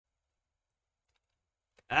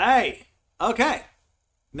Hey, okay.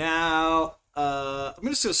 Now, I'm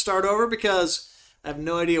just going to start over because I have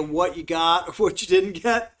no idea what you got or what you didn't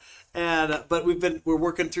get. And but we're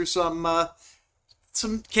working through some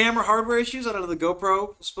camera hardware issues. I don't know, the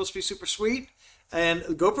GoPro was supposed to be super sweet, and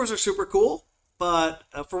the GoPros are super cool, but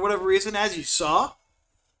for whatever reason, as you saw,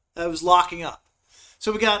 it was locking up.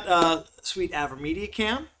 So we got sweet AverMedia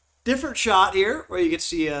cam, different shot here where you get to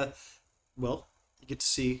see well, you get to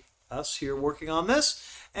see us here working on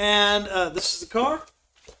this, and this is the car,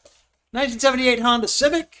 1978 Honda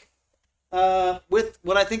Civic, with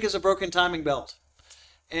what I think is a broken timing belt.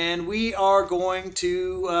 And we are going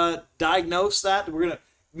to diagnose that. We're going to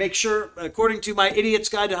make sure, according to my Idiot's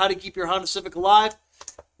Guide to How to Keep Your Honda Civic Alive,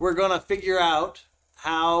 we're going to figure out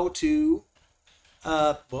how to,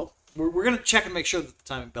 well, we're going to check and make sure that the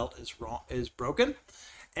timing belt is broken.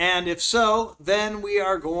 And if so, then we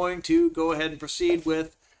are going to go ahead and proceed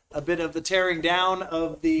with a bit of the tearing down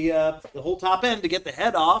of the whole top end to get the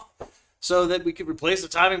head off so that we could replace the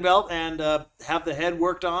timing belt and have the head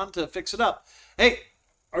worked on to fix it up. Hey,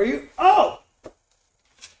 are you? Oh,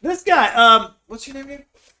 this guy. What's your name again?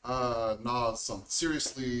 Nas.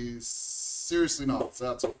 Seriously, Nas.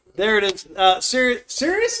 That's what it is. There it is.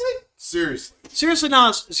 Seriously? Seriously,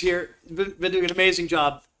 Nas is here. Been doing an amazing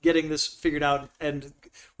job getting this figured out, and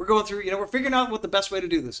we're going through. We're figuring out what the best way to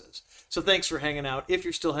do this is. So thanks for hanging out. If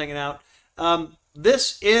you're still hanging out,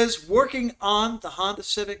 this is working on the Honda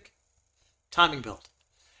Civic timing belt,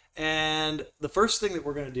 and the first thing that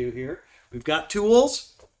we're going to do here, we've got tools.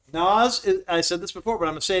 Nas, I said this before, but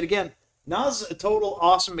I'm going to say it again. Nas is a total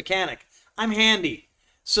awesome mechanic. I'm handy.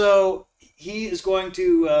 So he is going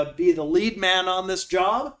to be the lead man on this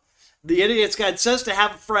job. The Idiot's Guide says to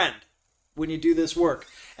have a friend when you do this work.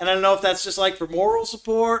 And I don't know if that's just like for moral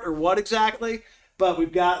support or what exactly, but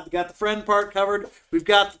we've got the friend part covered. We've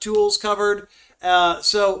got the tools covered.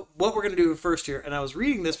 So what we're going to do first here, and I was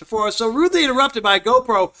reading this before, I was so rudely interrupted by a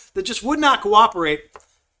GoPro that just would not cooperate.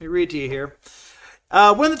 Let me read to you here.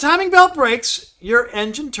 When the timing belt breaks, your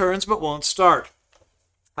engine turns but won't start.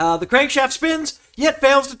 The crankshaft spins, yet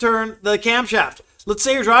fails to turn the camshaft. Let's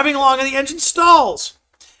say you're driving along and the engine stalls.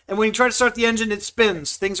 And when you try to start the engine, it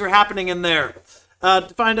spins. Things are happening in there.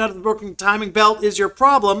 To find out if the broken timing belt is your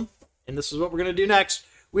problem, and this is what we're going to do next,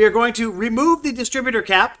 we are going to remove the distributor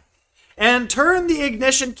cap and turn the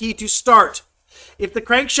ignition key to start. If the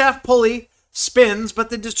crankshaft pulley spins but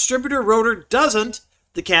the distributor rotor doesn't,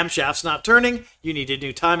 the camshaft's not turning, you need a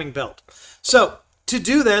new timing belt. So, to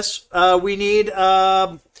do this, we need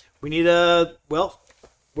a, well,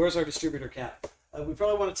 where's our distributor cap? We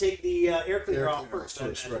probably want to take the air cleaner off first,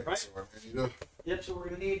 right? So yep, so we're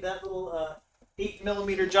going to need that little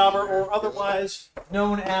 8mm jobber, or otherwise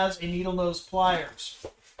known as a needle nose pliers.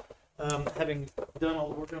 Having done all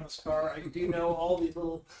the work on this car, I do know all these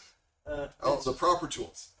little... the proper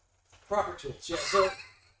tools. Proper tools, yeah. So...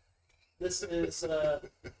 This is this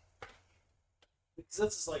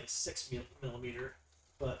is like 6mm,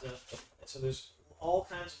 but so there's all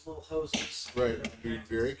kinds of little hoses. Right, be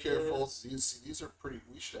very careful. These are pretty.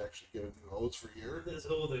 We should actually get a new hose for here. There's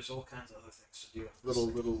all kinds of other things to do.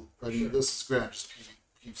 Little. I mean, this is grand, just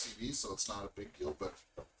PCV, so it's not a big deal. But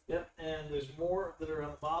yep, and there's more that are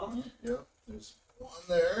on the bottom. Yep, there's one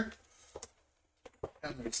there,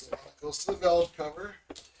 and there's the one that goes to the valve cover.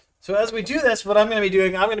 So as we do this, what I'm going to be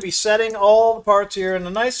doing, I'm going to be setting all the parts here in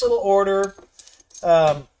a nice little order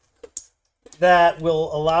that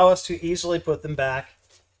will allow us to easily put them back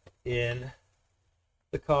in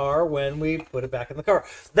the car when we put it back in the car.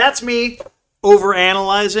 That's me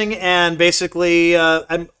over-analyzing and basically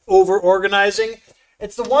I'm over-organizing.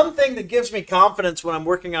 It's the one thing that gives me confidence when I'm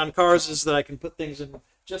working on cars is that I can put things in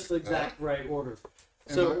just the exact right order.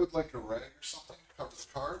 And so I would like a rag or something to cover the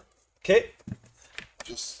car. Okay.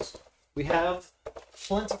 We have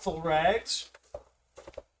plentiful rags.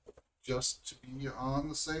 Just to be on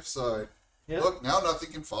the safe side. Yep. Look, now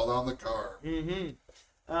nothing can fall down the car.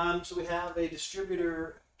 Mm-hmm. So we have a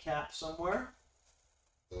distributor cap somewhere.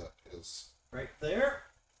 That is... right there.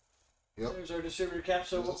 Yep. There's our distributor cap.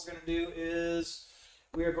 So what we're going to do is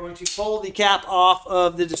we are going to pull the cap off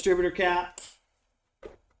of the distributor cap.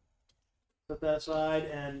 Put that aside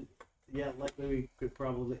and... yeah, likely we could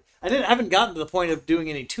probably... I haven't gotten to the point of doing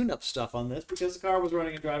any tune-up stuff on this because the car was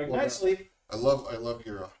running and driving nicely. I love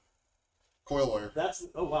your coil wire.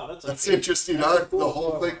 Oh wow, that's interesting. Cool. The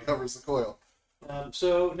whole thing covers the coil.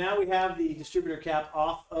 So now we have the distributor cap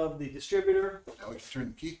off of the distributor. Now we can turn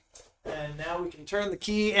the key. And now we can turn the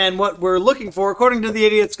key. And what we're looking for, according to the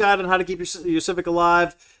Idiot's Guide on How to Keep Your Civic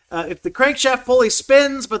Alive, If the crankshaft pulley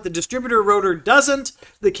spins, but the distributor rotor doesn't,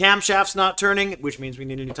 the camshaft's not turning, which means we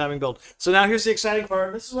need a new timing belt. So now here's the exciting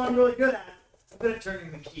part. This is what I'm really good at. I'm good at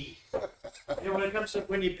turning the key. When it comes to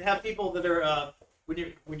when you have people that are when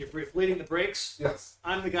you're bleeding the brakes, yes,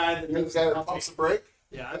 I'm the guy that you're the guy that pumps the brake.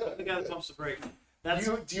 Yeah, I'm the guy that pumps the brake.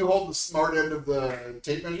 Do you hold the smart end of the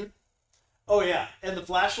tape measure? Oh yeah, and the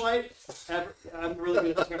flashlight. I'm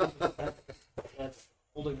really good at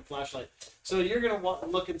holding the flashlight. So you're gonna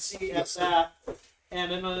look and see at that,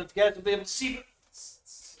 and then you guys will be able to see.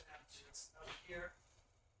 Here.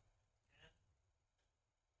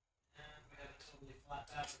 And we have a totally flat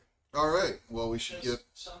battery. All right. Well, we should get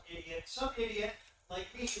some idiot like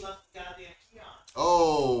me left the goddamn key on.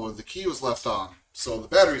 Oh, the key was left on, so the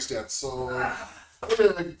battery's dead. So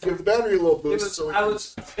we're gonna give the battery a little boost. I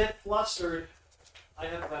was a bit flustered. I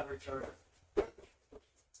have a battery charger.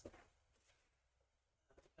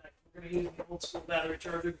 We're going to use the old school battery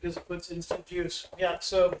charger because it puts instant juice. Yeah,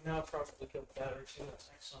 so now I'll probably kill the battery too. That's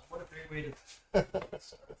excellent. What a great way to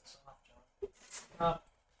start this off, John.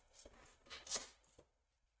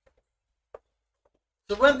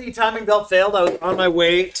 So when the timing belt failed, I was on my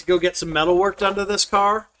way to go get some metal work done to this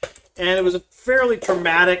car, and it was a fairly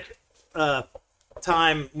traumatic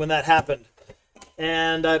time when that happened.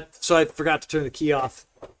 And so I forgot to turn the key off.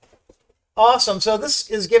 Awesome. So this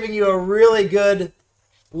is giving you a really good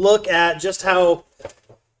look at just how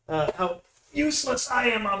useless I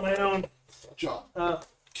am on my own. John,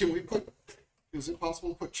 can we put? Is it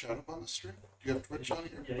possible to put chat up on the stream? Do you have Twitch on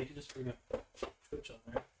here? Yeah, you can just bring up Twitch on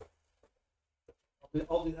there.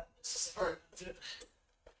 I'll do that. All right.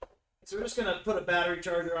 So we're just gonna put a battery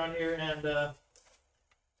charger on here, and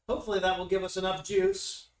hopefully that will give us enough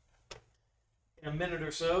juice in a minute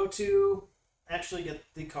or so to actually get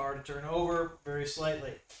the car to turn over very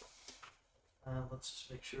slightly. Let's just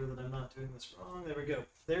make sure that I'm not doing this wrong. There we go.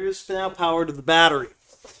 There is now power to the battery.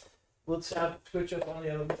 Let's have Twitch up on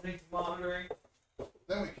the other monitoring.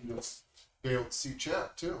 Then we can just be able to see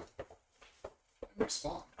chat too and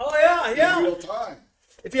respond. Oh yeah. In real time.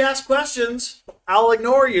 If you ask questions, I'll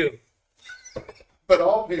ignore you. But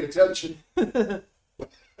I'll pay attention.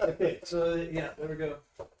 Okay, so yeah, there we go.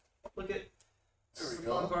 Look at There we the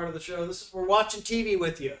go. fun part of the show. We're watching TV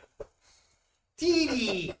with you.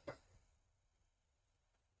 TV.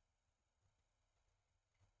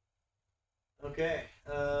 Okay.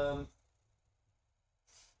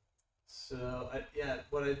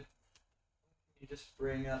 You just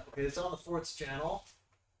bring up. Okay, it's on the fourth channel,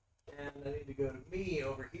 and I need to go to me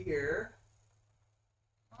over here.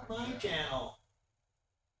 My channel.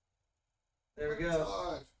 There we go.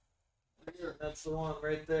 Live. Right here. That's the one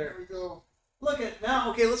right there. There we go. Look at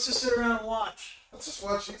now. Okay, let's just sit around and watch. Let's just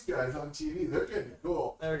watch these guys on TV. They're getting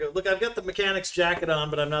cool. There we go. Look, I've got the mechanic's jacket on,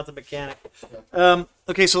 but I'm not the mechanic.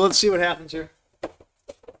 Okay, so let's see what happens here.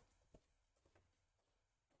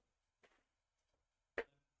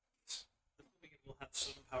 We'll have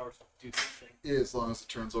some power to do something. Yeah, as long as it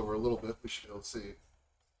turns over a little bit, we should be able to see.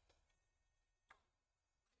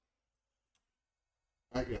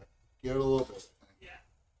 All right, yeah. Get it a little bit. Yeah.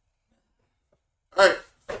 All right.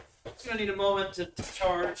 It's gonna need a moment to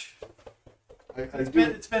charge.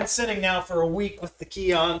 It's been sitting now for a week with the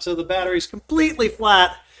key on, so the battery's completely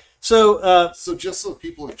flat. So so just so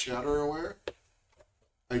people in chat are aware,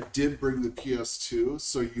 I did bring the PS2,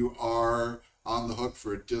 so you are on the hook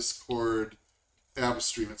for a Discord ABBA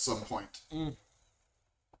stream at some point.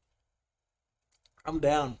 I'm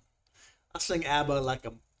down. I sing ABBA like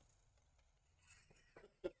a.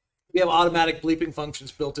 We have automatic bleeping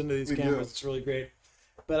functions built into these cameras. It's really great.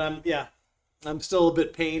 But I'm still a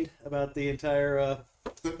bit pained about the entire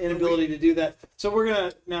inability to do that. So we're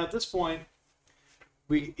gonna now at this point,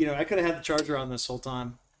 I could have had the charger on this whole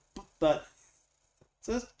time, but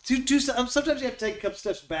sometimes you have to take a couple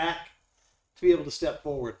steps back to be able to step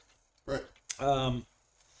forward. Right.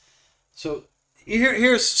 So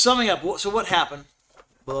here's summing up. So what happened?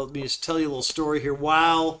 Well, let me just tell you a little story here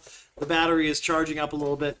while the battery is charging up a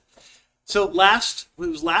little bit. So it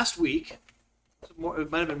was last week.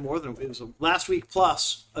 It might have been more than it was last week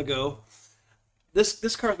plus ago.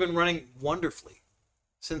 This car's been running wonderfully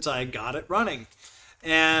since I got it running,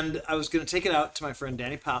 and I was going to take it out to my friend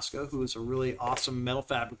Danny Pasco, who is a really awesome metal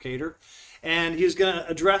fabricator, and he was going to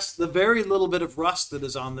address the very little bit of rust that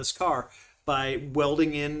is on this car by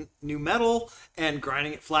welding in new metal and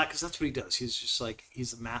grinding it flat, because that's what he does. He's just like,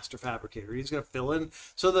 he's a master fabricator. He's going to fill in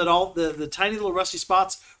so that all the tiny little rusty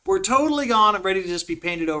spots were totally gone and ready to just be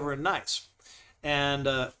painted over and nice. And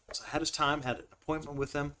so I had his time, had an appointment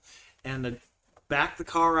with him, and backed the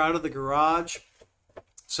car out of the garage.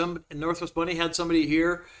 Northwest Bunny had somebody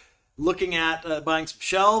here looking at buying some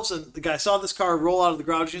shelves, and the guy saw this car roll out of the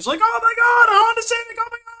garage, and he's like, "Oh my god, a Honda Civic! Oh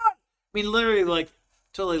my god!" I mean, literally, like,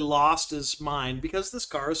 totally lost his mind because this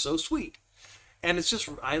car is so sweet, and it's just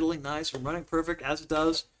idling nice and running perfect as it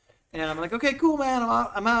does. And I'm like, "Okay, cool, man.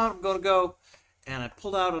 I'm out. I'm gonna go." And I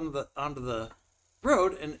pulled out onto the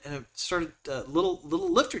road, and it started little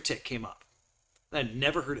lifter tick came up. I'd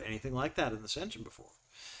never heard anything like that in this engine before.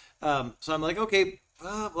 So I'm like, okay,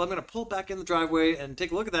 well, I'm going to pull back in the driveway and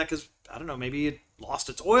take a look at that because, I don't know, maybe it lost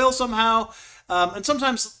its oil somehow. And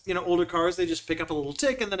sometimes, older cars, they just pick up a little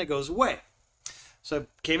tick and then it goes away. So I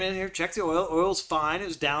came in here, checked the oil. Oil's fine. It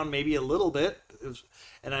was down maybe a little bit.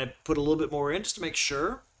 And I put a little bit more in just to make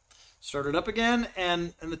sure. Started up again,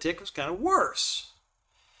 and the tick was kind of worse.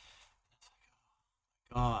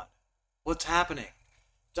 God, what's happening?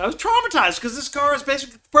 So I was traumatized because this car is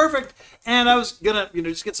basically perfect, and I was gonna,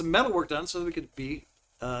 just get some metal work done so that we could be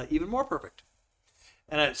even more perfect.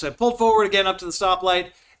 And so I pulled forward again up to the stoplight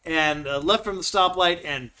and left from the stoplight,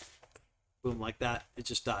 and boom, like that, it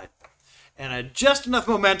just died. And I had just enough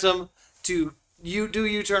momentum to do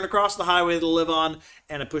U-turn across the highway to live on,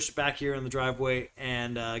 and I pushed it back here in the driveway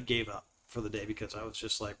and gave up for the day because I was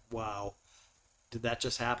just like, wow, did that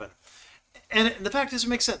just happen? And the fact is, it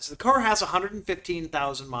makes sense. The car has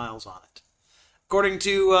 115,000 miles on it. According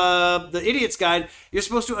to the Idiot's Guide, you're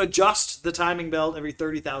supposed to adjust the timing belt every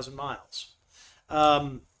 30,000 miles.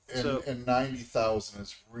 And 90,000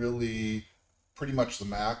 is really pretty much the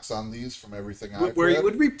max on these from everything I've where read. You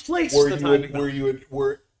would replace the timing belt.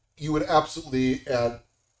 Where you would absolutely, at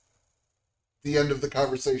the end of the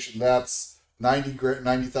conversation, that's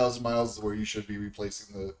 90,000 miles is where you should be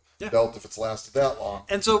replacing the belt if it's lasted that long.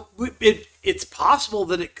 And so it's possible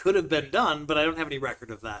that it could have been done, but I don't have any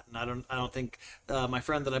record of that, and I don't think my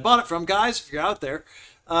friend that I bought it from, guys, if you're out there,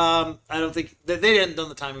 I don't think that they hadn't done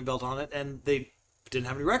the timing belt on it, and they didn't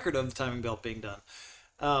have any record of the timing belt being done.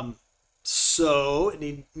 So it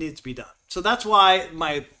needs to be done. So that's why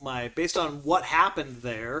my based on what happened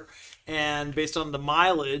there, and based on the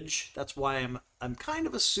mileage, that's why I'm kind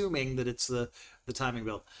of assuming that it's the timing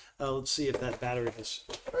belt. Let's see if that battery is.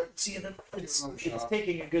 See, it's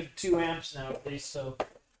taking a good 2 amps now at least, so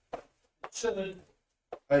it should.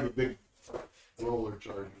 I have a big roller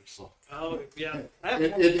charger, so. Oh yeah,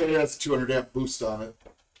 it has a 200 amp boost on it.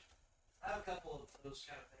 I have a couple of those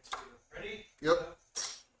kind of things too. Ready? Yep.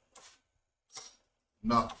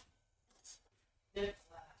 No.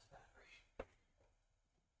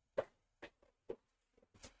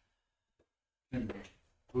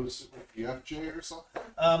 Boost it with the FJ or something?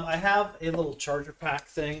 I have a little charger pack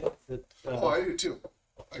thing that. I do too.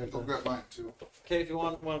 I can go grab mine too. Okay, if you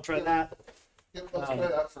want to try that. Yep, let's try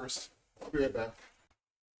that first. I'll be right back.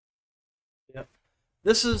 Yep.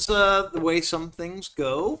 This is the way some things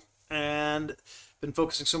go, and been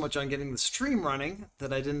focusing so much on getting the stream running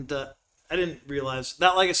that I didn't realize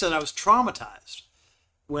that. Like I said, I was traumatized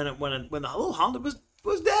when the little Honda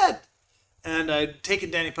was dead. And I'd taken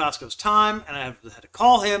Danny Pasco's time, and I had to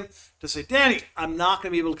call him to say, Danny, I'm not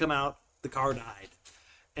going to be able to come out. The car died.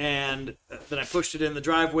 And then I pushed it in the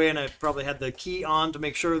driveway, and I probably had the key on to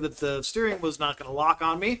make sure that the steering was not going to lock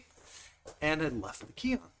on me. And I left the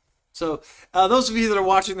key on. So those of you that are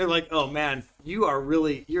watching, they're like, oh man, you're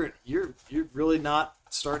really not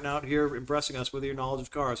starting out here impressing us with your knowledge of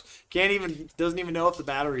cars. Doesn't even know if the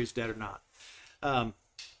battery is dead or not.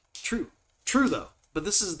 True though. But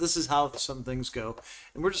this is how some things go,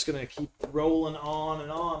 and we're just gonna keep rolling on and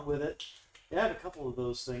on with it. I have a couple of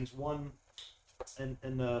those things. One, and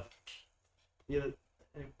the other.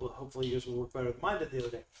 Well, hopefully yours will work better than mine did the other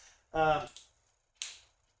day. I've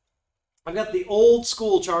got the old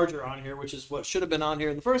school charger on here, which is what should have been on here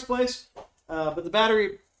in the first place. But the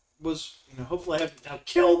battery was, hopefully I have now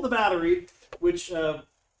killed the battery, which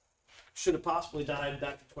should have possibly died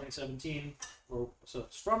back in 2017, so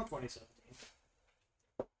it's from 2017.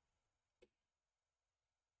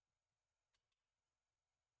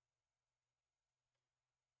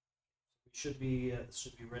 Should be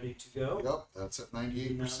ready to go. Yep, that's at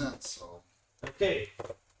 98%. So okay.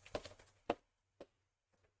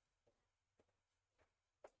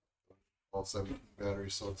 All 17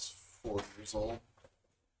 batteries, so it's 4 years old.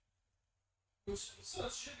 So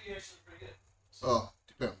it should be actually pretty good. Oh,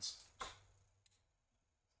 depends.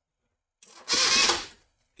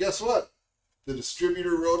 Guess what? The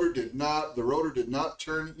distributor rotor did not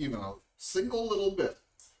turn even a single little bit.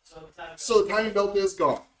 So the timing belt is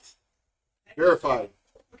gone. Verified.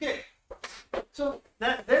 Okay. So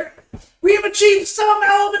we have achieved some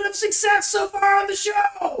element of success so far on the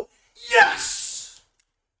show. Yes.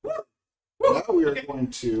 Now we are going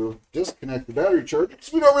to disconnect the battery charger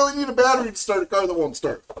because we don't really need a battery to start a car that won't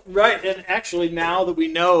start. Right, and actually now that we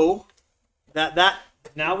know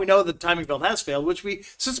now we know the timing belt has failed, which we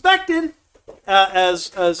suspected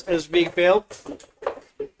as being failed.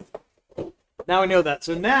 Now we know that.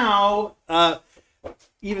 So now,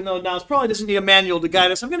 even though now it probably doesn't need a manual to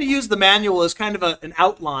guide us, I'm going to use the manual as kind of an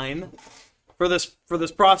outline for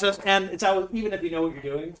this process. And it's always, even if you know what you're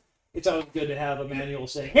doing, it's always good to have a manual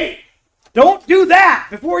saying, "Hey, don't do that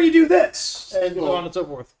before you do this," and so on and so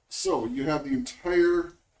forth. So you have you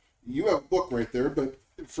have a book right there, but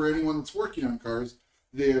for anyone that's working on cars,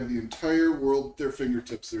 they have the entire world at their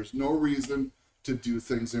fingertips. There's no reason to do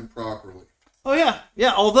things improperly. Oh yeah.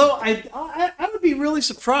 Although I would be really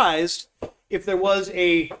surprised if there was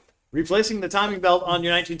a replacing the timing belt on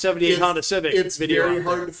your 1978 Honda Civic it's video. It's very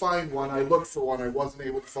hard to find one. I looked for one. I wasn't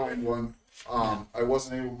able to find one. I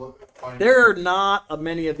wasn't able to find. There are not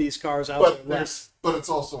many of these cars out there. But it's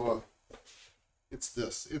also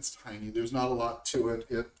it's tiny. There's not a lot to it.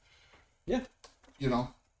 Yeah. You know.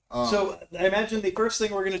 So I imagine the first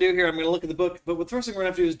thing we're going to do here, I'm going to look at the book, but the first thing we're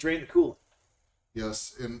going to have to do is drain the coolant.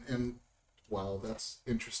 Yes, and wow, that's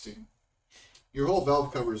interesting. Your whole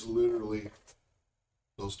valve cover is literally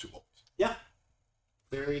those two bolts. Yeah.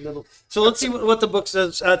 Very little. So let's see what the book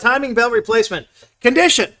says. Timing belt replacement.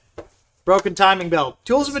 Condition. Broken timing belt.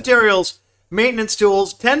 Tools and materials. Maintenance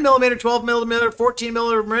tools. 10 millimeter, 12 millimeter, 14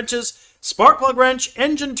 millimeter wrenches. Spark plug wrench.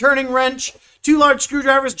 Engine turning wrench. 2 large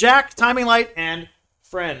screwdrivers. Jack. Timing light. And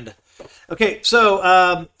friend. Okay,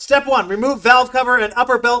 so step 1. Remove valve cover and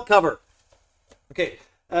upper belt cover. Okay.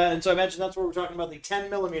 And so I mentioned that's what we're talking about, the 10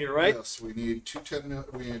 millimeter, right? Yes, we need 10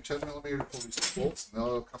 millimeter to pull these bolts, and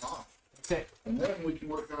they'll come off. Okay. And then we can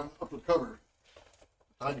work on upper cover,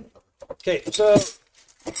 timing cover. Okay, so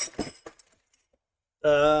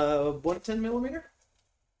 1 10 millimeter.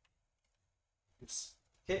 Yes.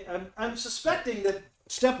 Okay, I'm suspecting that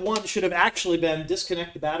step 1 should have actually been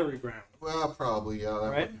disconnect the battery ground. Well, probably, yeah,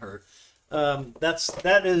 that wouldn't hurt.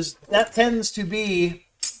 That tends to be.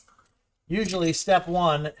 Usually, step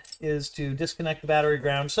 1 is to disconnect the battery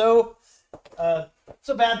ground, so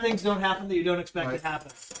bad things don't happen that you don't expect to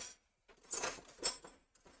happen.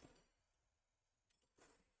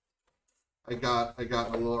 I got in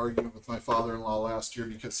a little argument with my father-in-law last year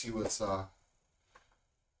because he was I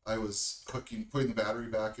was putting the battery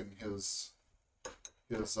back in his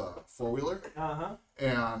four-wheeler,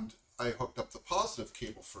 and I hooked up the positive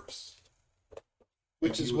cable first.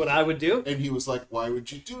 Which is what I would do. And he was like, "Why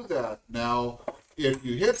would you do that? Now, if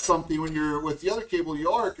you hit something when you're with the other cable, you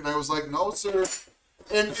arc." And I was like, "No, sir."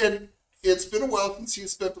 And it's been a while since he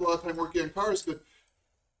spent a lot of time working on cars, but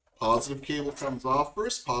positive cable comes off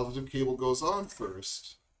first, positive cable goes on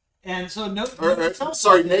first. And so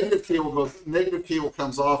negative cable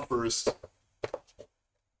comes off first.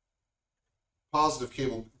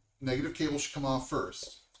 Negative cable should come off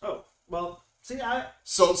first. Oh, well. See,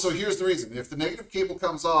 So here's the reason. If the negative cable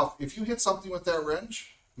comes off, if you hit something with that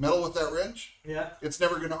wrench, metal with that wrench, it's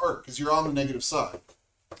never going to arc because you're on the negative side.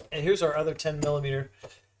 And here's our other 10 millimeter.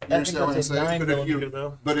 You understand what I'm saying?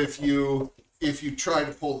 But if you try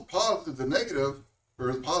to pull the negative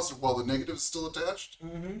or the positive while the negative is still attached,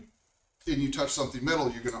 and you touch something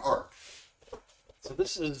metal, you're going to arc. So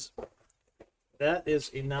that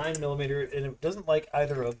is a 9 millimeter, and it doesn't like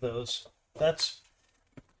either of those.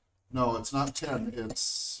 No, it's not 10.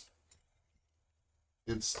 It's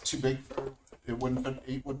too big for it. Wouldn't fit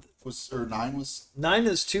 8 was or 9 was. 9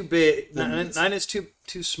 is too big. 9 is too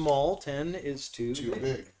small. 10 is too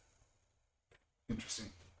big.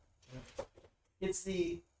 Interesting. It's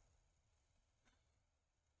the.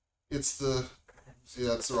 See,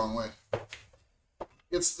 that's the wrong way.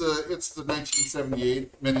 It's the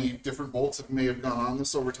 1978. Many different bolts may have gone on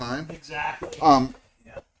this over time. Exactly. Yeah.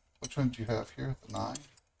 Which one do you have here? The 9.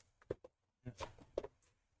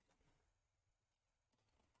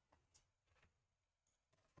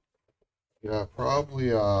 Yeah, probably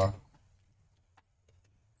gonna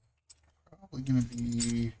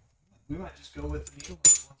be. We might just go with the needle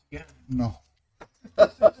once again. No.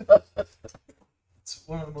 It's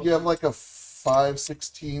one of the most. You have like a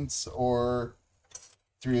 5/16 or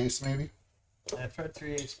 3/8 maybe. I've tried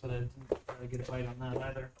 3/8, but I didn't really get a bite on that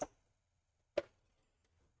either.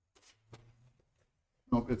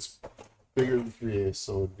 Nope, it's bigger than 3/8,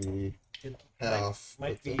 so it'd be half.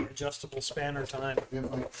 Might be adjustable spanner time. It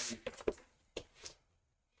might be.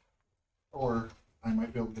 Or I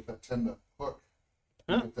might be able to get that 10 to hook.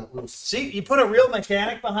 Get that loose. See, you put a real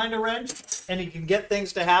mechanic behind a wrench, and you can get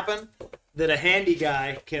things to happen that a handy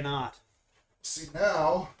guy cannot. See,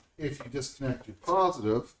 now, if you disconnect your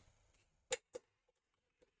positive,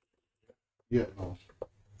 Yeah, no.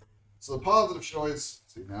 So the positive choice.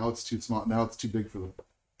 See, now it's too small. Now it's too big for the.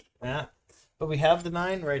 Yeah, but we have the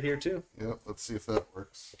 9 right here too. Yep. Let's see if that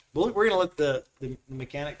works. We're gonna let the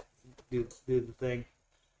mechanic do the thing.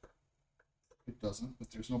 It doesn't,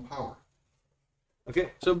 but there's no power.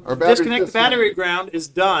 Okay, so Our battery disconnect the battery ground is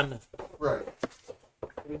done. Right.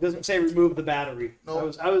 It doesn't say remove the battery.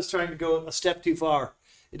 No. I was trying to go a step too far.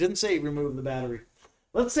 It didn't say remove the battery.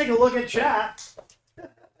 Let's take a look at chat.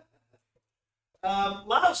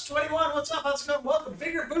 Louse21, what's up? How's it going? Welcome.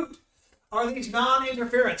 Bigger boot. Are these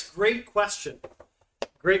non-interference? Great question.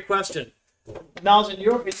 Great question. Now, in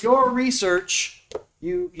your research,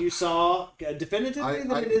 you saw definitively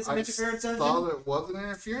that it is an interference engine? I saw that it was an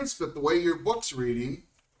interference, but the way your book's reading,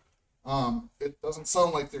 it doesn't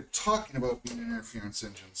sound like they're talking about being an interference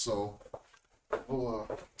engine. So, we'll,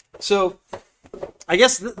 So, I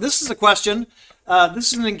guess this is a question.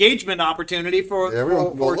 This is an engagement opportunity for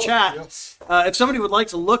chat. Yes. If somebody would like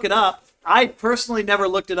to look it up, I personally never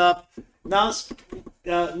looked it up. Nas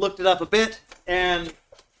looked it up a bit, and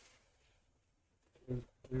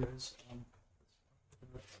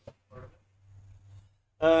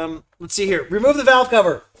let's see here. Remove the valve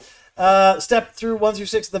cover. Step through 1 through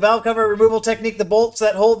 6 of the valve cover removal technique. The bolts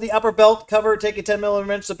that hold the upper belt cover take a 10mm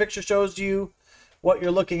wrench. The picture shows you what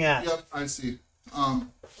you're looking at. Yep, I see.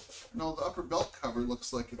 No, the upper belt cover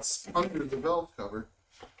looks like it's under the valve cover,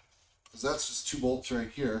 because that's just 2 bolts right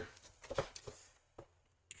here.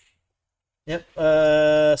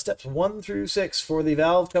 Yep. Steps 1 through 6 for the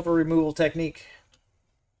valve cover removal technique.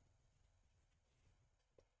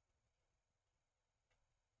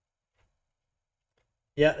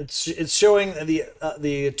 Yeah, it's showing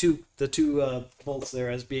the two bolts there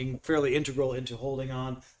as being fairly integral into holding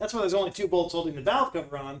on. That's why there's only 2 bolts holding the valve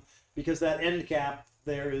cover on, because that end cap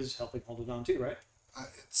there is helping hold it on too, right?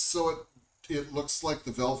 So it looks like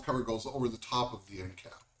the valve cover goes over the top of the end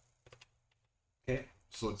cap. Okay.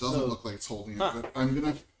 So it doesn't look like it's holding it. But I'm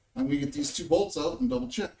gonna get these 2 bolts out and double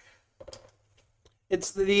check.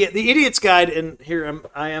 It's the idiot's guide, and here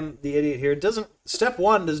I am the idiot here. It doesn't. Step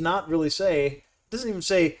 1 does not really say. Doesn't even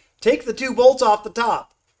say take the 2 bolts off the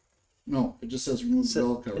top. No, it just says remove the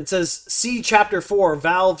valve cover. It says see chapter 4,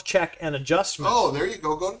 valve check and adjustment. Oh, there you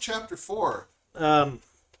go. Go to chapter 4.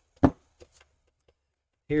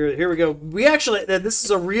 Here we go. We actually, this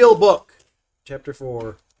is a real book. Chapter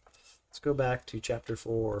 4. Let's go back to chapter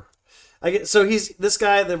 4. So this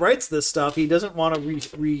guy that writes this stuff, he doesn't want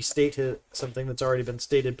to restate something that's already been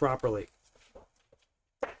stated properly.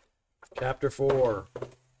 Chapter 4.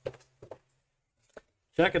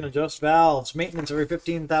 Check and adjust valves. Maintenance every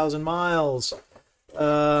 15,000 miles.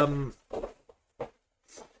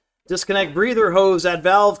 Disconnect breather hose at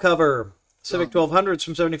valve cover. Civic 1200s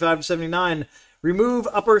from 75 to 79. Remove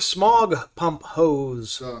upper smog pump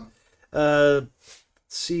hose. Done.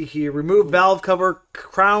 See here. Remove valve cover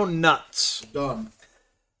crown nuts. Done.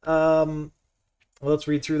 Let's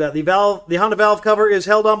read through that. The Honda valve cover is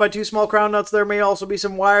held on by 2 small crown nuts. There may also be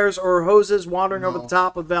some wires or hoses wandering over the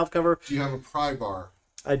top of the valve cover. Do you have a pry bar?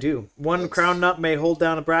 I do. One crown nut may hold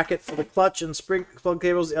down a bracket for the clutch and spring plug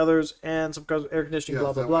cables. The others and some air conditioning.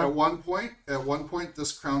 Blah blah blah. At one point,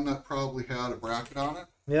 this crown nut probably had a bracket on it.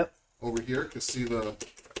 Yep. Over here, cause see the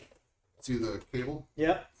cable.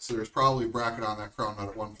 Yep. So there's probably a bracket on that crown nut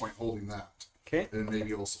at one point holding that. Okay. And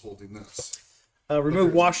maybe also holding this.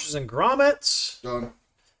 Remove washers and grommets. Done.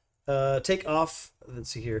 Take off.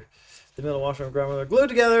 Let's see here. The middle washer and grommet are glued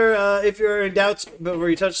together. If you're in doubts before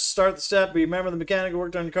you start the step, remember the mechanic who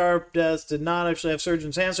worked on your car did not actually have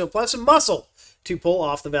surgeon's hands, so apply some muscle to pull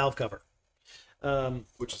off the valve cover.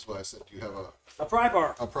 Which is why I said, do you have a pry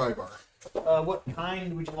bar? A pry bar. What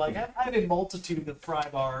kind would you like? I have a multitude of pry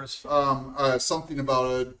bars. Something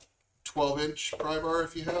about a 12-inch pry bar,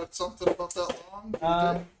 if you had something about that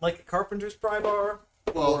long. Like a carpenter's pry bar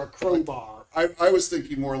or a crowbar. I was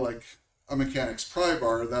thinking more like a mechanic's pry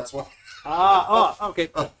bar. That's why. Okay.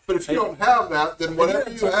 But if you don't have that, then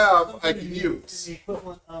whatever you have, I can use. The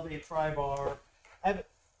equivalent of a pry bar. I have it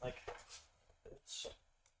like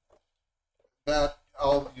that.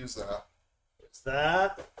 I'll use that. It's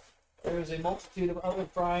that. There's a multitude of other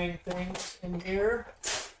prying things in here.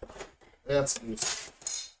 That's loose.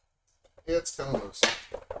 It's kind of loose.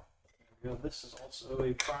 There we go. This is also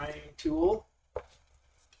a prying tool.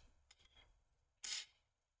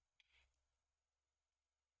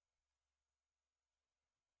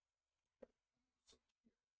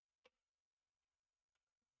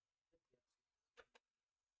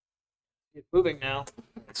 It's moving now.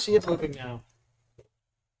 See it moving now.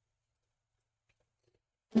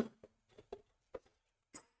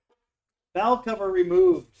 Valve cover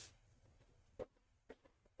removed.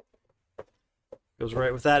 Goes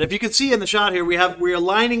right with that. If you can see in the shot here, we're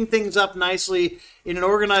lining things up nicely in an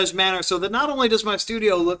organized manner so that not only does my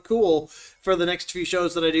studio look cool for the next few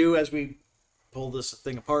shows that I do as we pull this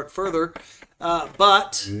thing apart further,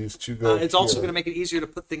 but it's also going to make it easier to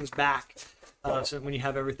put things back so when you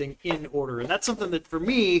have everything in order. And that's something that, for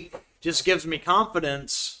me, just gives me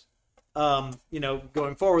confidence,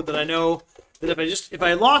 going forward, that I know that if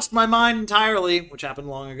I lost my mind entirely, which happened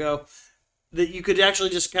long ago, that you could actually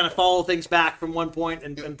just kind of follow things back from one point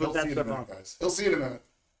and put that stuff on. Guys. He'll see it in a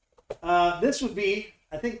minute. This would be,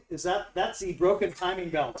 I think, that's the broken timing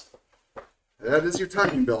belt. That is your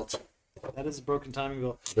timing belt. That is a broken timing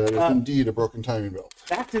belt. That is indeed a broken timing belt.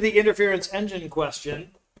 Back to the interference engine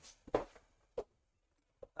question.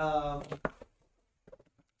 The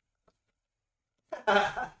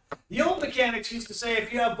old mechanics used to say,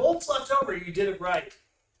 if you have bolts left over, you did it right.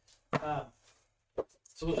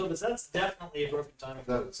 So we'll show this. That's definitely a broken timing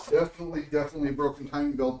belt. That's definitely a broken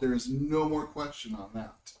timing belt. There is no more question on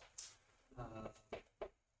that.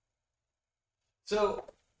 So,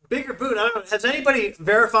 bigger boot. I don't know. Has anybody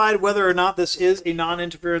verified whether or not this is a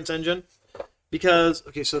non-interference engine? Because,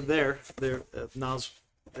 okay, so Nas,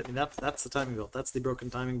 that's the timing belt. That's the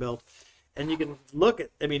broken timing belt. And you can look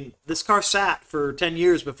at, this car sat for 10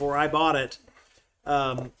 years before I bought it.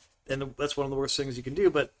 And that's one of the worst things you can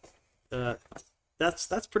do, but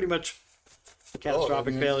that's pretty much a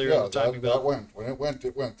catastrophic failure of the timing belt. That went. When it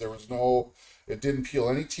went. There was it didn't peel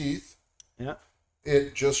any teeth. Yeah.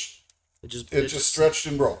 It just stretched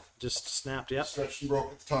and broke. Just snapped, yeah. Stretched and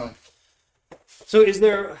broke at the time. So is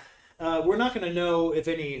there, we're not going to know if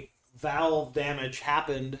any valve damage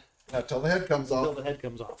happened. Not till the head comes off. Until the head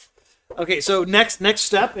comes off. Okay, so next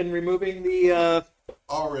step in removing the...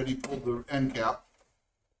 Already pulled the end cap.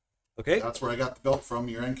 Okay. That's where I got the belt from.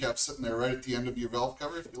 Your end cap's sitting there right at the end of your valve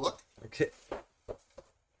cover, if you look. Okay.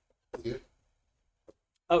 See it?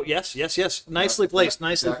 Oh, yes. Nicely placed,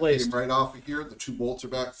 nicely placed. Came right off of here. The two bolts are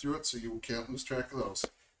back through it, so you can't lose track of those.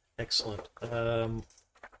 Excellent.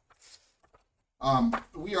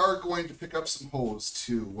 We are going to pick up some hose,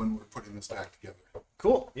 too, when we're putting this back together.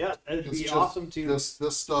 Cool. Yeah, it'd be awesome to...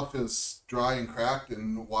 This stuff is dry and cracked,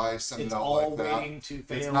 and why send it out like that? It's all waiting to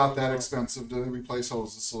fail. It's not that expensive to replace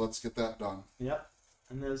hoses, so let's get that done. Yep.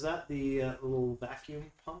 And is that the little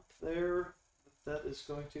vacuum pump there that is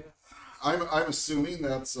going to... I'm assuming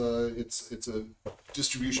that's it's a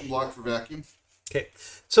distribution block for vacuum. Okay.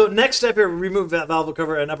 So next step here, remove that valve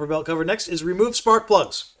cover and upper belt cover. Next is remove spark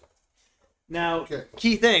plugs. Now,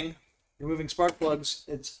 Key thing, removing spark plugs,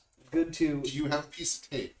 it's good to... Do you have a piece of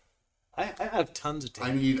tape? I have tons of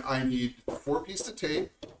tape. I need 4 pieces of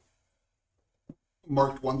tape,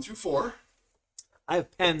 marked 1 through 4. I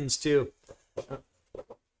have pens, too.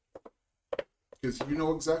 Because you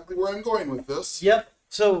know exactly where I'm going with this. Yep.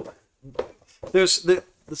 So, there's the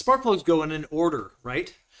spark plugs go in an order,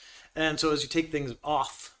 right? And so as you take things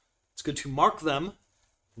off, it's good to mark them,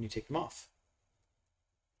 and you take them off.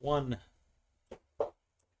 1.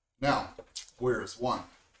 Now, where is 1?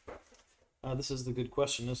 This is the good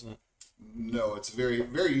question, isn't it? No, it's a very,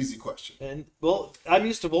 very easy question. And well, I'm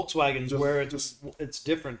used to Volkswagens where it's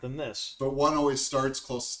different than this. But 1 always starts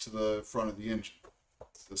closest to the front of the engine.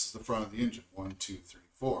 This is the front of the engine. 1, 2, 3,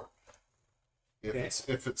 4.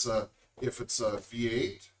 If it's a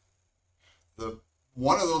V8,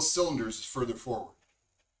 one of those cylinders is further forward.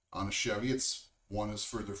 On a Chevy, one is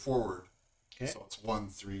further forward. Okay. So it's 1,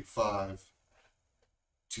 3, 5,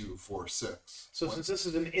 2, 4, 6. So since this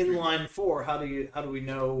is an inline 4, how do we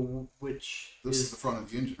know which? This is the front of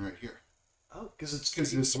the engine right here. Oh, because it's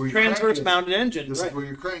transverse mounted engine. This is where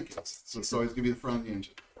your crank is. So it's always gonna be the front of the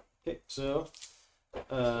engine. Okay, so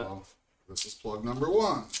this is plug number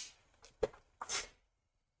 1.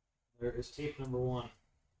 There is tape number 1.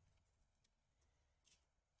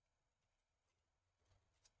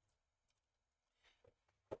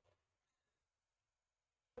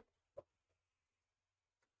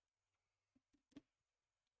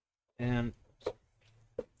 And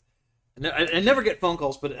I never get phone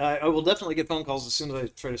calls, but I will definitely get phone calls as soon as I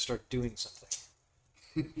try to start doing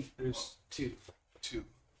something. There's 2. 2.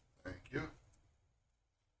 Thank you.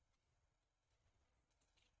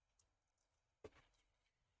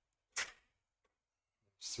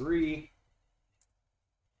 There's 3.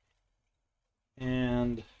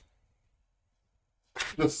 And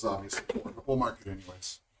this is obviously 4, but we'll mark it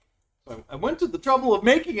anyways. So I went to the trouble of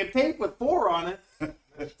making a tape with 4 on it.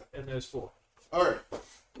 And there's 4. All right.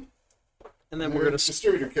 And then we're gonna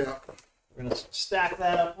distributor cap. We're gonna stack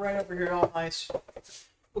that up right over here, all nice.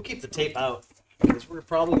 We'll keep the tape out because we're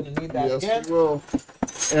probably gonna need that again. Yes, we will.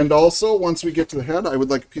 And also, once we get to the head, I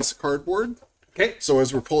would like a piece of cardboard. Okay. So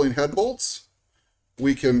as we're pulling head bolts,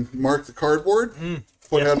 we can mark the cardboard,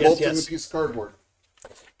 put head bolts in the piece of cardboard.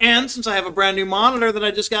 And since I have a brand new monitor that I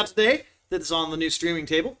just got today, that's on the new streaming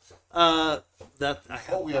table, we have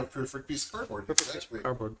a perfect piece of cardboard. Perfect piece of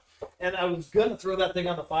cardboard. And I was gonna throw that thing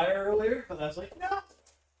on the fire earlier, but I was like, no,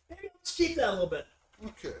 maybe let's keep that a little bit.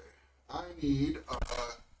 Okay, I need.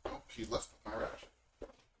 He left my ration.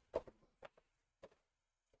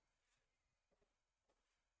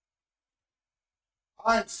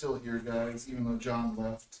 I'm still here, guys, even though John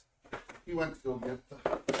left. He went to go get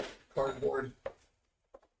the cardboard.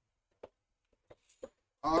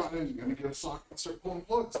 I'm gonna get a socket and start pulling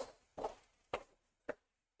plugs.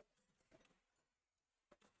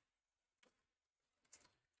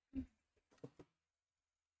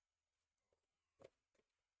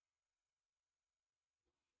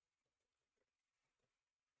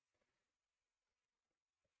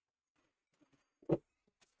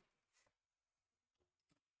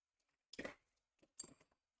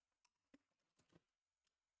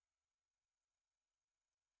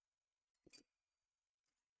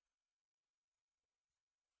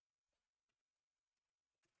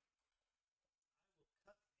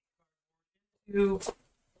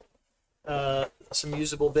 Some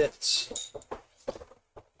usable bits,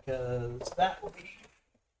 because that will be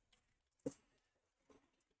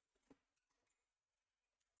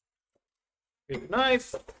a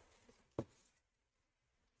knife.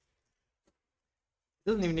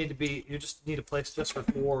 Doesn't even need to be. You just need a place just for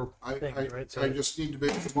four things, right? So I just need to be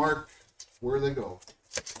able to mark where they go.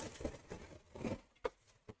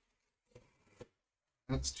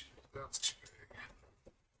 That's too big.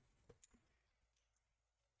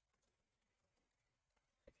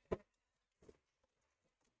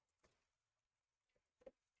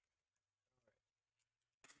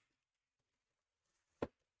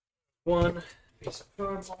 One piece of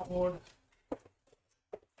cardboard.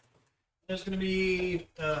 There's going to be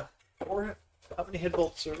four. How many head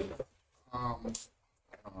bolts are there? I don't know.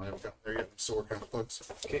 I haven't gotten there yet. I'm still working on the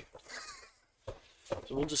plugs. Okay.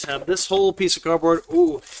 So we'll just have this whole piece of cardboard.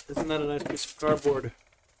 Ooh, isn't that a nice piece of cardboard?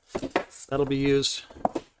 That'll be used.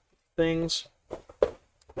 Things.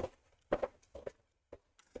 All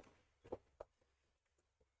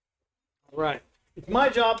right. It's my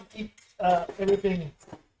job to keep everything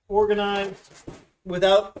organized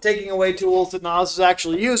without taking away tools that Nas is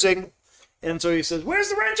actually using. And so he says, "Where's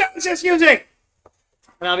the wrench I was just using?"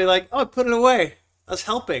 And I'll be like, "Oh, I put it away. I was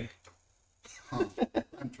helping." Huh.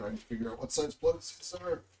 I'm trying to figure out what size plugs these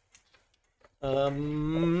are.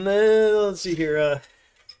 Let's see here.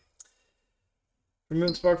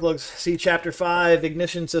 Remove spark plugs. See Chapter 5,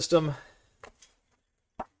 Ignition System.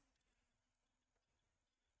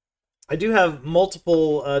 I do have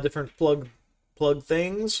multiple different plug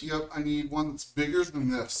things. Yep, I need one that's bigger than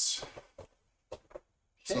this. Okay.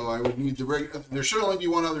 So I would need the regular. There should only be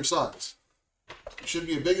one other size. It should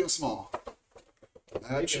be a big and a small.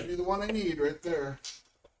 That should be the one I need right there.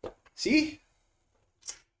 See?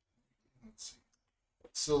 Let's see.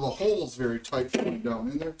 So the hole's very tight going down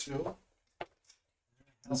in there too.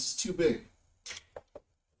 This is too big.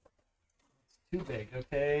 Too big.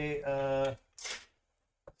 Okay.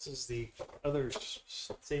 This is the other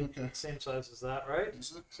same size as that, right?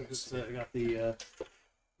 Is it? So just got the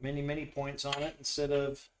many points on it instead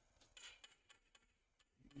of.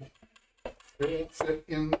 They won't fit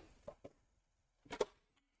in.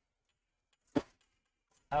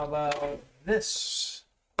 How about this?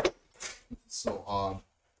 It's so odd.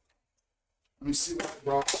 Let me see what I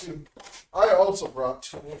brought too. I also brought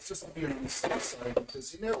tools just to be on the safe side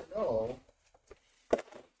because you never know.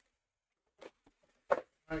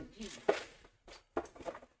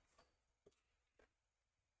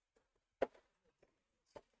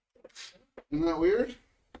 Isn't that weird?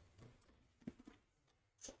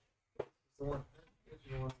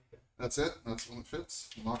 That's it? That's one that fits?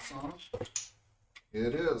 Locks on?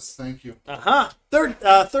 It is. Thank you. Third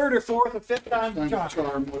or fourth or fifth time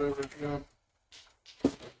charm, whatever. Yeah.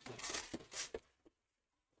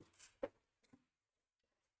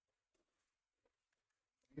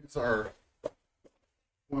 These are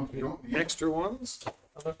ones we don't need. Extra ones.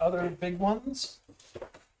 Other big ones.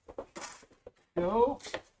 Go.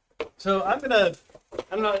 So I'm gonna.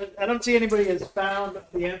 I don't know. I don't see anybody has found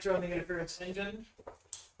the answer on the interference engine.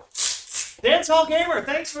 Dance Hall Gamer,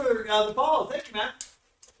 thanks for the follow. Thank you,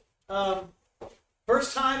 man.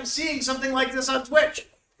 First time seeing something like this on Twitch.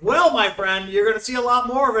 Well, my friend, you're going to see a lot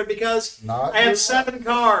more of it because I have 7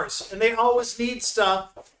 cars, and they always need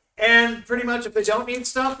stuff. And pretty much if they don't need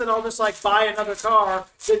stuff, then I'll just like buy another car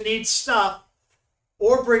that needs stuff,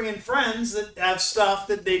 or bring in friends that have stuff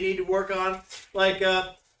that they need to work on. Like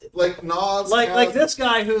like Nas, like this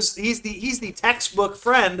guy he's the textbook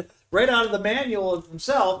friend right out of the manual of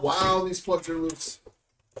himself. Wow, these plugs are loose.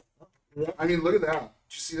 I mean, look at that.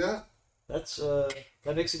 Did you see that? That's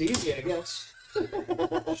that makes it easy, I guess.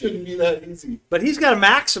 Shouldn't be that easy. But he's got a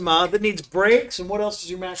Maxima that needs brakes, and what else does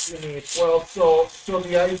your Maxima need? Well, so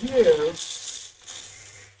the idea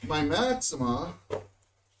is my Maxima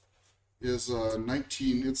is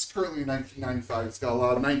 19. It's currently 1995. It's got a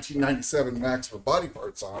lot of 1997 Maxima body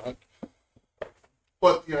parts on it.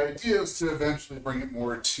 But the idea is to eventually bring it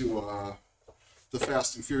more to the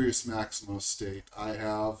Fast and Furious Maxima state. I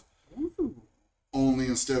have only,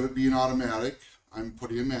 instead of it being automatic, I'm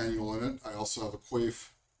putting a manual in it. I also have a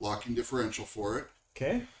Quaife locking differential for it.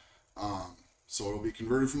 Okay. So it'll be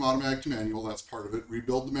converted from automatic to manual. That's part of it.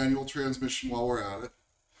 Rebuild the manual transmission while we're at it.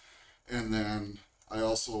 And then I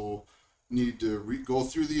also need to go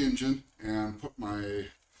through the engine and put my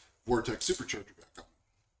Vortex supercharger back on.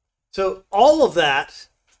 So all of that,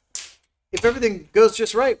 if everything goes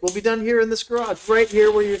just right, will be done here in this garage, right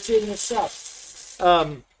here where you're seeing this stuff.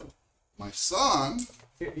 My son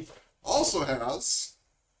also has,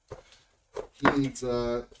 he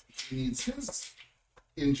needs his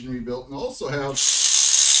engine rebuilt, and also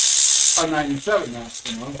has a 97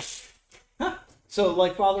 Maxima. Huh. So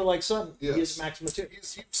like father, like son, Yes. he has a Maxima too.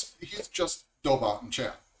 He's just Dobot and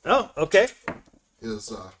Chap. Oh, okay.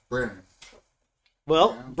 Is Brandon.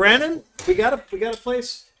 Well, Yeah. Brandon, we got a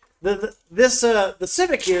place. The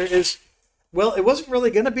Civic here is, well, it wasn't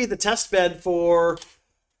really going to be the test bed for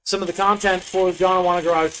some of the content for John Awana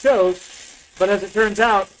Garage shows, but as it turns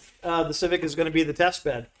out, the Civic is going to be the test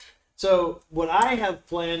bed. So what I have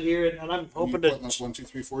planned here, and I'm hoping to. 1, 2,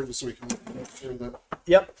 3, 4, just so we can make sure that.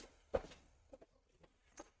 Yep.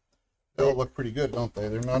 They all look pretty good, don't they?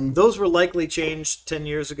 They're none. Those were likely changed 10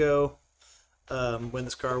 years ago, when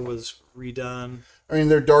this car was redone. I mean,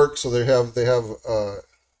 they're dark, so they have.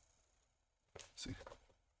 See.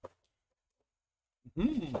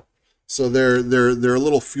 So they're a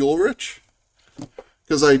little fuel rich,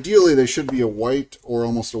 because ideally they should be a white or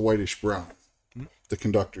almost a whitish brown. The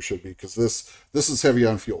conductor should be, because this is heavy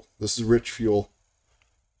on fuel. This is rich fuel.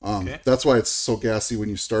 Okay. That's why it's so gassy when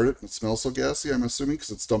you start it. It smells so gassy, I'm assuming, because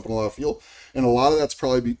it's dumping a lot of fuel. And a lot of that's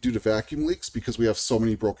probably due to vacuum leaks, because we have so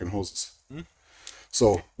many broken hoses.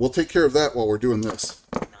 So we'll take care of that while we're doing this.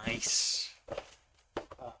 Nice.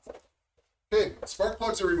 Okay, spark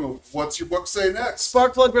plugs are removed. What's your book say next?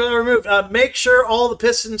 Spark plug removed. Make sure all the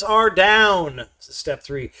pistons are down. This is step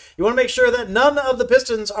 3. You want to make sure that none of the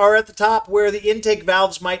pistons are at the top where the intake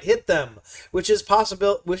valves might hit them, which is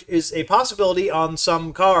a possibility on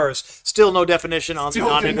some cars. Still no definition on the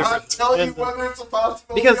Did not tell you whether it's a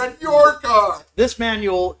possibility on your car. This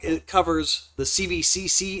manual, it covers the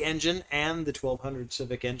CVCC engine and the 1200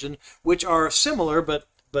 Civic engine, which are similar but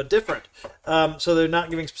different. So they're not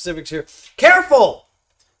giving specifics here. Careful!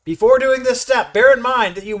 Before doing this step, bear in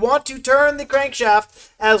mind that you want to turn the crankshaft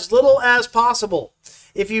as little as possible.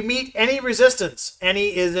 If you meet any resistance,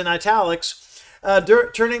 any is in italics,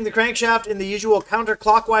 turning the crankshaft in the usual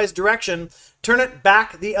counterclockwise direction, turn it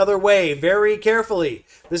back the other way very carefully.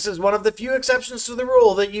 This is one of the few exceptions to the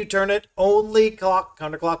rule that you turn it only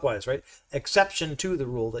counterclockwise, right? Exception to the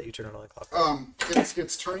rule that you turn it only clockwise.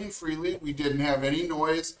 It's turning freely. We didn't have any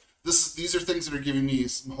noise. These are things that are giving me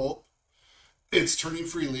some hope. It's turning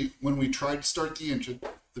freely. When we tried to start the engine,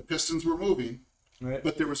 the pistons were moving, Right.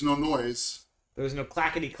 but there was no noise. There was no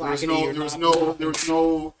clackety. There was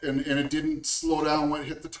no, and it didn't slow down when it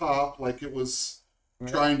hit the top, like it was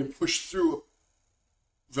trying to push through a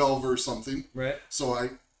valve or something. Right. So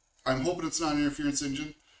I'm hoping it's not an interference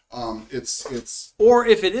engine. It's or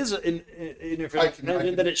if it is an interference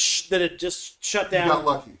engine, that it just shut down. You got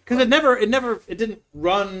lucky. Because it didn't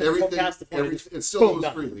run past the point. It still moves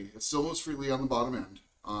freely. It still moves freely on the bottom end.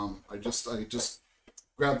 I just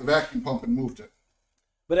grabbed the vacuum pump and moved it.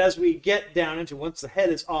 But as we get down into, once the head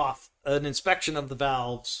is off, an inspection of the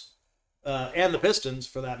valves and the pistons,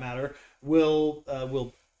 for that matter, will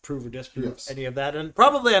prove or disprove any of that. And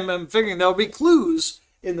probably I'm figuring there'll be clues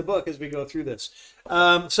in the book as we go through this.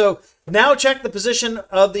 So now check the position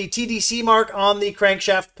of the TDC mark on the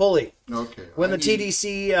crankshaft pulley. Okay. When the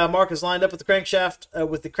TDC mark is lined up with the crankshaft,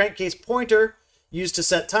 with the crankcase pointer used to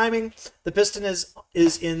set timing, the piston is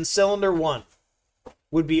in cylinder 1.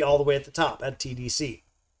 Would be all the way at the top at TDC.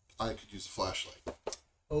 I could use a flashlight.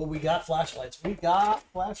 Oh, we got flashlights.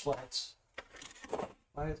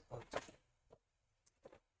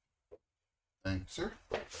 Thanks, sir.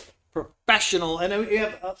 Professional. And we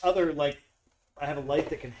have other, like, I have a light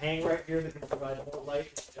that can hang right here that can provide more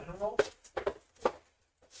light in general.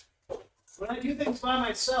 When I do things by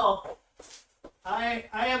myself, I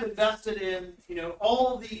have invested in,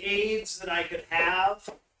 all of the aids that I could have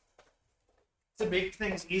to make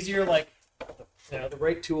things easier, like, the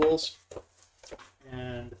right tools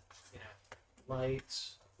and,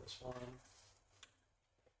 lights. This one.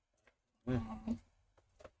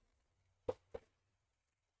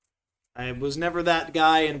 I was never that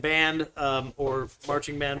guy in band or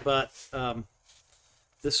marching band, but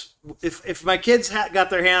this if my kids got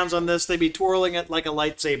their hands on this, they'd be twirling it like a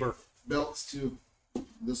lightsaber. Belts too.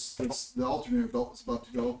 The alternator belt is about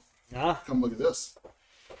to go. Ah. Come look at this.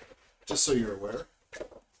 Just so you're aware.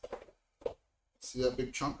 See that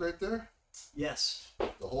big chunk right there? Yes.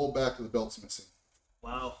 The whole back of the belt's missing.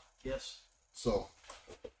 Wow. Yes. So,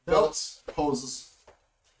 belts, hoses.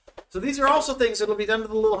 So these are also things that will be done to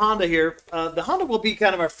the little Honda here. The Honda will be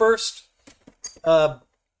kind of our first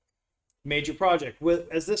major project.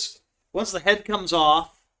 Once the head comes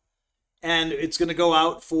off, and it's going to go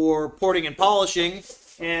out for porting and polishing,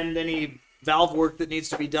 and any valve work that needs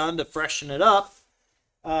to be done to freshen it up.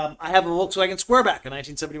 I have a Volkswagen Squareback, a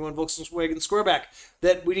 1971 Volkswagen Squareback,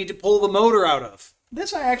 that we need to pull the motor out of.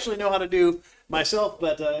 This I actually know how to do myself,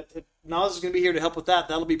 but if Naz is going to be here to help with that,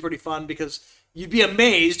 that'll be pretty fun, because you'd be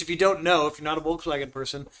amazed, if you don't know, if you're not a Volkswagen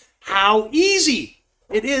person, how easy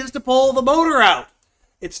it is to pull the motor out.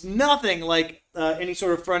 It's nothing like any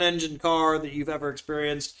sort of front-engine car that you've ever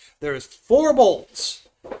experienced. There's 4 bolts,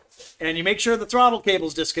 and you make sure the throttle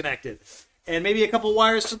cable's disconnected, and maybe a couple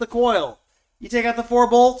wires to the coil. You take out the 4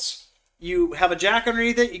 bolts, you have a jack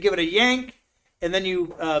underneath it, you give it a yank, and then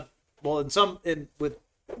you,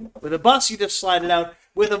 with a bus, you just slide it out.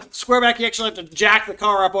 With a Squareback, you actually have to jack the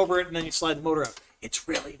car up over it, and then you slide the motor out. It's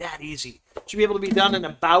really that easy. It should be able to be done in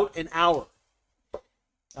about an hour.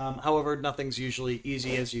 However, nothing's usually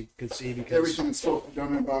easy, as you can see, because everything that's supposed to be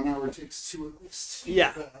done in about an hour takes 2 at least.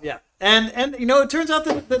 Yeah. And it turns out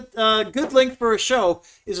that good length for a show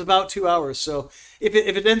is about 2 hours. So if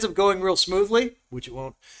it ends up going real smoothly, which it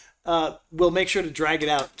won't, we'll make sure to drag it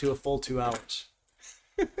out to a full 2 hours.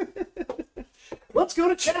 Let's go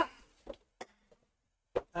to chat.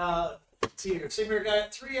 Let's see here. Same here, guy.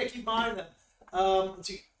 3. I keep mine. Let's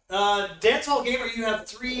see. Dance Hall Gamer, you have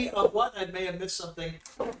 3 of what? I may have missed something.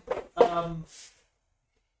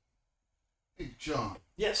 Hey, John.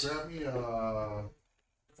 Yes. Grab me a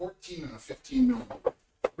 14 and a 15 millimeter.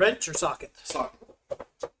 Wrench or socket? Socket.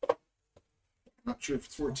 Not sure if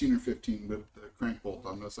it's 14 or 15, but the crank bolt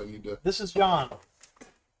on this I need to... This is John.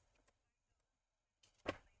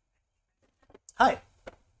 Hi.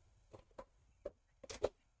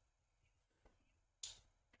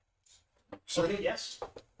 Sorry? Okay, yes.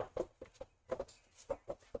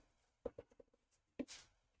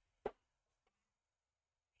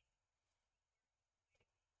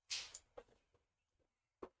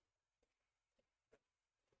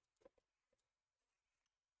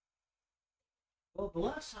 Well, the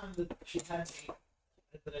last time that she had me,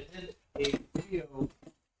 that I did a video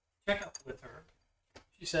checkup with her,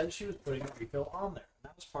 she said she was putting a refill on there. And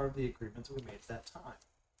that was part of the agreement that we made at that time.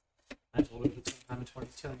 I told her that sometime in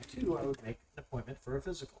 2022 I would make an appointment for a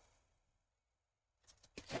physical.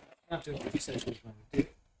 Not doing what she said she was going to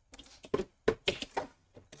do.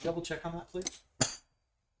 Double check on that, please.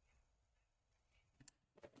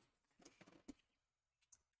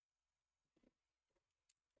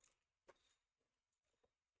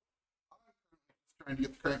 Trying to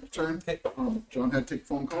get the crank to turn. Okay. John had to take a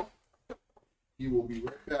phone call. He will be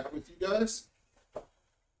right back with you guys.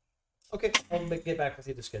 Okay, I'll get back with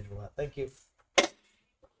you to schedule that. Thank you.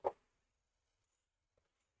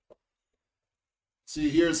 See,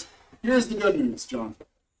 here's the good news, John.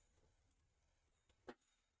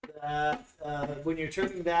 When you're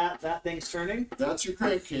turning that thing's turning. That's your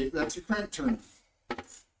crankcase. That's your crank turning.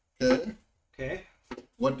 Okay. Okay.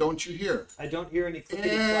 What don't you hear? I don't hear anything.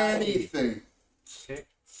 Anything. Okay.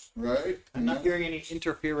 Right. I'm not hearing any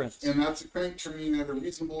interference. And that's a crank turning at a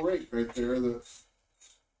reasonable rate, right there.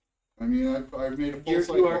 I mean, I've made a full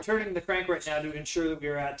cycle. You are turning the crank right now to ensure that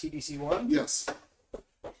we're at TDC 1? Yes.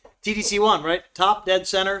 TDC 1, right? Top, dead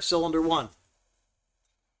center, cylinder 1.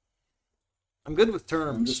 I'm good with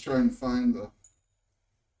terms. I'm just trying to find the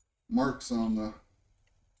marks on the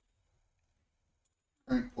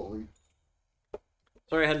crank pulley.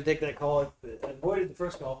 Sorry I had to take that call. I avoided the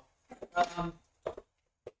first call.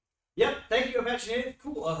 Yep, thank you, Apache Native.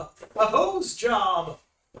 Cool. A hose job.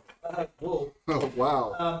 Whoa. Oh,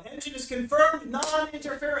 wow. Engine is confirmed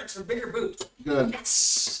non-interference for bigger boot. Good.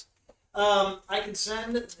 Yes. I can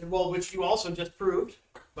send, which you also just proved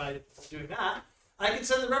by doing that. I can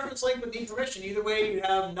send the reference link with need permission. Either way, you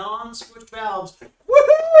have non-switch valves.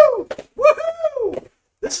 Woohoo! Woohoo!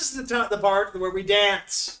 This is the part where we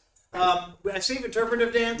dance. I save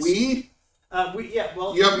interpretive dance. Yeah,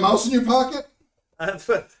 well... You have a mouse in your pocket?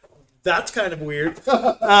 That's kind of weird.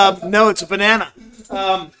 No, it's a banana.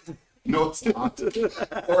 No, it's not.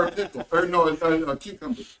 Or a pickle. Or no, a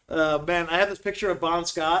cucumber. Man, I have this picture of Bon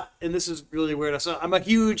Scott, and this is really weird. So I'm a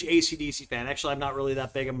huge AC/DC fan. Actually, I'm not really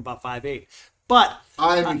that big. I'm about 5'8". But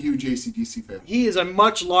I'm a huge AC/DC fan. he is a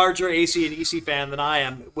much larger AC/DC fan than I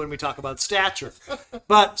am when we talk about stature.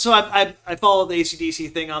 But so I follow the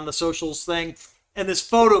AC/DC thing on the socials thing, and this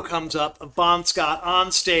photo comes up of Bon Scott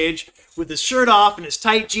on stage with his shirt off and his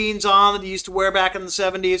tight jeans on that he used to wear back in the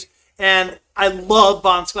 70s. And I love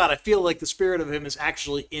Bon Scott. I feel like the spirit of him is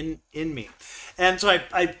actually in me. And so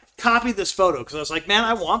I copied this photo because I was like, man,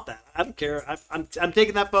 I want that. I don't care. I'm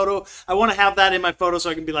taking that photo. I want to have that in my photo so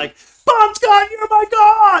I can be like, Bon Scott, you're my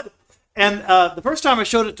god! And the first time I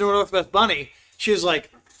showed it to Northwest Bunny, she was like,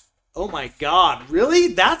 oh my god, really?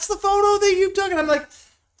 That's the photo that you took? And I'm like,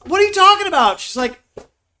 what are you talking about? She's like,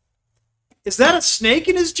 is that a snake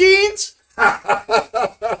in his jeans?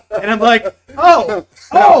 And I'm like, oh,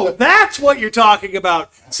 that's what you're talking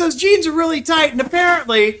about. So his jeans are really tight, and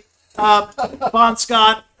apparently, Bon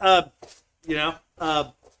Scott, Bon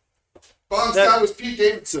Scott was Pete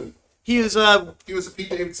Davidson. He was a Pete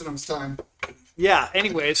Davidson of his time. Yeah.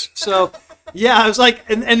 Anyways, so yeah, I was like,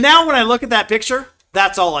 and now when I look at that picture,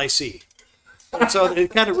 that's all I see. And so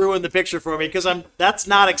it kind of ruined the picture for me because that's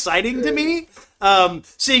not exciting to me.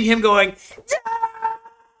 Seeing him going,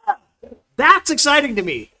 yeah! That's exciting to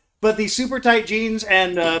me. But these super tight jeans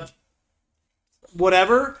and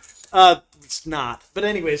whatever, it's not. But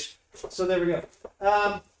anyways, so there we go.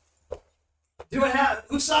 Do I have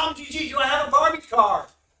Hussam GG? Do I have a Barbie car?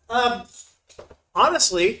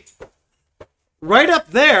 Honestly, right up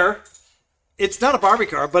there, it's not a Barbie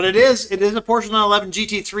car, but it is a Porsche 911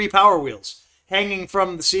 GT3 Power Wheels hanging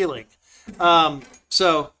from the ceiling.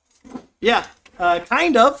 So yeah,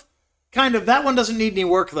 kind of. That one doesn't need any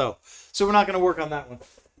work though, so we're not going to work on that one.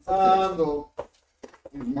 So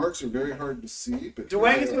these marks are very hard to see. But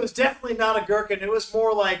Duangus was definitely not a gherkin. It was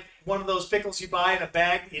more like one of those pickles you buy in a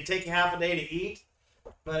bag that you take half a day to eat.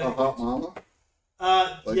 But a hot mama.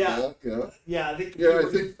 Like yeah, that, yeah. Yeah, I think. Yeah,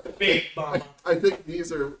 I think big mama. I think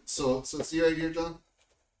these are so. See right here, John.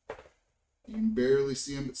 You can barely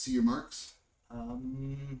see them, but see your marks.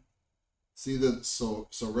 See the so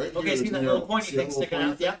right here. Okay, see that little pointy thing sticking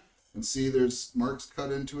out. Yeah. And see, there's marks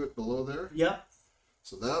cut into it below there. Yep.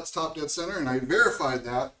 So that's top dead center, and I verified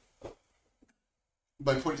that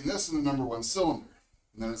by putting this in the number one cylinder.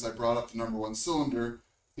 And then as I brought up the number one cylinder,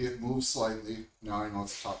 it moves slightly. Now I know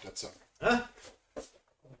it's top dead center.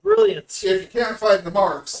 Brilliant. If you can't find the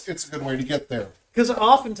marks, it's a good way to get there. Because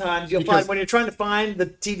oftentimes you'll find when you're trying to find the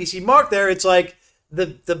TDC mark there, it's like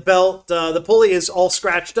the belt, the pulley is all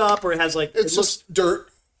scratched up, or it has like it's just dirt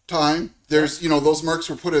time. There's those marks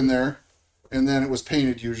were put in there, and then it was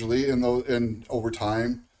painted usually, and over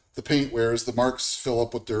time the paint wears, the marks fill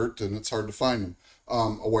up with dirt, and it's hard to find them.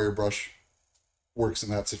 A wire brush works in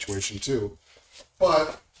that situation too,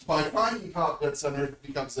 but by finding top dead center, it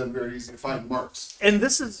becomes then very easy to find marks. And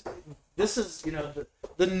this is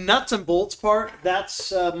the nuts and bolts part.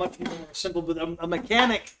 That's much more simple. But a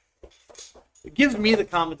mechanic, it gives me the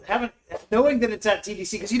comment knowing that it's at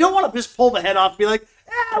TDC, because you don't want to just pull the head off and be like,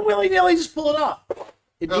 willy nilly, just pull it off.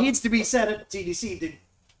 It needs to be set at TDC.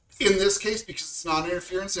 In this case, because it's not an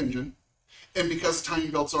interference engine, and because the timing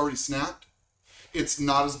belt's already snapped, it's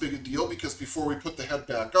not as big a deal, because before we put the head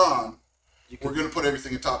back on, we're going to put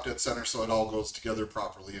everything at top dead center so it all goes together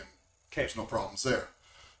properly, and there's no problems there.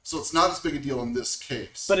 So it's not as big a deal in this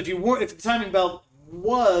case. But if the timing belt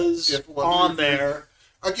was on there,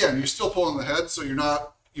 again, you're still pulling the head, so you're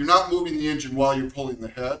not moving the engine while you're pulling the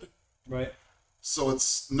head. Right. So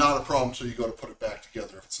it's not a problem until you go to put it back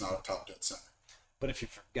together if it's not at top dead center. But if you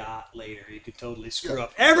forgot later, you could totally screw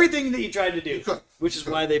up everything that you tried to do. Which is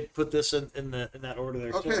why they put this in that order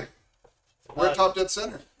there. Okay. Too. We're at top dead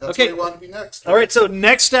center. That's where we want to be next. All right, so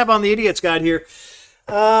next step on the Idiot's Guide here.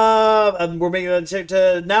 We're making a check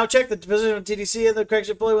to now check the position of TDC and the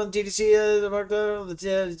correction pulley when the TDC is marked.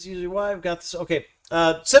 It's usually why we've got this. Okay.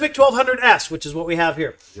 Civic 1200S, which is what we have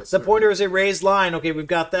here. Yes, the pointer is a raised line. Okay, we've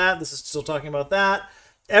got that. This is still talking about that.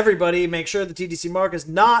 Everybody, make sure the TDC mark is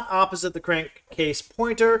not opposite the crankcase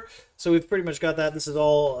pointer. So we've pretty much got that. This is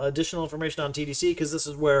all additional information on TDC, because this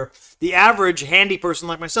is where the average handy person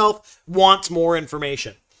like myself wants more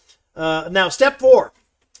information. Now, step 4.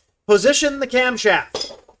 Position the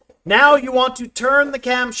camshaft. Now you want to turn the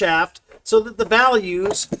camshaft so that the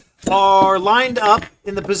values are lined up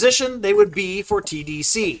in the position they would be for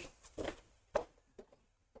TDC.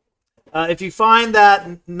 If you find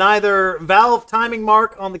that neither valve timing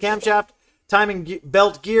mark on the camshaft timing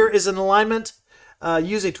belt gear is in alignment,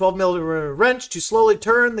 use a 12 millimeter wrench to slowly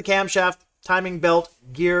turn the camshaft timing belt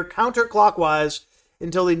gear counterclockwise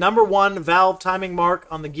until the number 1 valve timing mark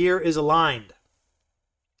on the gear is aligned.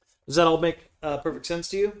 Does that all make perfect sense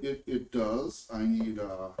to you? It does. I need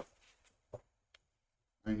a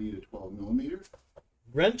 12 millimeter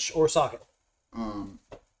wrench or socket. Give me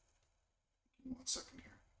 1 second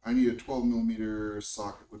here. I need a 12 millimeter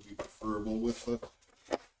socket would be preferable with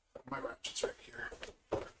my ratchets right here.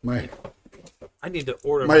 I need to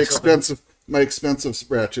order my expensive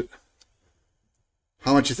ratchet.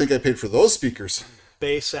 How much you think I paid for those speakers?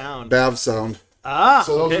 Bass sound. BAV sound. Ah,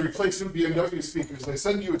 so those okay. are replacement BMW speakers. They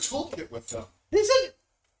send you a toolkit with them. They said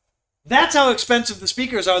that's how expensive the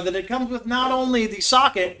speakers are. That it comes with not only the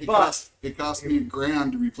socket, It but cost me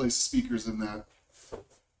 $1,000 to replace the speakers in that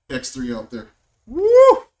X3 out there.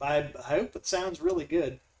 woo! I hope it sounds really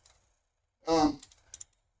good.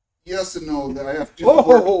 Yes and no. That I have to do Whoa!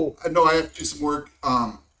 some work. No, I have to do some work.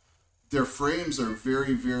 Their frames are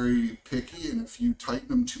very, very picky, and if you tighten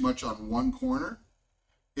them too much on one corner,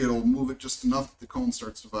 it'll move it just enough that the cone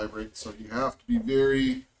starts to vibrate. So you have to be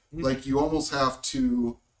very, like, you almost have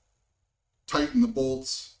to tighten the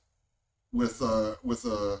bolts with a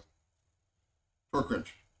torque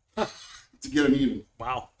wrench to get them even.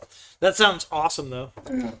 Wow, that sounds awesome, though.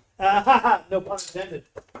 Yeah. No pun intended.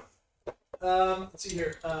 Let's see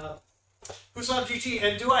here. Hussam GT,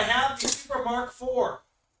 and do I have the Super Mark IV?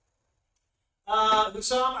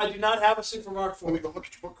 Hussam, I do not have a Super Mark IV. Let me go look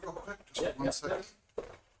at your book real quick. Just 1 second.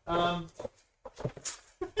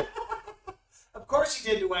 Of course he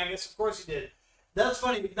did, Duangus. Of course he did. That's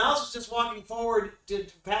funny. Niles was just walking forward to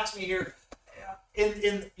pass me here in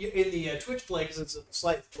the Twitch play because it's a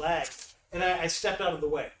slight lag, and I stepped out of the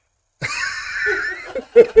way.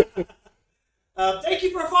 Thank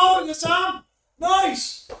you for following us, Tom.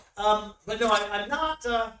 Nice. But no, I'm not.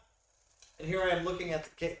 And here I am looking at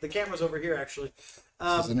the cameras over here. Actually,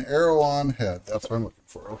 There's an arrow on head. That's what I'm looking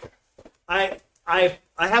for. Okay. I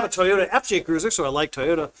have a Toyota FJ Cruiser, so I like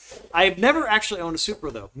Toyota. I've never actually owned a Supra,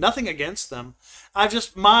 though. Nothing against them.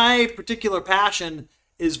 My particular passion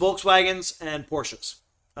is Volkswagens and Porsches.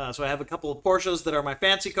 So I have a couple of Porsches that are my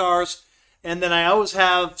fancy cars, and then I always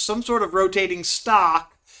have some sort of rotating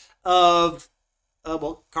stock of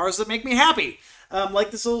cars that make me happy.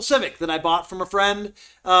 Like this little Civic that I bought from a friend,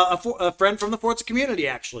 a friend from the Forza community,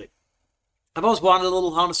 actually. I've always wanted a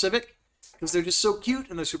little Honda Civic because they're just so cute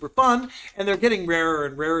and they're super fun, and they're getting rarer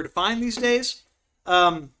and rarer to find these days.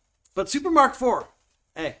 But Super Mark IV,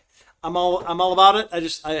 hey, I'm all about it.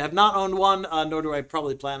 I have not owned one, nor do I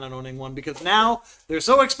probably plan on owning one because now they're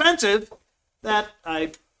so expensive that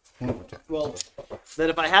that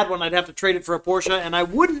if I had one, I'd have to trade it for a Porsche, and I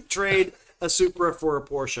wouldn't trade a Supra for a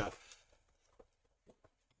Porsche.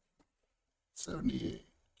 78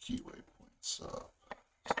 keyway points up.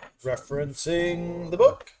 Referencing the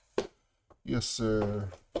book. Yes, sir.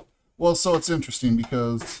 Well, so it's interesting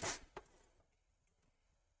because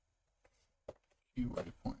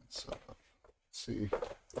keyway points up. Let's see.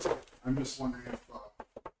 I'm just wondering if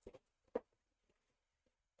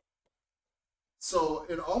so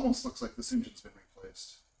it almost looks like this engine's been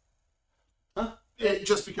replaced. Huh?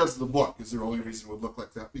 Just because of the book is the only reason it would look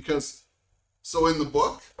like that. Because so in your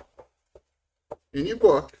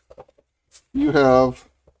book, you have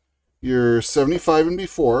your 75 and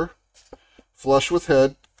before, flush with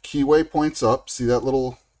head, keyway points up. See that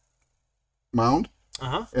little mound?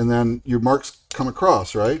 Uh-huh. And then your marks come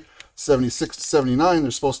across, right? 76 to 79,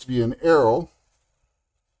 there's supposed to be an arrow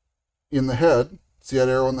in the head. See that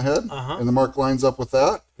arrow in the head? Uh-huh. And the mark lines up with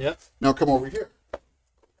that. Yep. Now come over here.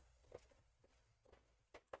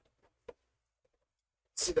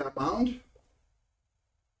 See that mound?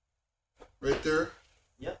 Right there?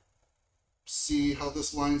 Yep. See how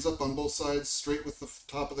this lines up on both sides straight with the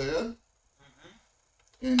top of the head?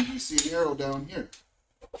 Mm-hmm. And you see an arrow down here.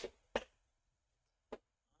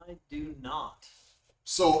 I do not.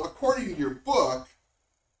 So according to your book,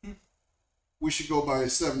 we should go by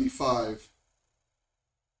 75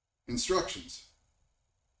 instructions.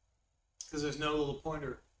 Because there's no little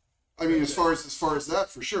pointer. I mean, as far as that,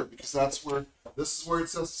 for sure, because this is where it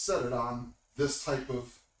says to set it on this type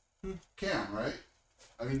of cam, right?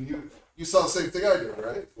 I mean, you saw the same thing I did,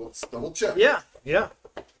 right? Well, let's double check. Yeah.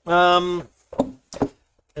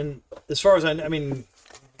 And as far as I mean,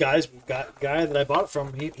 guy that I bought it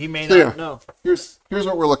from, he may not know. Here's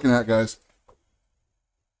what we're looking at, guys.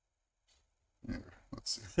 Here,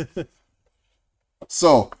 let's see.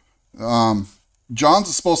 So, John's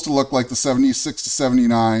is supposed to look like the 76 to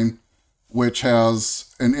 79 which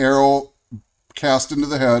has an arrow cast into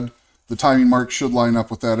the head. The timing mark should line up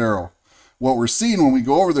with that arrow. What we're seeing when we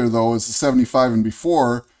go over there, though, is the 75 and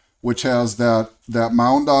before, which has that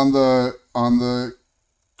mound on the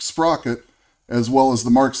sprocket, as well as the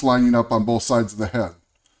marks lining up on both sides of the head.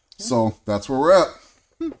 So that's where we're at.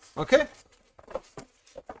 Okay.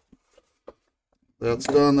 That's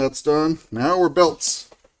done. That's done. Now we're belts.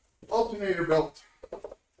 Alternator belt.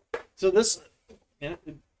 So this, yeah,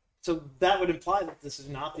 so that would imply that this is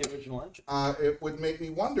not the original engine. It would make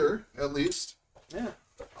me wonder, at least. Yeah.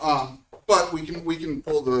 But we can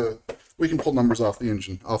pull numbers off the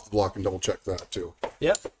engine, off the block, and double check that too.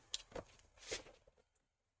 Yep.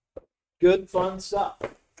 Good fun stuff.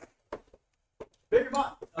 Bigger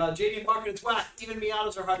bot. JD and Parker, it's whack. Even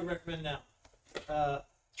Miatas are hard to recommend now.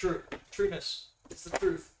 True. Trueness. It's the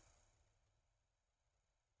truth.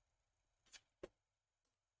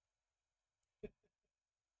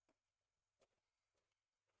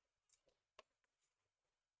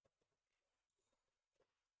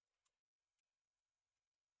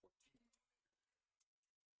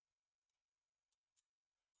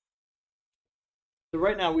 So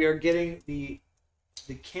right now we are getting the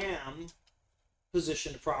cam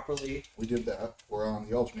positioned properly. We did that. We're on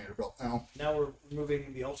the alternator belt now. Now we're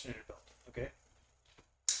removing the alternator belt. Okay.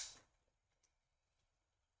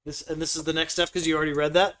 This is the next step because you already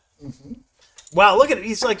read that. Mm-hmm. Wow, look at it.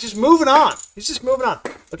 He's like just moving on. He's just moving on.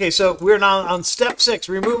 Okay, so we're now on step 6.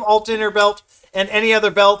 Remove alternator belt and any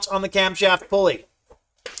other belt on the camshaft pulley.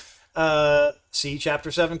 See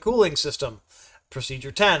Chapter 7 cooling system.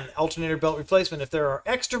 Procedure 10, alternator belt replacement. If there are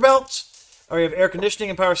extra belts, or you have air conditioning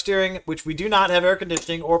and power steering, which we do not have air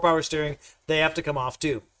conditioning or power steering, they have to come off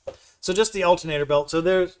too. So just the alternator belt. So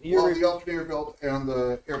there's the alternator belt and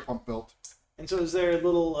the air pump belt. And so is there a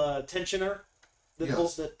little tensioner that Yes.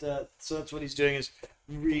 holds that? So that's what he's doing is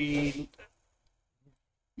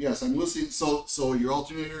Yes, I'm listening. So your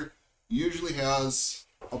alternator usually has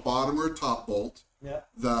a bottom or a top bolt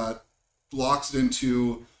that locks it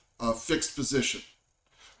into a fixed position.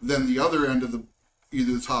 Then the other end of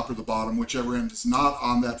either the top or the bottom, whichever end is not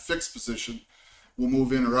on that fixed position, will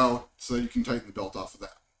move in or out so that you can tighten the belt off of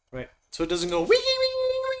that. Right. So it doesn't go wee,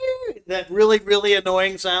 wee, wee, that really, really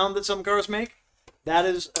annoying sound that some cars make. That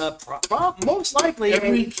is most likely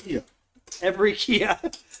every Kia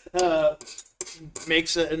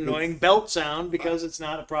makes an annoying belt sound because it's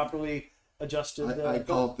not a properly adjusted. I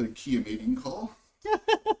call it the Kia mating call.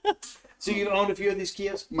 So you've owned a few of these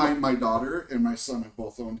Kias? My daughter and my son have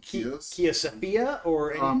both owned Kias. Kia Sophia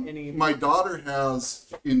or any? My daughter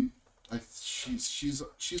has she's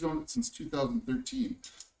owned it since 2013.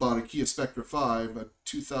 Bought a Kia Spectra 5, a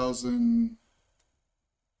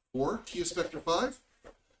 2004 Kia Spectra 5.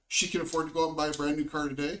 She can afford to go out and buy a brand new car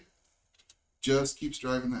today. Just keeps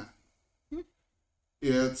driving that.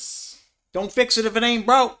 It's don't fix it if it ain't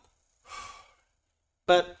broke.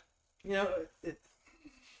 But you know.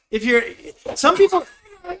 If you're some people,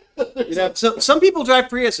 so some people drive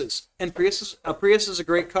Priuses, and a Prius is a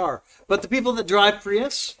great car. But the people that drive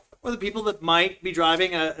Prius, or the people that might be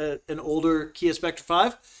driving an older Kia Spectra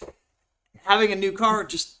 5, having a new car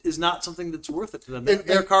just is not something that's worth it to them.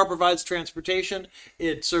 Their car provides transportation,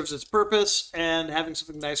 it serves its purpose, and having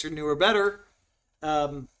something nicer, newer, better,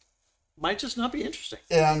 might just not be interesting.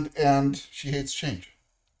 And she hates change.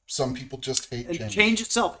 Some people just hate change. And change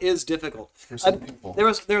itself is difficult. For some people. There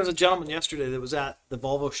was a gentleman yesterday that was at the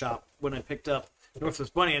Volvo shop when I picked up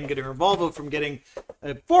Northwest Bunny and getting her Volvo from getting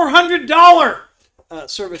a $400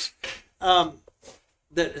 service that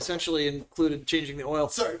essentially included changing the oil.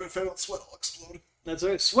 Sorry, but if I don't sweat, I'll explode. That's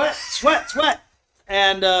right. Sweat.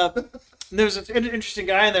 And there's an interesting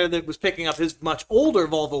guy in there that was picking up his much older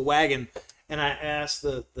Volvo wagon. And I asked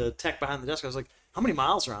the tech behind the desk, I was like, how many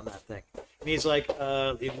miles are on that thing? And he's like,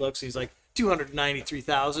 he's like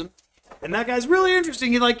 293,000. And that guy's really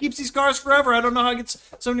interesting. He like keeps these cars forever. I don't know how he gets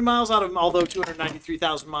so many miles out of them. Although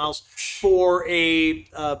 293,000 miles for a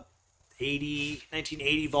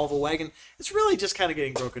 1980 Volvo wagon, it's really just kind of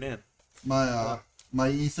getting broken in. My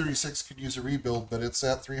E36 could use a rebuild, but it's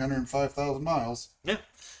at 305,000 miles. Yeah.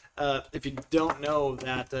 If you don't know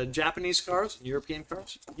that Japanese cars and European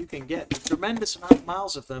cars, you can get a tremendous amount of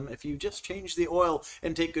miles of them if you just change the oil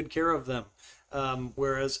and take good care of them.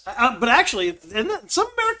 But actually, and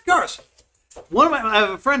some American cars. I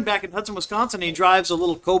have a friend back in Hudson, Wisconsin. He drives a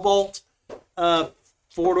little Cobalt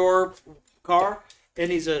 4-door car,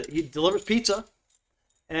 and he delivers pizza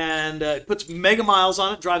and puts mega miles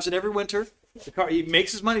on it. Drives it every winter. The car, he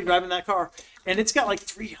makes his money driving that car, and it's got like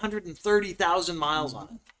 330,000 miles on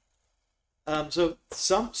it. So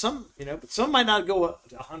some but some might not go up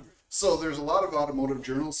to 100. So there's a lot of automotive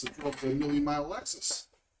journalists that drove the million-mile Lexus.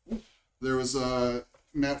 There was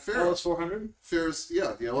Matt Farris. LS400? Farris,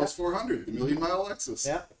 yeah, the LS400, the million-mile Lexus.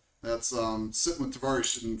 Yeah. That's sitting with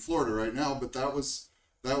Tavares in Florida right now, but that was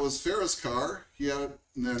Farris' car. He had it,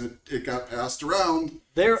 and then it got passed around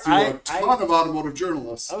through a ton of automotive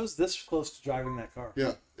journalists. I was this close to driving that car.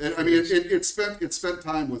 Yeah, I mean, it spent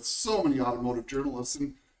time with so many automotive journalists,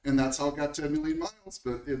 and that's how it got to 1 million miles.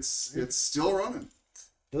 But it's still running.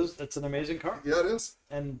 It's an amazing car. Yeah, it is,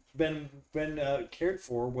 and been cared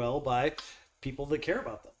for well by people that care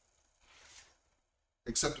about them.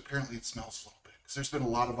 Except apparently it smells a little bit because there's been a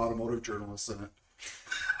lot of automotive journalists in it.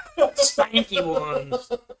 Stanky ones.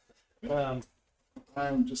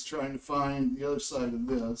 I'm just trying to find the other side of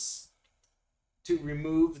this. To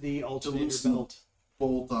remove the alternator belt.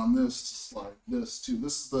 Bolt on this to slide this too.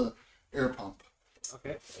 This is the air pump.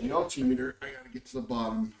 Okay. The alternator, I gotta get to the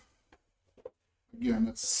bottom.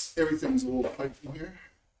 Again, everything's a little tight in here.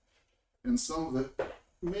 And some of it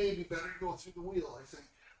may be better to go through the wheel, I think.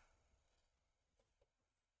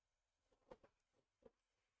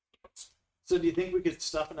 So do you think we could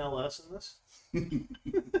stuff an LS in this?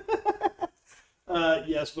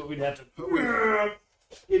 Yes, but we'd have to.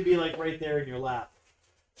 It'd be like right there in your lap.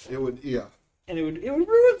 It would, yeah. And it would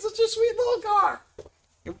ruin such a sweet little car.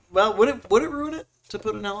 Well, would it ruin it to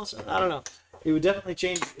put an LS in? I don't know. It would definitely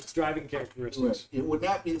change its driving characteristics. It would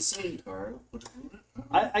not be the same car. Would it ruin it?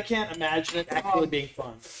 I can't imagine it actually being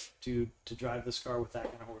fun to drive this car with that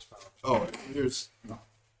kind of horsepower. Oh, no.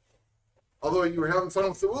 Although you were having fun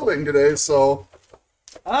with the wheeling today, so.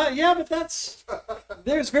 Yeah, but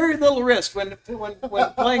there's very little risk when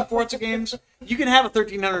playing Forza games. You can have a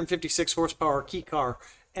 1356 horsepower key car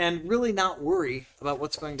and really not worry about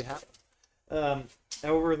what's going to happen.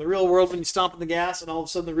 However, in the real world, when you stomp on the gas and all of a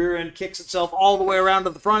sudden the rear end kicks itself all the way around to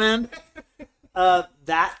the front end,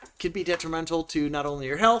 that could be detrimental to not only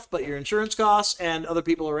your health, but your insurance costs and other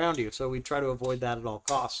people around you. So we try to avoid that at all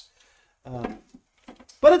costs.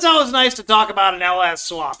 But it's always nice to talk about an LS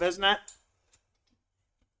swap, isn't it?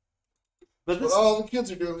 But what all the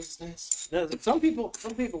kids are doing these days. Some people.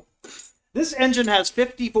 This engine has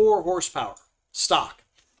 54 horsepower stock.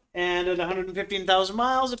 And at 115,000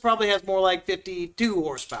 miles, it probably has more like 52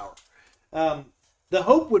 horsepower. The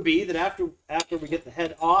hope would be that after we get the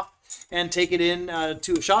head off and take it in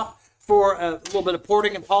to a shop for a little bit of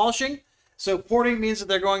porting and polishing. So porting means that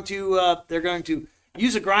they're going to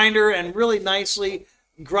use a grinder and really nicely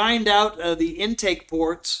grind out the intake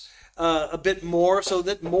ports a bit more so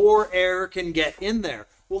that more air can get in there.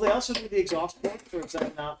 Will they also do the exhaust ports, or is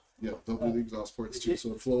that not? Yeah, they'll do the exhaust ports too,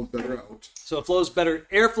 so it flows better out. So it flows better,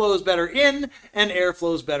 air flows better in, and air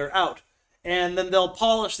flows better out. And then they'll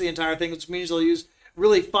polish the entire thing, which means they'll use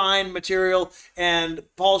really fine material and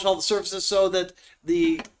polish all the surfaces so that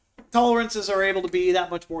the tolerances are able to be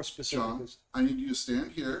that much more specific. John, I need you to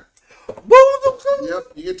stand here.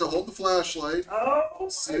 Yep, you get to hold the flashlight. Oh,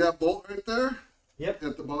 see that bolt right there? Yep.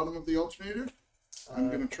 At the bottom of the alternator? I'm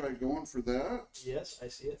going to try going for that. Yes, I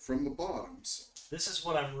see it. From the bottoms. This is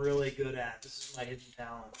what I'm really good at. This is my hidden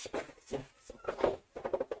talent.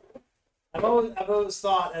 I've always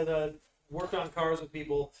thought, as I worked on cars with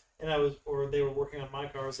people, and they were working on my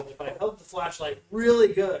cars, that if I held the flashlight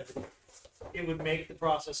really good, it would make the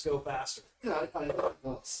process go faster. Yeah, I know it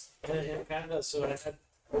does. And it kind of does. So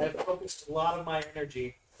I've focused a lot of my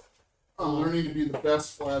energy on learning to be the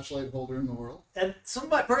best flashlight holder in the world. And some of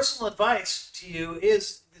my personal advice to you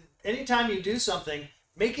is, anytime you do something,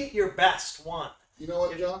 make it your best one. You know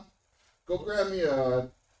what, John? Go grab me a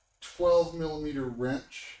 12 millimeter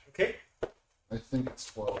wrench. Okay. I think it's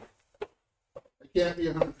 12. I can't be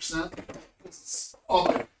 100%. It's all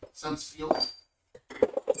my sense field.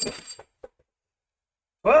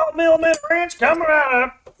 12 millimeter wrench coming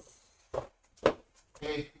up.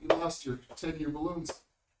 Hey, you lost your 10-year balloons.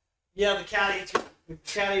 Yeah, the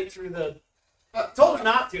caddy threw the. Told her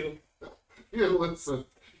not to. Yeah, listen,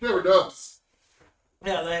 never knows.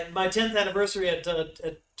 Yeah, my 10th anniversary at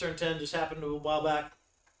turn 10 just happened a while back,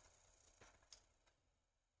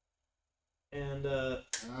 and I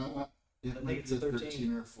think it's a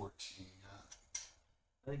 13 or 14.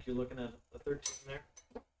 I think you're looking at a 13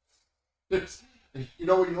 there. You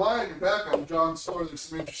know, when you lie on your back on John's floor, there's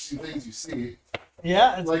some interesting things you see.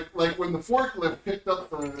 Yeah, like when the forklift picked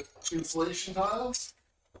up the insulation tiles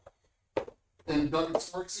and dug its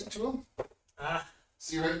forks into them.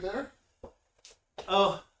 See right there?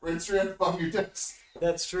 Oh, right straight above your desk.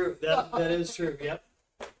 That's true. That is true. Yep.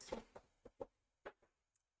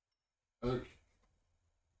 Okay.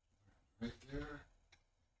 Right there.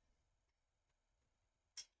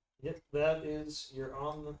 Yep, that is. You're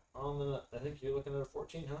on the. I think you're looking at a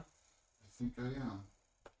 14, huh? think I am.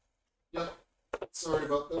 Yep. Sorry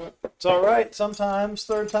about that. It's all right. Sometimes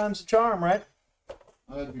third time's a charm, right?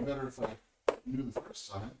 It'd be better if I knew the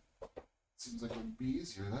first time. Seems like it would be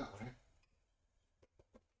easier that way.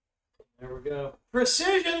 There we go.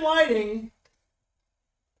 Precision lighting.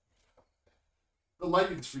 The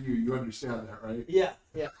lighting's for you. You understand that, right? Yeah,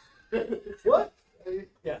 yeah. What?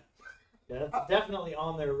 Yeah. Yeah, that's definitely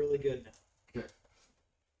on there really good now. Okay.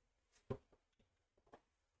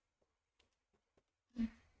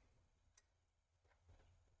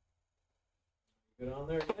 Good on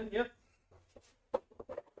there again. Yep.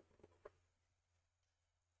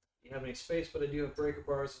 You have any space, but I do have breaker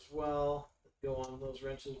bars as well that go on those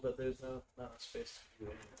wrenches, but there's not enough space to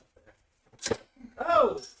do anything there.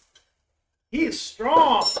 Oh! He is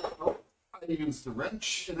strong! Oh, I used the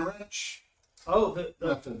wrench and a wrench. Oh, the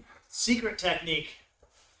Method. secret technique.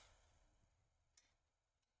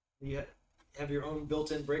 You have your own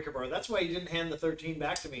built-in breaker bar. That's why you didn't hand the 13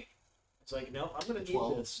 back to me. It's like, no, I'm going to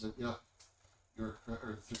need this. Yeah. You're correct,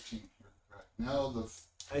 or 13. You're correct. Now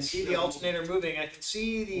I see the alternator moving. I can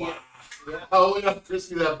see the... Wow. Yeah. Oh, look how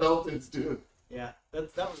crispy that belt is, dude. Yeah,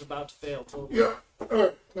 that was about to fail. Totally. Yeah. All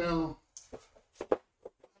right. Now,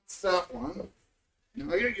 that's that one.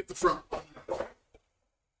 Now I gotta get the front one.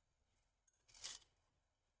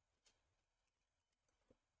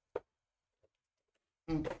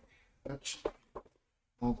 Okay. That's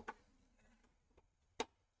all.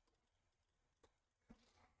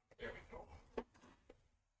 There we go.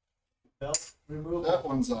 Belt removal. That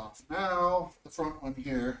one's off. Now the front one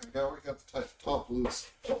here. We got the top loose.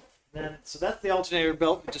 So that's the alternator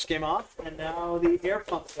belt that just came off, and now the air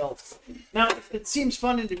pump belt. Now it seems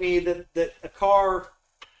funny to me that a car,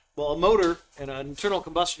 well, a motor and an internal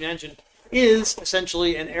combustion engine is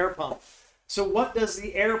essentially an air pump. So what does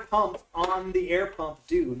the air pump on the air pump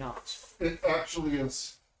do, Knox? It actually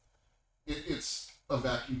is. It's a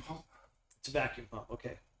vacuum pump. It's a vacuum pump.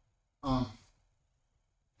 Okay.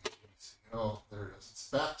 Let's see. Oh, there it is. It's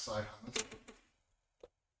the back side on this.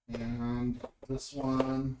 And this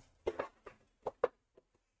one.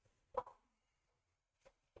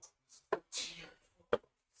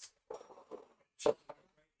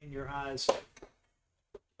 In your eyes.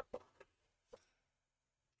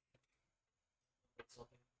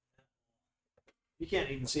 You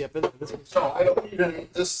can't even see up in there. No, I don't need any.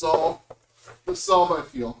 This is all I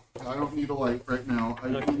feel. I don't need a light right now. I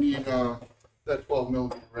do need that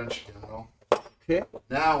 12mm wrench again, though. Okay.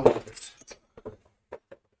 Now look it.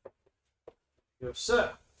 Yes,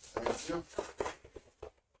 sir. Thank you.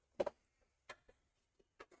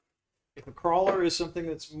 If a crawler is something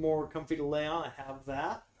that's more comfy to lay on, I have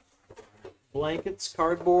that. Blankets,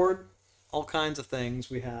 cardboard, all kinds of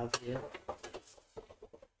things we have here.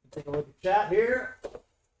 Take a look at the chat here.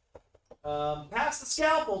 Pass the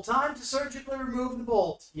scalpel. Time to surgically remove the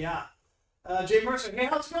bolt. Yeah. Jay Mercer. Hey,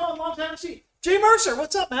 how's it going? Long time to see. Jay Mercer,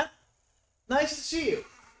 what's up, man? Nice to see you.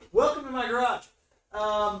 Welcome to my garage.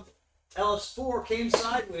 LS4 came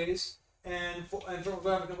sideways, and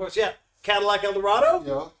of course, yeah, Cadillac Eldorado.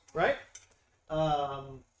 Yeah. Right?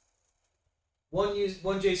 One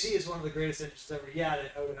JC is one of the greatest engines ever. Yeah,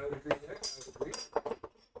 I would agree there. I would agree.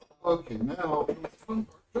 Okay, now the fun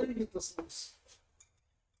part. Try to get this loose.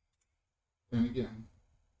 And again,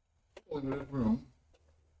 limited room.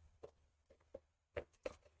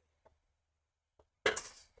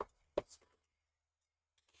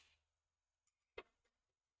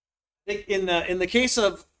 In the case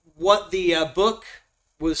of what the book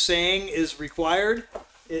was saying is required,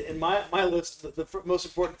 in my list, the most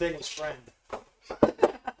important thing was friend.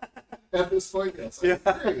 At this point, yes, I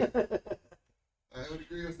agree. I would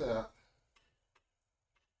agree with that.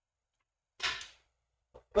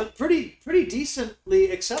 But pretty decently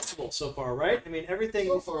acceptable so far, right? I mean, everything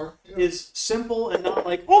So far, yeah. is simple and not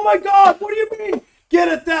like, oh my god, what do you mean? Get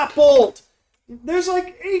at that bolt. There's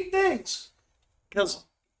like 8 things. Because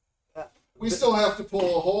We still have to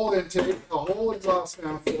pull a whole intake, a whole exhaust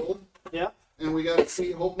manifold, yeah, and we got to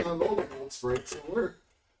see, hoping on those bolts break. So we're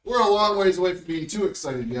a long ways away from being too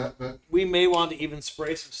excited yet, but we may want to even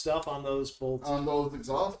spray some stuff on those bolts. on those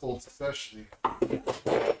exhaust bolts especially.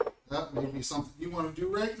 That may be something you want to do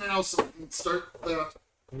right now, so we can start that.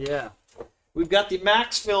 Yeah. We've got the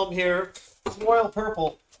Max film here, royal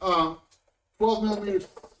purple. 12mm,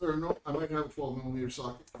 or no, I might have a 12mm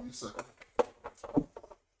socket. Give me a second.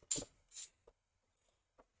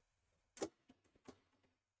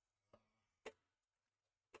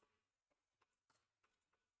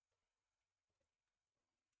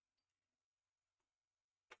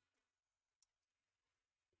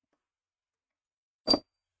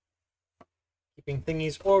 Keeping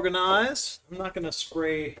thingies organized. I'm not going to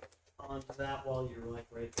spray on onto that while you're like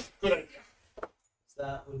right there. Good idea. So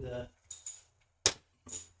that would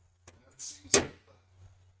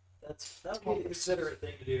that would be a considerate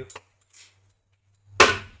thing to do.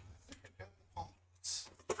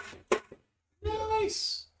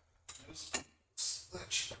 Nice.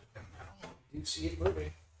 You see it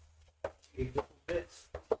moving. A little bit.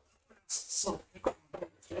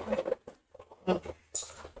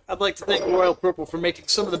 I'd like to thank Royal Purple for making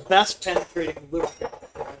some of the best penetrating lubricant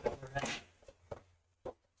I've ever had.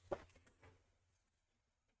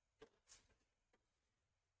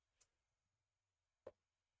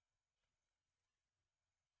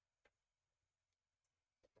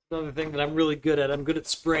 Another thing that I'm really good at. I'm good at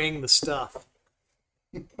spraying the stuff.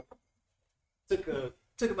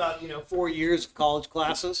 Took about 4 years of college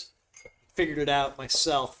classes. Figured it out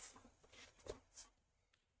myself.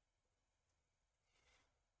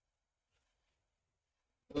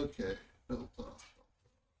 Okay. Built up.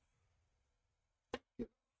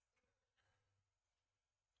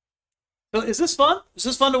 So is this fun? Is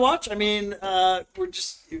this fun to watch? I mean, we're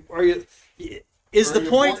just. Are you? Is the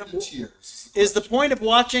point of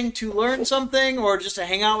watching to learn something, or just to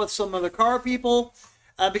hang out with some other car people?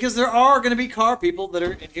 Because there are going to be car people that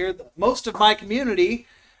are in here. Most of my community,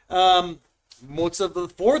 most of the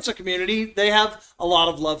Forza community, they have a lot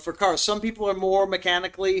of love for cars. Some people are more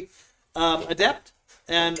mechanically adept,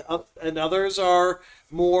 and others are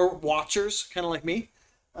more watchers, kind of like me.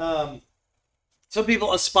 Some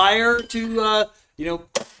people aspire to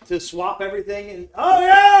to swap everything. And oh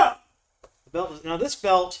yeah, the belt. Now this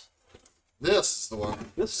belt. This is the one.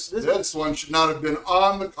 This one should not have been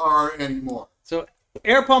on the car anymore. So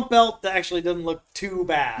air pump belt that actually doesn't look too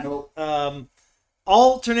bad. Nope.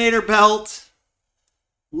 Alternator belt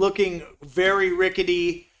looking very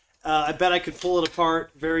rickety. I bet I could pull it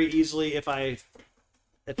apart very easily if I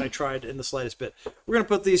tried in the slightest bit. We're gonna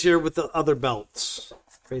put these here with the other belts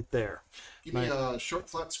right there. Give me a short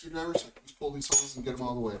flat screwdriver so I can just pull these holes and get them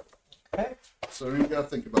all the way. Okay. So I don't even gotta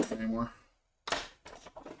think about it anymore.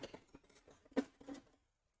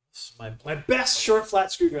 This is my best short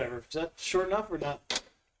flat screwdriver. Is that short enough or not?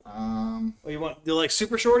 Oh, you like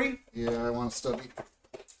super shorty? Yeah, I want a stubby.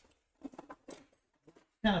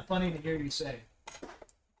 Kind of funny to hear you say.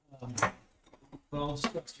 But I'll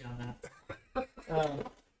just trust you on that.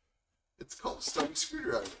 It's called a stubby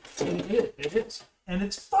screwdriver. It is. And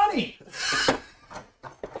it's funny.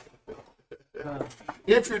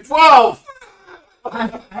 If you're 12!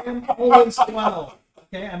 I am always 12.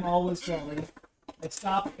 Okay, I'm always 12. I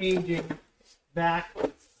stopped aging back.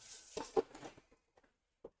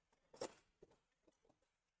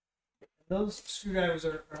 Those screwdrivers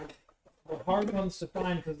are the hard ones to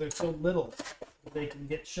find because they're so little. They can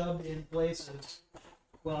get shoved in places.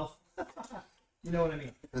 Well, you know what I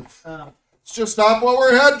mean. It's just not what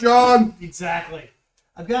we're head, John. Exactly.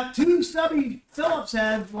 I've got 2 stubby Phillips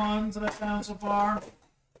head ones that I found so far.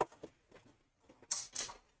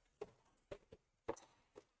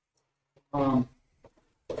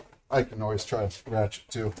 I can always try to ratchet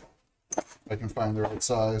too. I can find the right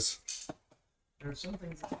size. There are some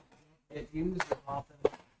things that don't get used often.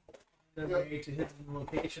 Their way to hidden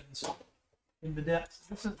locations in the depths.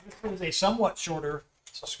 This is a somewhat shorter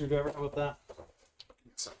screwdriver. How about that? Give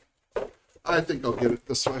me a second. I think I'll get it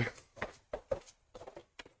this way.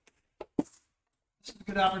 This is a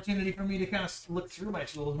good opportunity for me to kind of look through my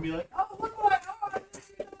tools and be like, oh, look what I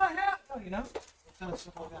didn't even know I had. Oh, you know, kind of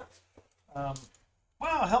stuff like that.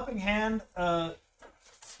 Wow, helping hand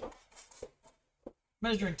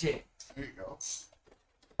measuring tape. There you go.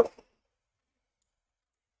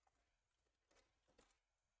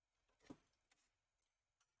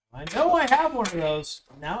 I know I have one of those.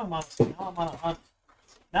 Now I'm on a hunt.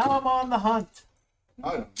 Now I'm on the hunt.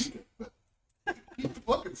 I don't need it, but keep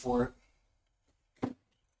looking for it.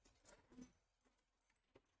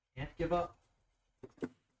 Can't give up.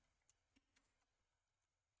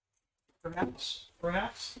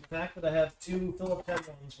 Perhaps the fact that I have 2 Phillips head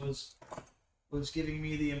ones was giving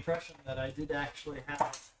me the impression that I did actually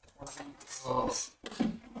have one of these. Oh.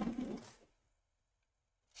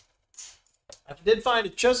 I did find a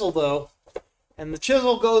chisel though, and the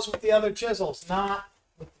chisel goes with the other chisels, not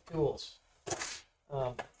with the tools.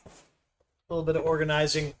 A little bit of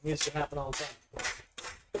organizing needs to happen all the time.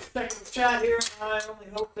 Check the chat here. I only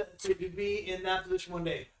hope that it could be in that position one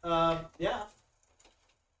day. Yeah.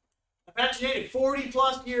 Apache Native, 40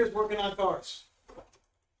 plus years working on cars.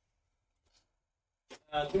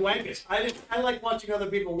 Duangus, I like watching other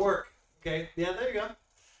people work. Okay, yeah, there you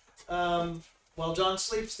go. While John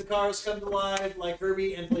sleeps, the cars come to life like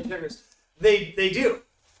Herbie and play checkers. They do.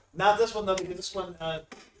 Not this one though, because this one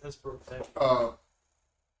has broken.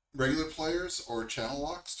 regular pliers or channel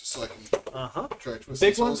locks, just so I can try to twist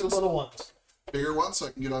Big these ones or hoses. little ones? Bigger ones, so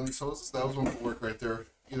I can get on these hoses. That was one that work right there.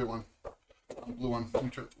 Either one. The blue one. Let me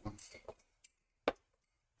try the blue one.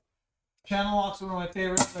 Channel locks are one of my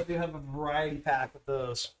favorites. I do have a variety pack with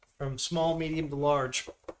those, from small, medium to large.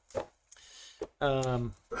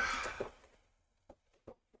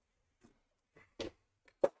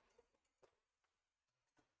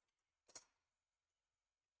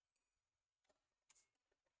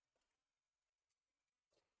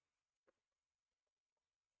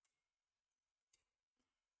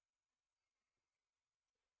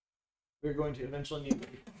 We're going to eventually need to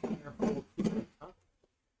be careful. Huh?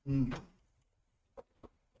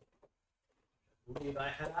 I believe I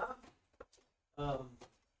have.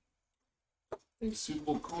 A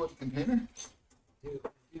suitable coolant container.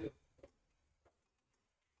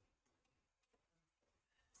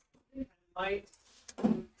 I might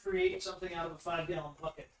create something out of a 5-gallon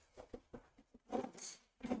bucket. I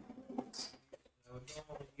would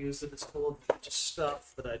normally use it as full of just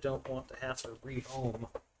stuff that I don't want to have to rehome.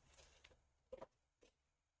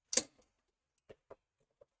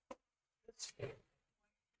 The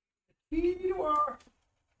key to our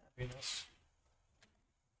happiness.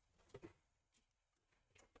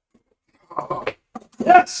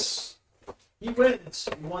 Yes! He wins.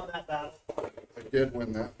 He won that battle. I did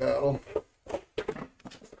win that battle.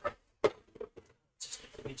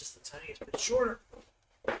 Just the tiniest bit shorter.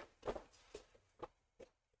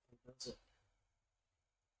 That's it.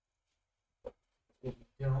 What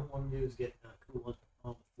you don't want to do is get coolant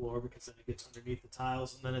on the floor, because then it gets underneath the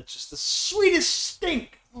tiles, and then it's just the sweetest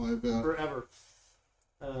stink forever.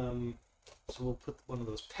 So we'll put one of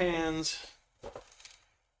those pans,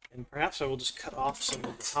 and perhaps I will just cut off some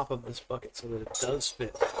of the top of this bucket so that it does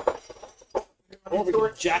fit. Or we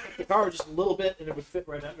could jack up the car just a little bit, and it would fit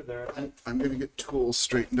right under there. I'm going to get tools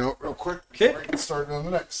straightened out real quick Okay. before I get started on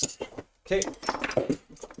the next. Okay.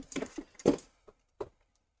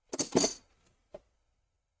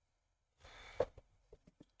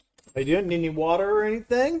 Are you doing any water or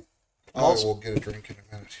anything? I will get a drink in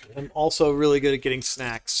a minute here. I'm also really good at getting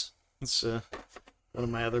snacks. It's one of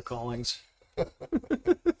my other callings.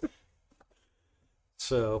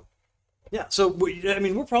 So, yeah. So I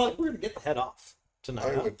mean, we're going to get the head off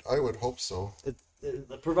tonight. I would hope so.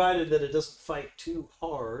 Provided that it doesn't fight too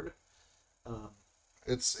hard.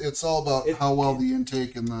 It's all about how well the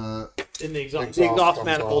intake and the exhaust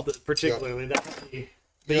manifold, particularly. Yep.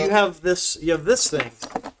 But you have this thing.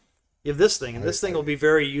 You have this thing, and this thing will be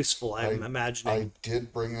very useful, I'm imagining. I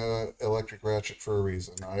did bring an electric ratchet for a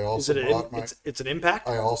reason. I also it's an impact?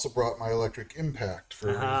 I also brought my electric impact for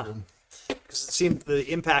a reason. Because it seems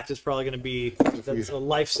the impact is probably going to be a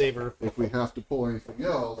lifesaver. If we have to pull anything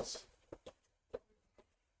else.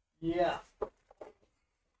 Yeah.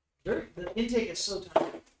 The intake is so tiny.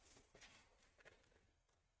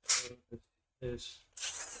 There's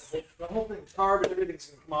the whole thing, carb and everything's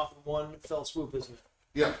going to come off in one fell swoop, isn't it?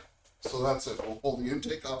 Yeah. So that's it. We'll pull the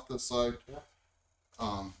intake off this side. Yeah.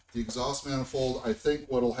 The exhaust manifold, I think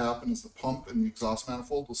what will happen is the pump and the exhaust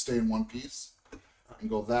manifold will stay in one piece and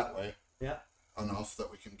go that way. Yeah. Enough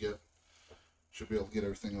that we should be able to get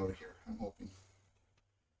everything out of here, I'm hoping.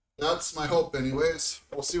 That's my hope anyways.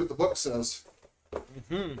 We'll see what the book says.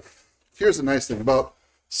 Mm-hmm. Here's the nice thing about,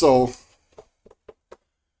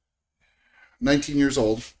 19 years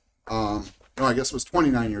old. No, I guess it was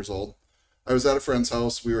 29 years old. I was at a friend's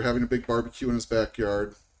house. We were having a big barbecue in his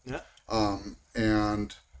backyard. Yeah.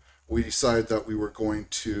 And we decided that we were going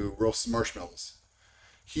to roast some marshmallows.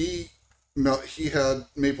 He had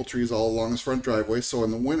maple trees all along his front driveway, so in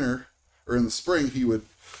the winter or in the spring he would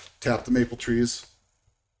tap the maple trees,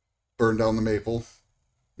 burn down the maple,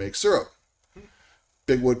 make syrup.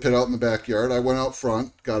 Big wood pit out in the backyard. I went out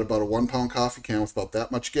front, got about a 1 pound coffee can with about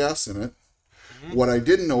that much gas in it. Mm-hmm. What I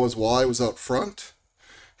didn't know is while I was out front,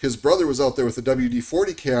 his brother was out there with a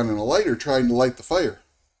WD-40 can and a lighter trying to light the fire.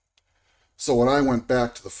 So when I went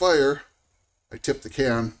back to the fire, I tipped the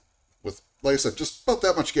can with, like I said, just about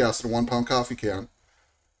that much gas in a 1 pound coffee can.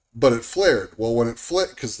 But it flared. Well, when it flared,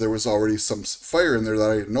 because there was already some fire in there that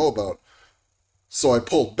I didn't know about. So I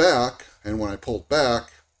pulled back, and when I pulled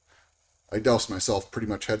back, I doused myself pretty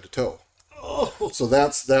much head to toe. Oh. So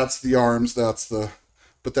that's the arms,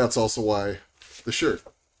 but that's also why the shirt.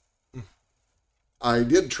 I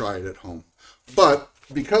did try it at home. But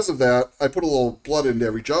because of that, I put a little blood into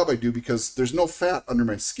every job I do because there's no fat under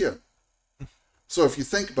my skin. So if you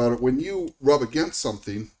think about it, when you rub against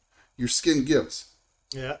something, your skin gives.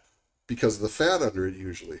 Yeah. Because of the fat under it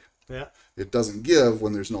usually. Yeah. It doesn't give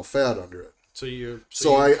when there's no fat under it.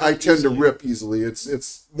 So I tend to rip easily.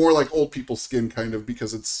 It's more like old people's skin kind of,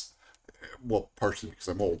 because it's, well, partially because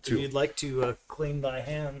I'm old too. If you'd like to clean thy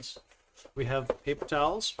hands, we have paper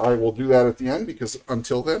towels. I will do that at the end, because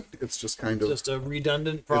until then, it's just kind of just a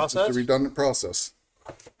redundant process. It's just a redundant process.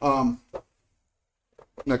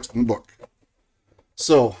 Next in the book.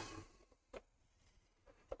 So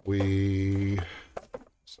we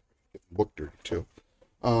get the book dirty too.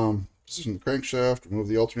 Position the crankshaft, remove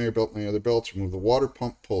the alternator belt and any other belts, remove the water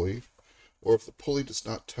pump pulley, or if the pulley does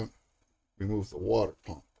not remove the water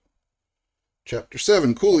pump. Chapter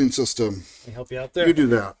 7, cooling system. Let me help you out there. You do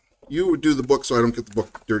that. You would do the book so I don't get the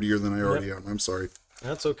book dirtier than I already am. I'm sorry.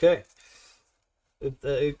 That's okay.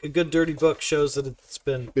 A good dirty book shows that it's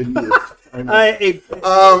been used. I know.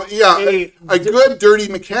 A good dirty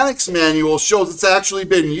mechanics manual shows it's actually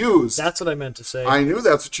been used. That's what I meant to say. I knew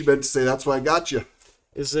that's what you meant to say. That's why I got you.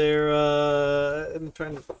 Is there, I'm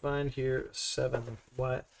trying to find here, 67.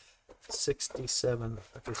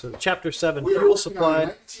 Okay, so chapter 7, fuel supply.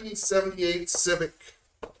 1978 Civic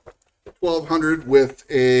 1200 with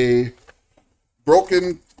a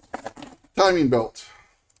broken timing belt.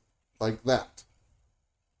 Like that.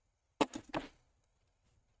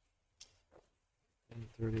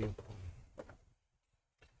 30.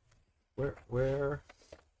 Where?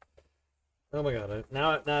 Oh my god!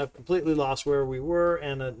 Now I've completely lost where we were,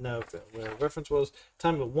 and no, where reference was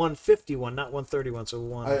time of 151, not 131. So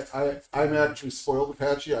one. I'm actually spoiled,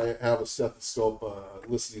 Apache. I have a stethoscope,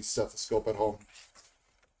 listening stethoscope at home.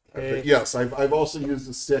 Okay. Yes, I've also used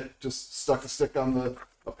a stick. Just stuck a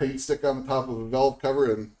paint stick on the top of a valve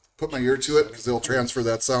cover and put my ear to it, because it'll transfer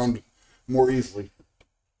that sound more easily.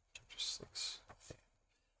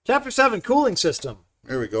 Chapter 7, cooling system.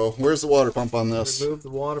 There we go. Where's the water pump on this? Remove the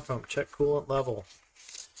water pump. Check coolant level.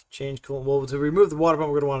 Change coolant. Well, to remove the water pump,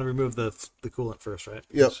 we're going to want to remove the coolant first, right?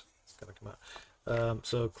 Yep. It's going to come out.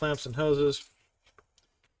 So clamps and hoses.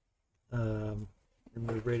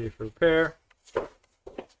 Remove radiator for repair.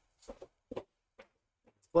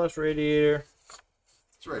 Flush radiator.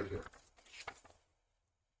 It's right here.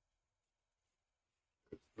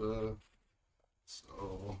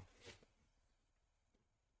 So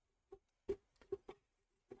let's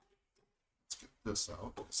get this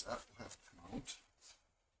out, because that will have to come out.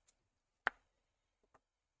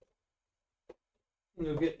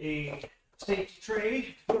 We'll get a safety tray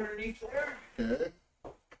to put underneath there. Okay.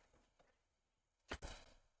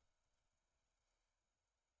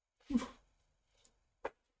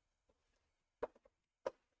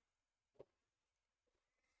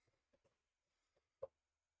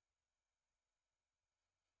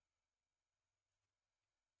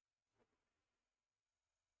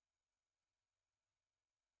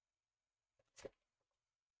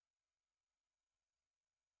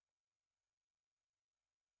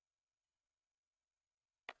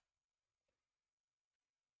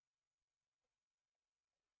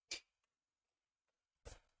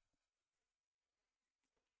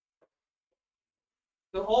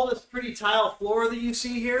 So all this pretty tile floor that you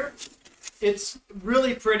see here, it's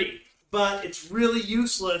really pretty, but it's really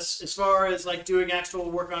useless as far as like doing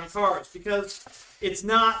actual work on cars, because it's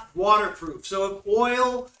not waterproof. So if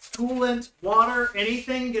oil, coolant, water,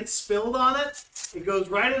 anything gets spilled on it, it goes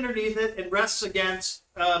right underneath it and rests against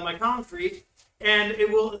my concrete, and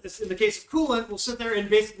it will, in the case of coolant, will sit there and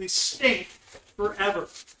basically stink forever.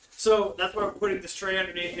 So that's why we're putting this tray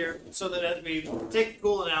underneath here, so that as we take the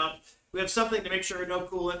coolant out, we have something to make sure no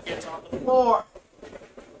coolant gets on the floor.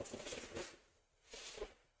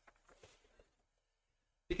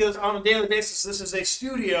 Because on a daily basis, this is a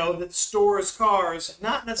studio that stores cars,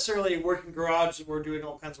 not necessarily a working garage that we're doing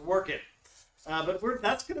all kinds of work in. But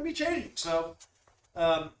that's going to be changing. So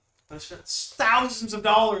I spent thousands of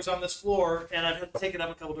dollars on this floor, and I've had to take it up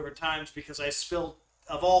a couple different times because I spilled,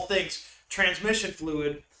 of all things, transmission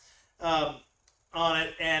fluid on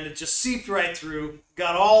it, and it just seeped right through,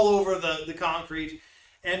 got all over the concrete,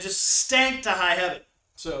 and just stank to high heaven.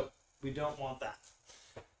 So we don't want that.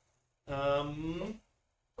 I'm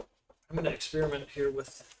going to experiment here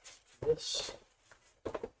with this.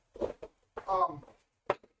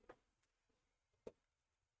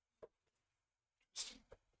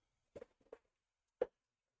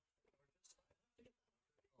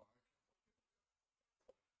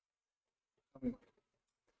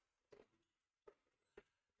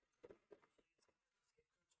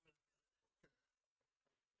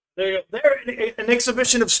 There you go. There, an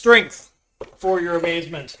exhibition of strength for your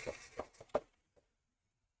amazement.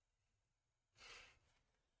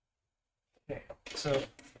 Okay, so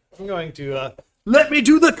I'm going to let me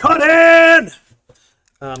do the cutting.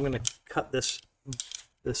 I'm going to cut this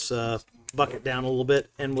bucket down a little bit,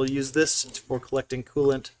 and we'll use this for collecting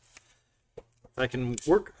coolant. If I can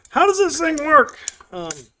work. How does this thing work?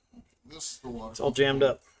 This is the water. It's all jammed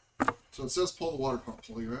up. So it says pull the water pump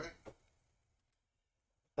pulley, right?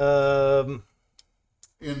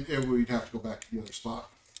 And we'd have to go back to the other spot.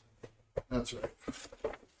 That's right.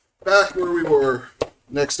 Back where we were.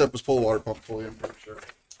 Next step was pull the water pump pulley, I'm pretty sure.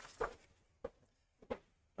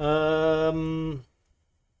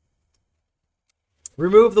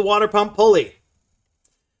 Remove the water pump pulley.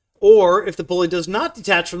 Or, if the pulley does not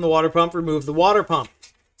detach from the water pump, remove the water pump.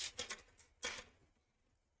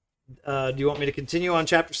 Do you want me to continue on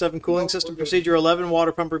Chapter 7, Cooling System Procedure 11,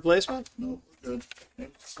 Water Pump Replacement? No, we're good.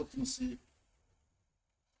 Just looking to see.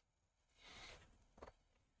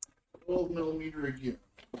 12 millimeter again.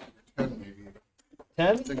 10 maybe. 10?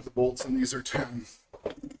 I think the bolts in these are 10.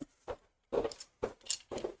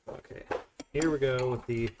 Okay, here we go with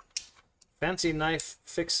the fancy knife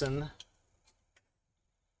fixin'.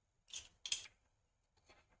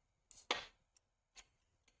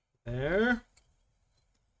 There.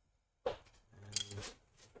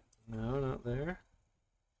 No, not there.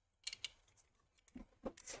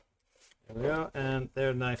 There we go, and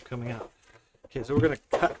there's knife coming out. Okay, so we're going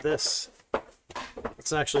to cut this.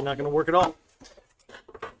 It's actually not going to work at all.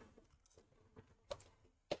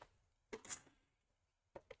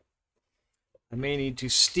 I may need to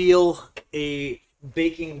steal a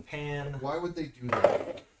baking pan. Why would they do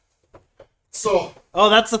that? So. Oh,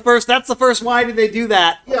 that's the first. Why did they do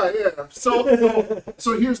that? Yeah.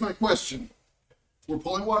 So here's my question. We're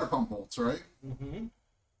pulling water pump bolts, right? Mm-hmm.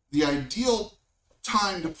 The ideal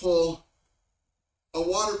time to pull a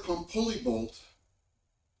water pump pulley bolt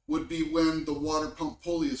would be when the water pump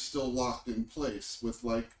pulley is still locked in place with,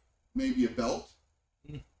 like, maybe a belt.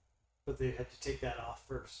 But they had to take that off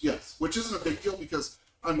first. Yes, which isn't a big deal because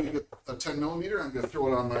I'm going to get a 10 millimeter. I'm going to throw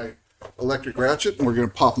it on my electric ratchet, and we're going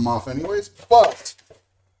to pop them off anyways. But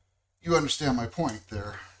you understand my point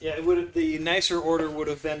there. Yeah, it would have, the nicer order would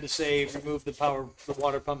have been to say remove the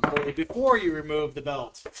water pump pulley before you remove the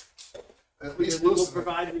belt. At least it will loosen it.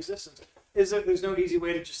 provide resistance. There's no easy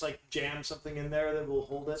way to just like jam something in there that will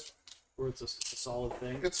hold it, or it's a solid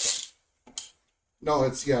thing. It's no,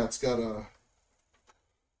 it's got a.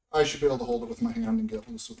 I should be able to hold it with my hand and get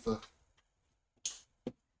loose with the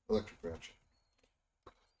electric ratchet.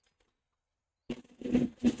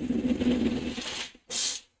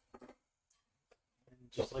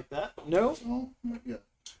 Just like that? No? No, not yet.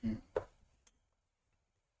 Yeah.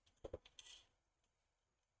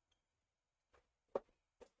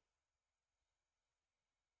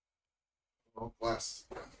 Oh, glass.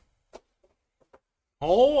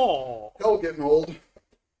 Oh! Hell, getting old.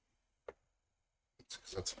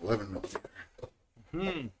 Because that's 11 millimeter.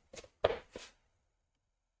 Hmm.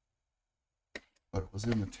 But it was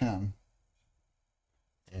in the 10.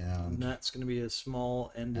 And that's going to be a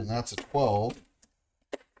small ended. And that's a 12.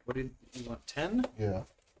 What do you want? 10? Yeah.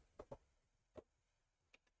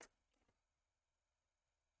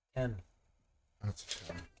 10. That's a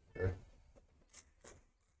 10. Okay.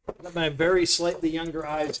 Let my very slightly younger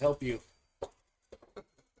eyes help you.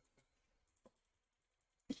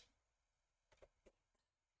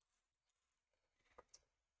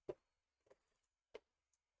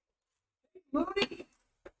 Moody,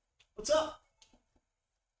 what's up?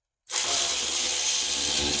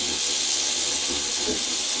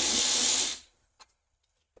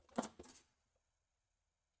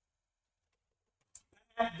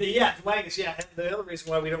 Yeah, Wagus, yeah. And the other reason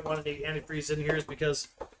why we don't want any antifreeze in here is because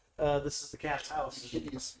this is the cat's house.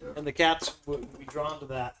 Jeez, yeah. And the cats would be drawn to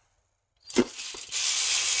that.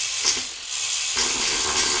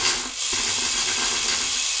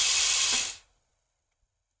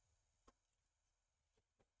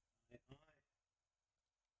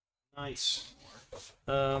 Nice.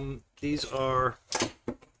 These are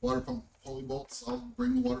Water pump pulley bolts. I'll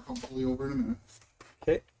bring the water pump pulley over in a minute.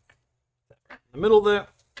 okay. In the middle there.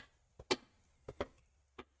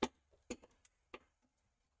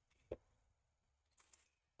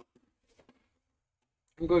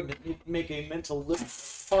 I'm going to make a mental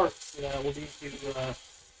list of parts that I will need to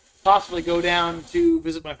possibly go down to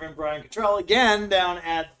visit my friend Brian Cottrell again down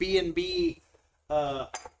at B&B Auto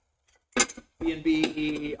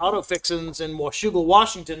Fixins in Washougal,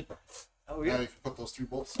 Washington. Oh Yeah, yeah. you can put those 3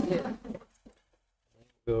 bolts in there.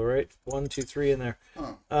 Go right 1, 2, 3 in there.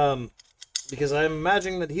 Huh. Because I'm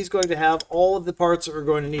imagining that he's going to have all of the parts that we're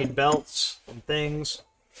going to need, belts and things,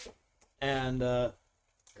 and Okay.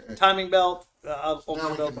 timing belt, Now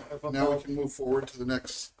belt. we can move forward to the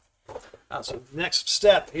next. So the next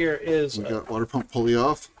step here is We got water pump pulley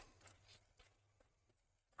off.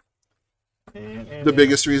 The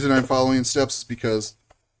biggest reason I'm following steps is because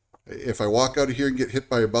if I walk out of here and get hit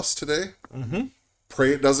by a bus today,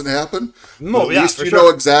 pray it doesn't happen. No, at least you know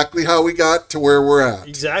exactly how we got to where we're at.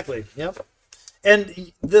 Exactly. Yep.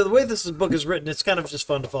 And the way this book is written, it's kind of just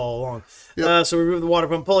fun to follow along. Yep. So remove the water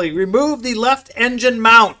pump pulley. Remove the left engine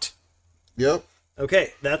mount. Yep.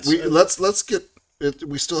 Okay, that's let's get it.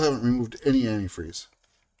 We still haven't removed any antifreeze.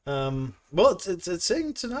 Well, it's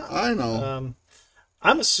saying to not. I know.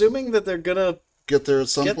 I'm assuming that they're gonna get there at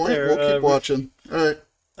some point. We'll keep watching. All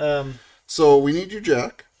right. So we need your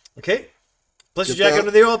jack. Okay. Place your jack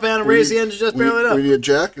under the oil pan and raise the engine just barely up. We need a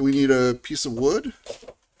jack, and we need a piece of wood,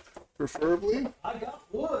 preferably. I got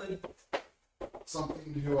wood.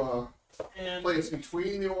 Something to place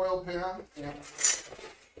between the oil pan and.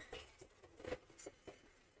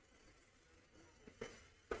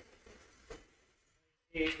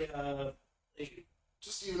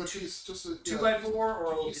 Just even a piece, just a 2x4 or a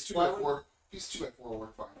little piece of plywood. Piece 2x4 will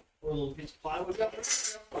work fine. Or a little piece of plywood.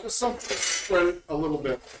 Just something to spread it a little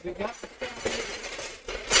bit. We got.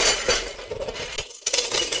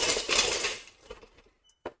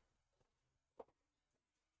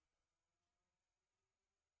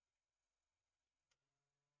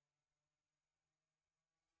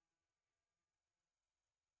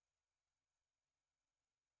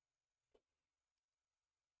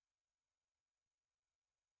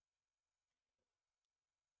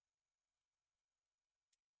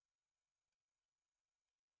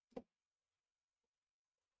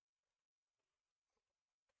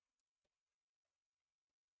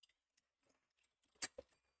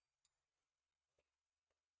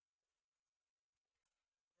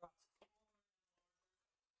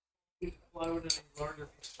 Plywood and a larger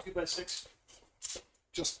 2x6.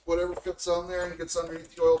 Just whatever fits on there and gets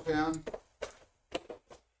underneath the oil pan.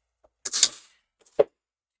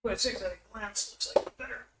 2x6 at a glance looks like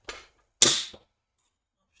better.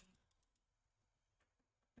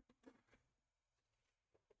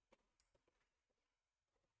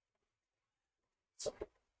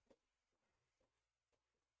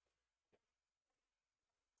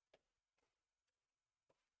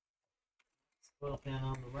 Oil pan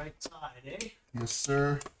on the right side, eh? Yes,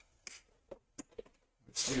 sir.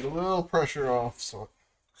 Let's get a little pressure off so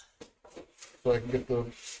I can get the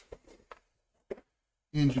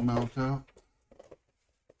engine mount out.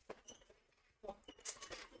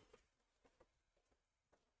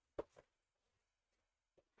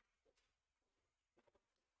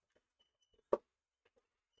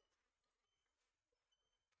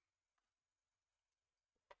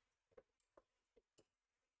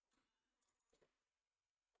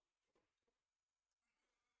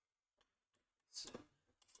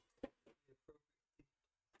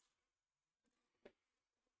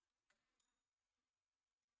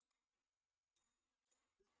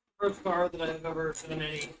 First car that I've ever done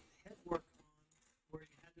any head work on where you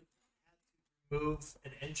had to remove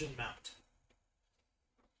an engine mount.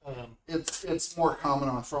 It's more common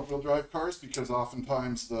on front wheel drive cars because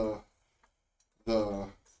oftentimes the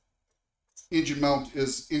engine mount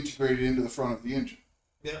is integrated into the front of the engine.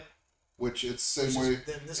 Yeah. Which it's the same way.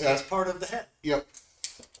 Then this is part of the head. Yep.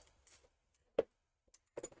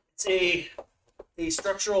 It's a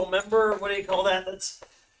structural member. What do you call that? That's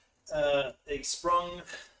a sprung.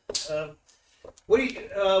 What do you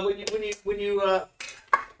when you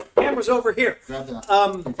camera's over here? Grab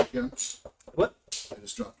that. Yeah. What? I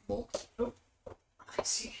just dropped the bolt. Oh, I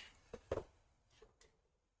see.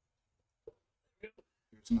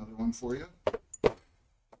 Here's another one for you. Let's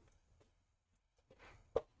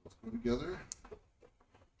go together.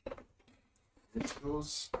 This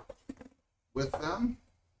goes with them.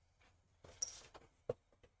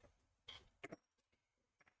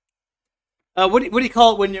 What do you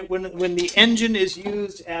call it when the engine is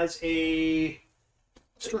used as a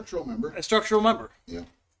structural member? A structural member. Yeah.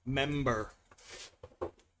 Member.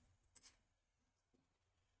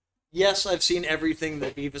 Yes, I've seen everything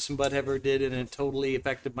that Beavis and Butthead ever did, and it totally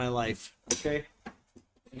affected my life. Okay,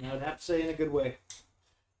 and I'd have to say in a good way.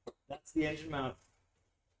 That's the engine mount.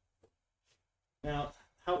 Now,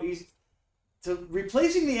 how easy? So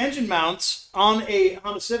replacing the engine mounts on a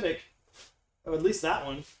Honda Civic, or at least that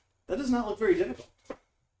one. That does not look very difficult.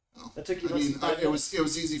 No. That took you less than 5 minutes. It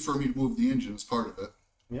was easy for me to move the engine as part of it.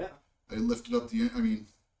 Yeah. I lifted up the.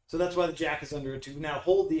 So that's why the jack is under it to now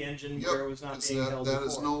hold the engine where it was not being held before. That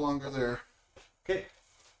is no longer there. Okay.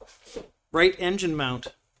 Right engine mount.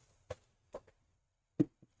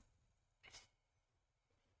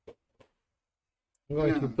 I'm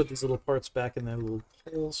going to put these little parts back in their little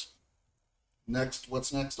holes.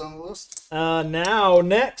 What's next on the list? Now,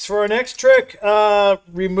 next for our next trick,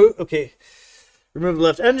 Remove the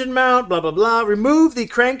left engine mount, blah, blah, blah. Remove the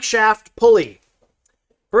crankshaft pulley.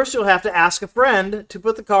 First, you'll have to ask a friend to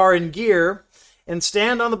put the car in gear and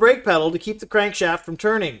stand on the brake pedal to keep the crankshaft from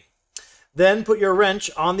turning. Then put your wrench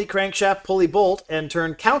on the crankshaft pulley bolt and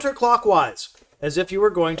turn counterclockwise, as if you were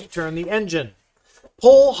going to turn the engine.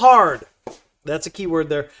 Pull hard. That's a key word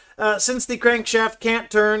there. Since the crankshaft can't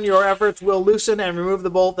turn, your efforts will loosen and remove the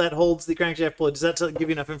bolt that holds the crankshaft pulley. Does that give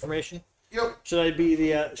you enough information? Yep. Should I be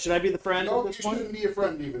the friend No, at this you point? shouldn't be a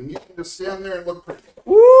friend even. You can just stand there and look pretty.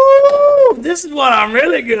 Woo! This is what I'm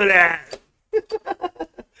really good at.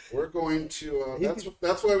 We're going to.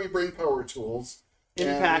 That's why we bring power tools.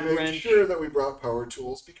 Impact and we make wrench. sure that we brought power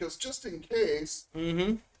tools because just in case.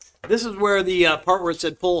 Mm-hmm. This is where the part where it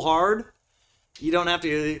said pull hard. You don't have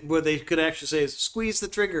to. What they could actually say is squeeze the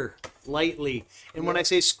trigger lightly. And when I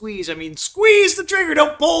say squeeze, I mean squeeze the trigger.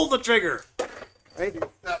 Don't pull the trigger. Right?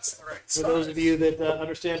 That's the right For size. those of you that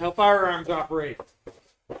understand how firearms operate.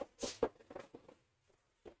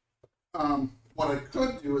 What I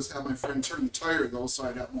could do is have my friend turn the tire though, so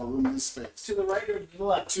I'd have more room in this space. To the right or to the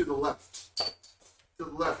left? To the left. To the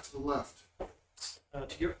left. To the left.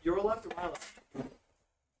 To your left or my left?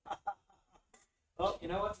 Oh, you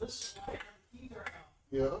know what? This is why the keys are out.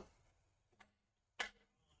 Yeah.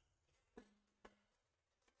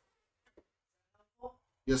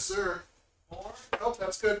 Yes, sir. More? Oh,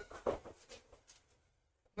 that's good.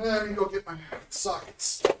 Let me go get my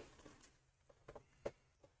sockets.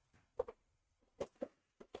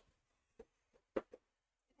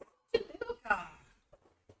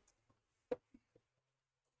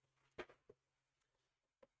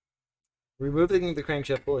 Removing the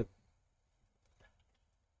crankshaft pulley.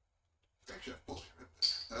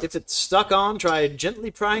 If it's stuck on, try gently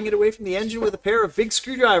prying it away from the engine with a pair of big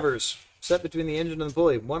screwdrivers set between the engine and the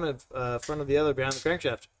pulley, one in front of the other behind the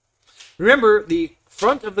crankshaft. Remember, the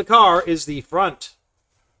front of the car is the front.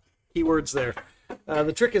 Keywords there.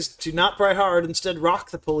 The trick is to not pry hard, instead rock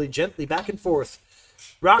the pulley gently back and forth.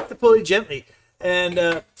 Rock the pulley gently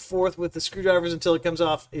and forth with the screwdrivers until it comes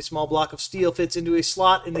off. A small block of steel fits into a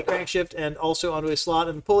slot in the crankshaft and also onto a slot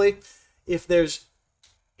in the pulley.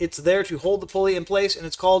 It's there to hold the pulley in place, and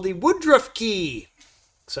it's called the Woodruff key.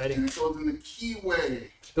 Exciting. And it goes in the keyway.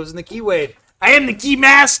 Goes in the keyway. I am the key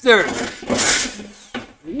master.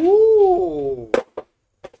 Ooh.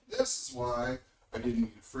 This is why I didn't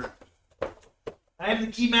need a friend. I am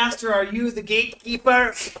the key master. Are you the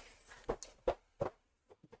gatekeeper?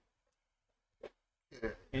 Yeah.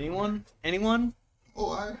 Anyone? Anyone?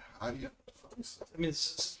 Oh, I yeah. I mean,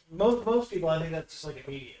 most people, I think that's just like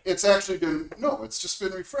immediate. It's actually been it's just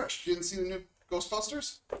been refreshed. You didn't see the new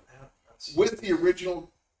Ghostbusters with the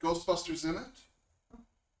original Ghostbusters in it.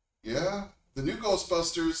 Yeah, the new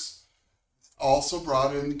Ghostbusters also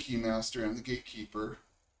brought in the Keymaster and the Gatekeeper.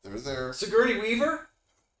 They're there. Sigourney Weaver?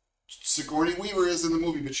 Sigourney Weaver is in the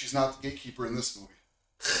movie, but she's not the Gatekeeper in this movie.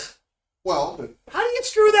 Well, How do you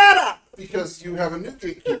screw that up? because you have a new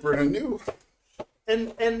Gatekeeper and a new.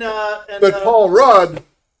 But Paul Rudd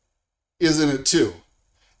is in it too,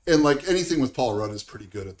 and like anything with Paul Rudd is pretty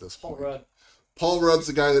good at this point. Paul Rudd's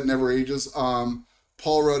the guy that never ages. Paul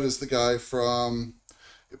Rudd is the guy from.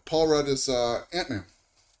 Paul Rudd is Ant-Man.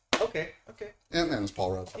 Okay. Ant-Man is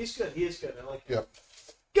Paul Rudd. He's good. He is good. I like him. Yep.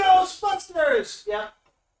 Ghostbusters! Yeah.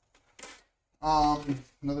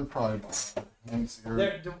 Another probably. Let me see here.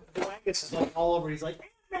 There, Duangus is like all over. He's like,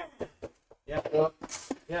 Ant-Man! Yeah. Yep.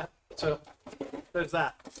 Yeah. So, there's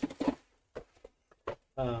that.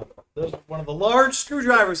 Those are one of the large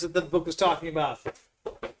screwdrivers that the book was talking about.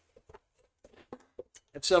 I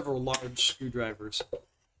have several large screwdrivers.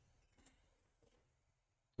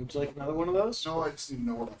 Would you like another one of those? No, I just need to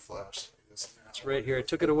know where my flashlight is. It's right here. I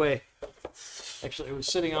took it away. Actually, it was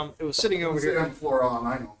sitting over It's here. on the floor on.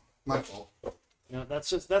 I know. My fault. No, that's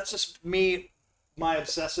just me, my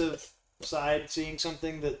obsessive side, seeing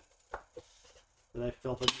something that I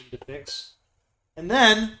felt I needed to fix. And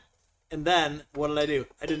then, what did I do?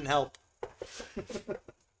 I didn't help.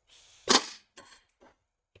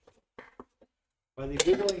 By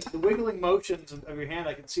the wiggling motions of your hand,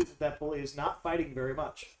 I can see that pulley is not fighting very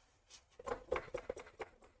much.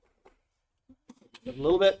 A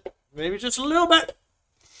little bit, maybe just a little bit.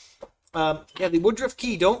 Yeah, the Woodruff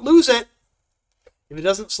key. Don't lose it. If it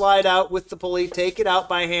doesn't slide out with the pulley, take it out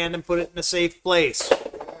by hand and put it in a safe place.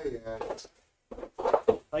 Yeah.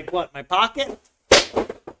 Like what? My pocket?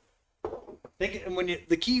 Think when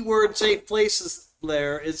the key word safe place is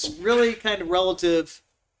there, it's really kind of relative.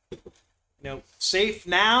 You know, safe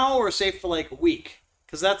now or safe for like a week,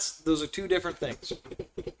 because those are two different things.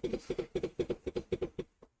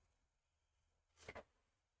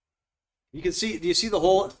 You can see. Do you see the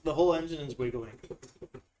whole engine is wiggling?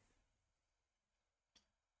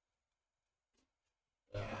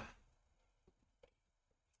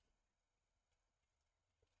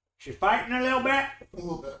 She's fighting a little bit. A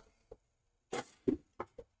little bit.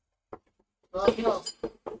 No.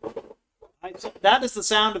 That is the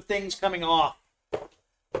sound of things coming off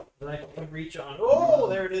that I can reach on. Oh,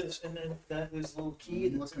 there it is. And then that is a little key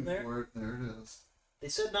that's in there. For it. There it is. They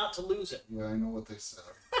said not to lose it. Yeah, I know what they said.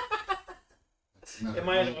 Am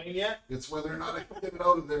I annoying yet? It's whether or not I can get it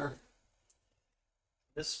out of there.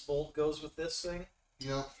 This bolt goes with this thing.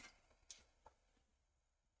 Yeah.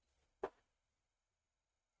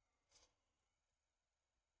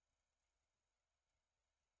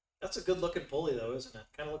 That's a good looking pulley though, isn't it?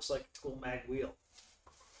 Kind of looks like a tool mag wheel.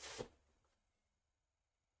 Do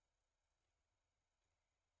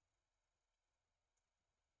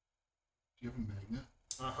you have a magnet?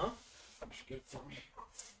 Uh-huh. You should get it for me.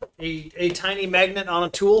 A tiny magnet on a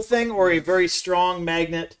tool thing or a very strong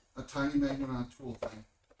magnet? A tiny magnet on a tool thing.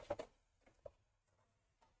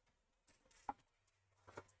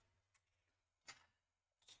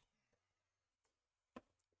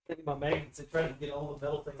 Thinking about magnets, they try to get all the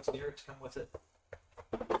metal things near it to come with it.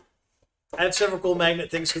 I have several cool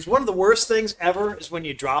magnet things because one of the worst things ever is when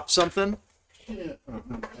you drop something. Yeah.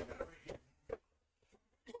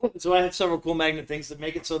 So I have several cool magnet things that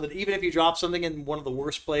make it so that even if you drop something in one of the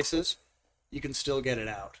worst places, you can still get it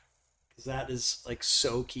out. Because that is like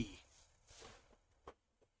so key.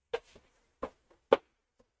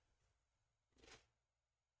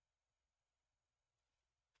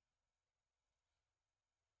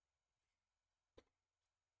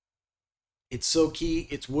 It's so key,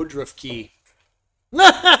 it's Woodruff key.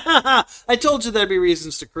 I told you there'd be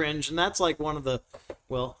reasons to cringe, and that's like one of the,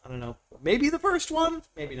 well, I don't know, maybe the first one,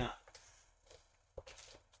 maybe not.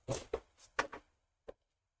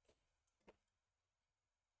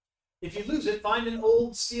 If you lose it, find an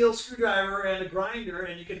old steel screwdriver and a grinder,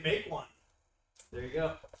 and you can make one. There you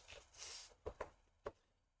go.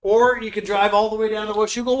 Or you could drive all the way down to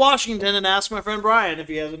Washougal, Washington, and ask my friend Brian if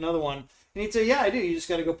he has another one. And he'd say, yeah, I do. You just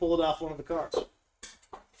got to go pull it off one of the cars.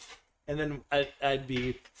 And then I'd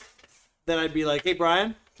be like, hey,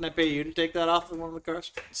 Brian, can I pay you to take that off of one of the cars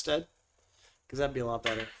instead? Because that'd be a lot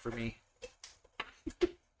better for me.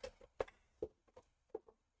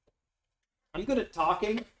 I'm good at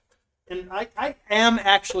talking, and I am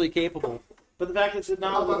actually capable. But the fact is that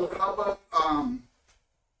now... How about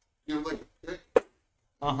you know, like a pick?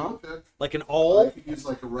 Pick? Like an awl? You could use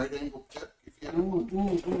like a right angle pick.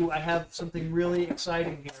 Ooh, I have something really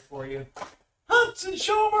exciting here for you. Hudson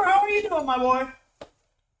Schomer, how are you doing, my boy?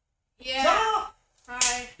 Yeah. Ah!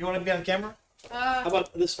 Hi. You want to be on camera? How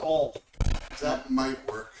about this awl? That might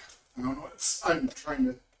work. I don't know. I'm trying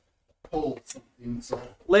to pull something. So.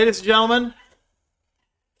 Ladies and gentlemen,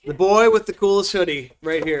 the boy with the coolest hoodie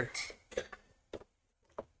right here.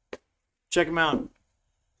 Check him out.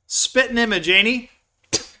 Spitting image, ain't he?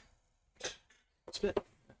 Spit.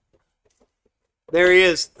 There he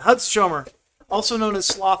is. Hudson Schomer, also known as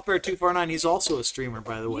Slothbear249. He's also a streamer,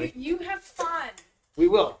 by the way. You have fun. We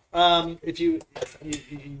will. If you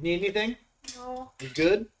need anything? No. You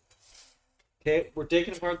good? Okay, we're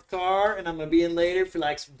taking apart the car, and I'm going to be in later for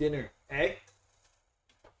like some dinner. Eh?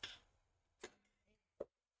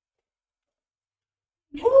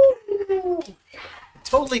 Woo!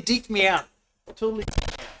 Totally deked me out. Totally.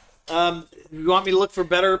 You want me to look for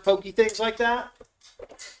better pokey things like that?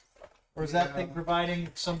 Or is that thing providing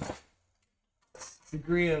some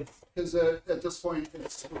degree of... Because at this point,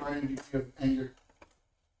 it's reminding you of anger.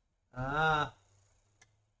 Ah.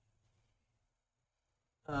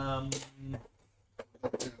 Don't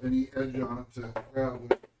have any edge on it to grab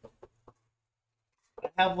with.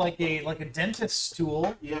 I have like a dentist's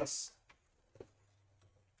tool. Yes.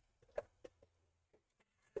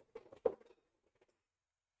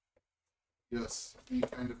 Yes, any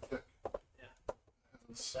kind of pick. Yeah.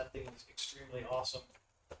 That thing is extremely awesome.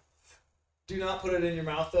 Do not put it in your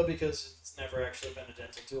mouth though, because it's never actually been a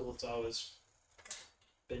dental tool. It's always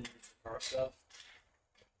been used for car stuff.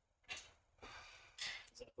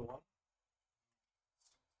 Is that the one?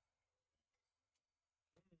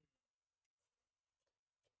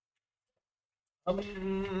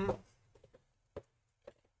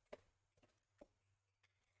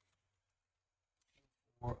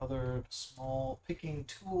 Or other small picking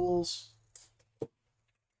tools.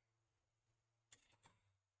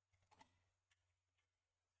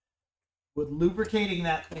 Would lubricating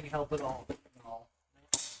that thing help at all? No.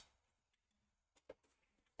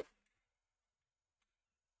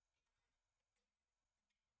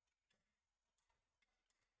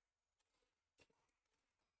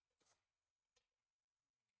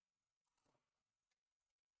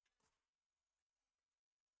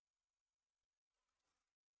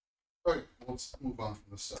 let's move on from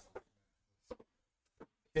this stuff.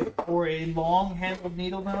 Okay, or a long-handled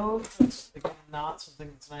needle nose. That's again not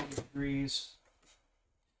something that's 90 degrees.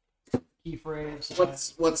 Key phrase.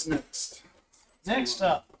 What's next? Next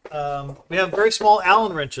up, we have very small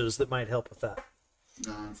Allen wrenches that might help with that.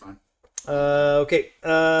 No, I'm fine. Okay,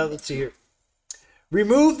 let's see here.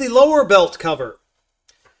 Remove the lower belt cover.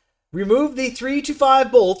 Remove the 3 to 5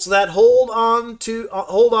 bolts that hold on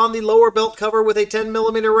the lower belt cover with a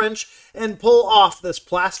 10mm wrench and pull off this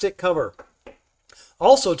plastic cover.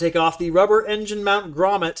 Also take off the rubber engine mount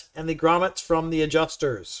grommet and the grommets from the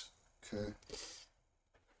adjusters. Okay.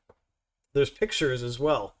 There's pictures as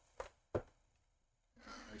well. I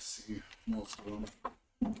see most of them.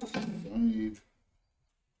 I need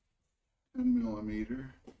 10mm.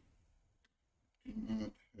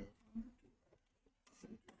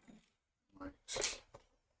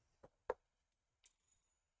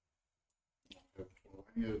 I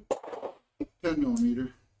need a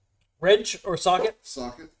 10mm Wrench or socket?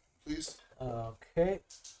 socket, please. Okay.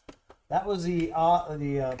 That was the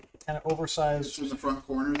kind of oversized. It's in the front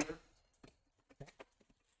corner there.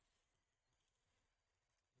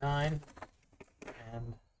 9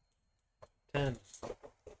 and 10.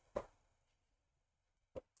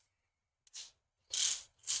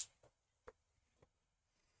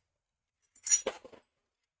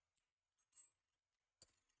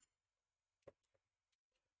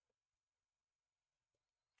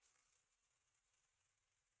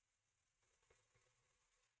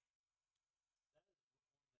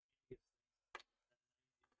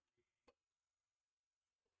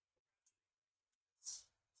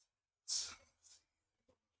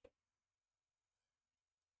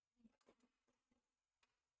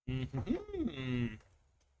 Mm-hmm. I'm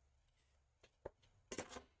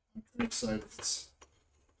pretty excited if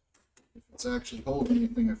it's actually holding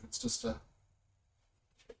anything, if it's just if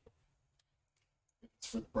it's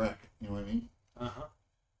for the bracket, you know what I mean? Uh-huh.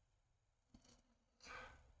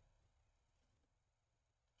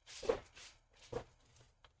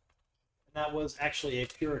 And that was actually a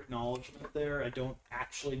pure acknowledgement there. I don't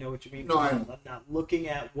actually know what you mean. No, I'm not looking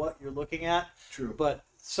at what you're looking at. True. But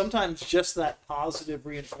sometimes just that positive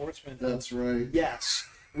reinforcement. That's right. Yes.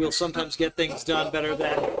 We'll sometimes get things done better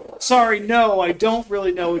than, sorry, no, I don't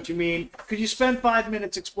really know what you mean. Could you spend 5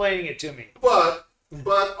 minutes explaining it to me? But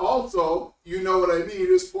also, you know what I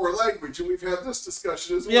mean is poor language, and we've had this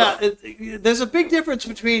discussion as well. Yeah, there's a big difference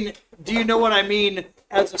between do you know what I mean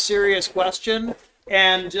as a serious question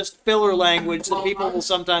and just filler language that people will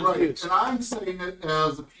sometimes use. And I'm saying it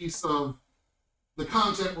as a piece of the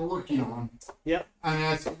content we're working on. Yep. I'm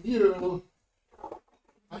asking you, I don't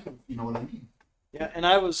know if you know what I mean. Yeah, and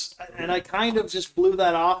I kind of just blew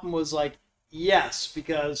that off and was like, yes,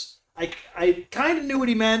 because I kind of knew what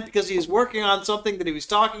he meant because he was working on something that he was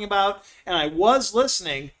talking about, and I was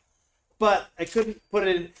listening, but I couldn't put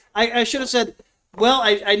it in. I should have said, well,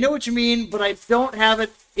 I know what you mean, but I don't have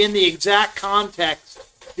it in the exact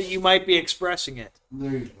context that you might be expressing it.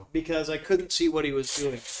 There you go. Because I couldn't see what he was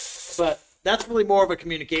doing. But that's really more of a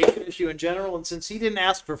communication issue in general, and since he didn't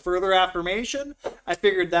ask for further affirmation, I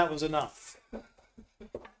figured that was enough.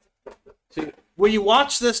 So, when you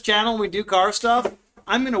watch this channel and we do car stuff,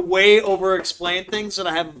 I'm going to way over-explain things that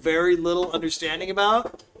I have very little understanding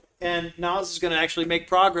about, and Nas is going to actually make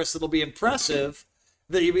progress that'll be impressive,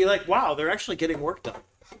 that you'll be like, wow, they're actually getting work done.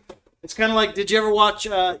 It's kind of like, did you ever watch,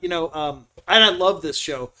 and I love this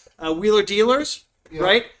show, Wheeler Dealers, Yeah.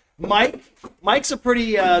 right? Mike's a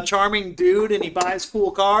pretty charming dude, and he buys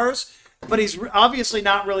cool cars, but he's obviously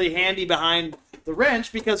not really handy behind the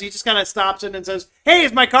wrench because he just kind of stops in and says, hey,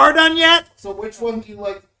 is my car done yet? So which one do you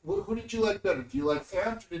like? Who did you like better? Do you like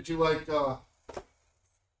Ant or did you like...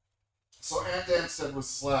 So Ant said was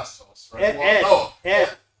his last host, right? Ed.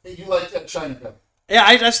 You liked Ed China better. Yeah,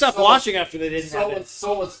 I stopped watching after they didn't have it.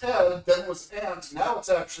 So was Ed, then was Ant, now it's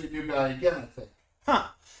actually a new guy again, I think. Huh.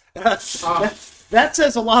 That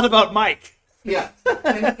says a lot about Mike. Yeah.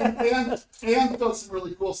 And Ant does some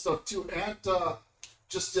really cool stuff too. Ant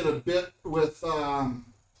just did a bit with there's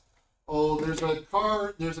a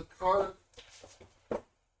car.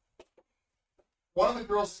 One of the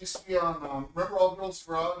girls used to be on remember All Girls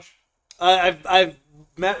Garage? I've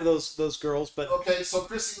met those girls, but Okay, so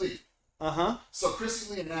Chrissy Lee. uh-huh. So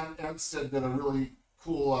Chrissy Lee and Amstead did a really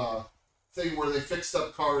cool thing where they fixed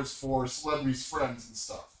up cars for celebrities' friends and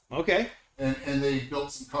stuff. Okay. And they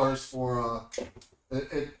built some cars for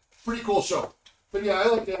a pretty cool show. But yeah, I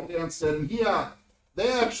like Amstead, and they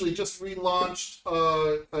actually just relaunched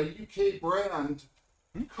a UK brand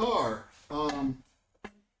car.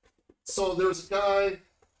 So there's a guy.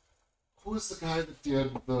 Who is the guy that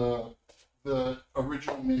did the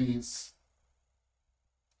original minis?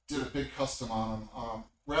 did a big custom on them.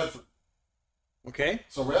 Radford. Okay.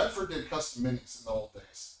 So Radford did custom minis in the old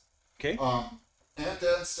days. Okay. Aunt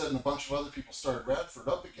Anstead and a bunch of other people started Radford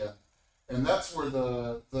up again, and that's where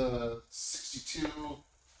the 62,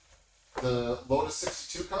 the Lotus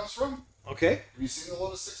 62 comes from. Okay. Have you seen the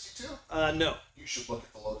Lotus 62? No. You should look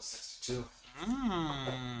at the Lotus 62.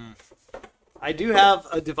 I do have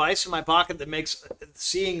a device in my pocket that makes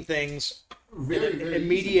seeing things Very, an very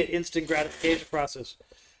immediate, instant gratification process,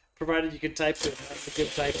 provided you can type to it. That's a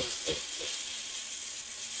good type.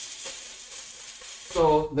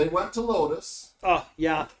 So they went to Lotus. Oh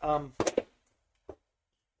yeah.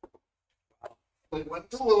 They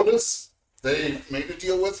went to Lotus. They made a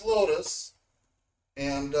deal with Lotus,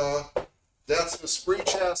 and that's an Esprit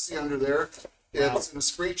chassis under there. It's an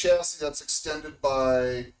Esprit chassis that's extended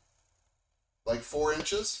by like 4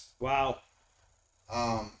 inches. Wow.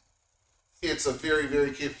 It's a very,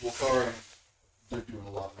 very capable car. And they're doing a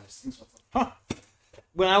lot of nice things with it. Huh.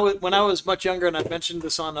 When I was much younger, and I've mentioned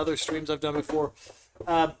this on other streams I've done before,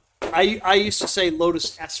 I used to say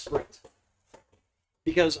Lotus Esprit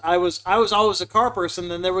because I was always a car person,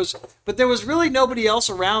 and there was really nobody else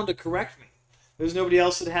around to correct me. There was nobody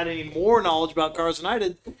else that had any more knowledge about cars than I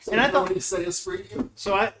did, So and I thought you say Esprit.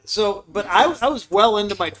 But I was well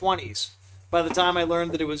into my 20s by the time I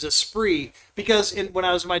learned that it was Esprit, because when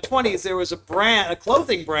I was in my 20s there was a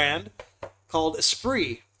clothing brand called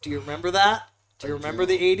Esprit. Do you remember that? Do you remember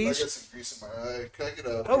the 80s? I got some grease in my eye. Can I get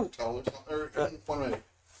a Oh. towel or something? Or one way.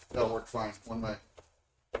 That'll work fine. One way.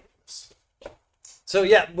 So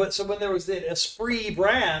yeah, so when there was the Esprit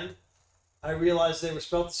brand, I realized they were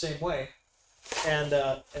spelled the same way, and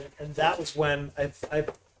that was when I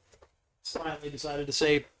finally decided to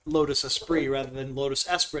say Lotus Esprit rather than Lotus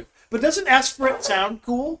Esprit. But doesn't Esprit sound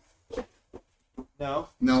cool? No.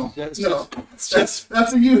 No. That's No.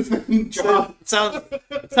 That's a you thing, John.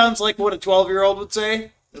 It sounds like what a 12-year-old would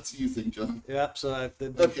say. That's a you thing, John. Yep. So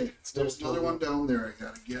Okay. There's another one down there I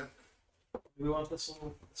gotta get. Do we want this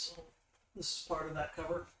little? This is part of that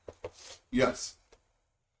cover. Yes.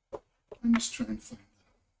 I'm just trying to find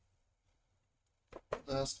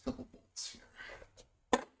the last couple bolts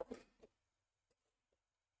here.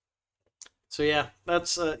 So yeah,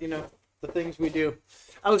 that's the things we do.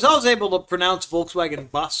 I was always able to pronounce Volkswagen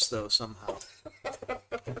bus though somehow.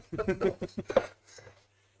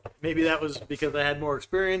 Maybe that was because I had more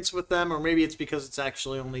experience with them, or maybe it's because it's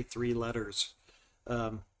actually only 3 letters.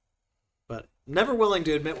 But never willing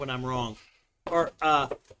to admit when I'm wrong, or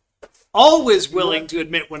always willing to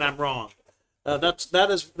admit when I'm wrong. That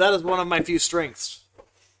is one of my few strengths.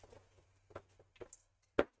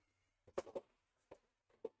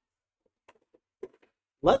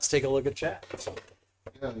 Let's take a look at chat.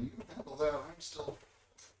 Yeah, you can handle that. I'm still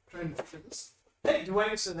trying to figure this. Hey,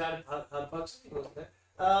 Dwayne said how to bugs. He wasn't there.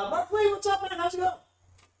 Mark Lee, what's up, man? How's it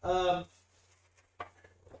going?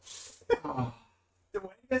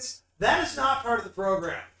 Dwayne, that is not part of the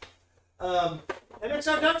program.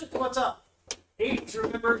 MXR Dungeons, what's up? 80s,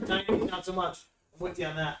 remember? 90s, not so much. I'm with you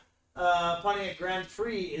on that. Pontiac Grand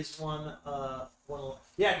Prix is one.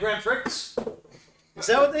 Yeah, Grand Prix. Is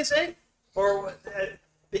that what they say? Or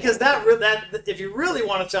because that if you really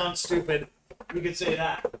want to sound stupid, you could say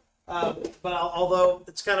that. But although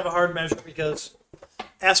it's kind of a hard measure because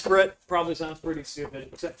Esprit probably sounds pretty stupid,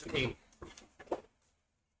 except to me.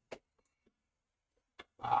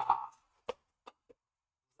 That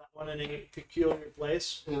one in a peculiar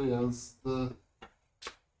place. It is. I'm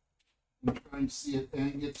trying to see it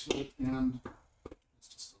and get to it, and it's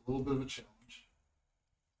just a little bit of a challenge.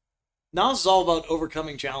 Now this is all about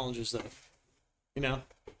overcoming challenges, though.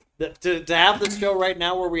 To have this show right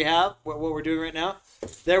now where we have what we're doing right now,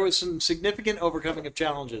 there was some significant overcoming of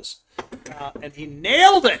challenges, and he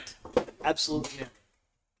nailed it. Absolutely nailed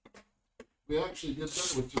it. We actually did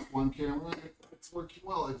that with just one camera. It's working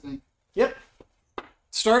well, I think. Yep.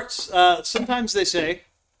 Sometimes they say,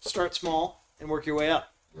 start small and work your way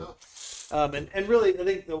up. Yeah. And really, I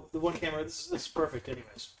think the one camera, this is perfect,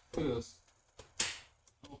 anyways. It is.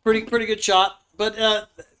 Pretty good shot, but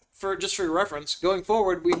for your reference, going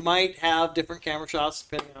forward, we might have different camera shots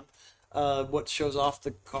depending on what shows off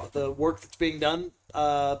the work that's being done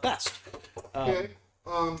best. Okay.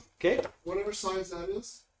 Okay. Whatever size that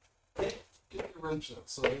is, Okay. get your wrench that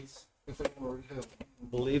size if I don't already have it. I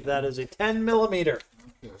believe that is a 10 millimeter.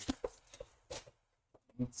 Okay.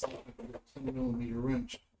 Let's see if I can get a 10 millimeter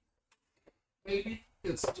wrench. Maybe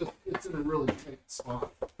it's in a really tight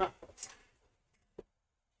spot. Huh.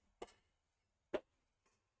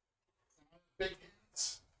 Big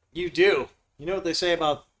hands. You do. You know what they say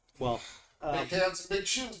about Big hands and big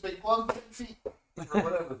shoes, big gloves, big feet, or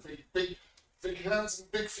whatever. Big Big hands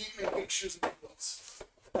and big feet make big shoes and big boots.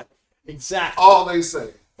 Exactly. All they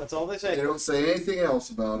say. That's all they They say. don't say anything else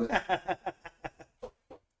about it.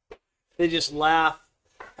 They just laugh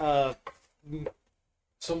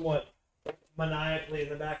somewhat maniacally in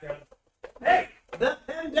the background. Hey, the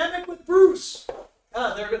Pandemic with Bruce.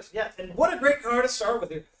 There it goes. Yeah, and what a great car to start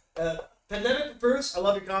with here. Pandemic with Bruce. I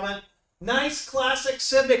love your comment. Nice classic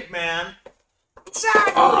Civic, man.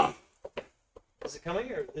 Exactly. Is it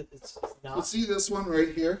coming or it's not? So see this one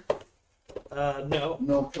right here? No.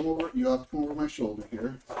 No, come over. You have to come over my shoulder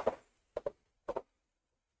here.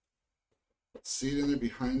 See it in there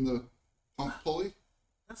behind the pump pulley?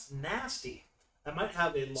 That's nasty. I might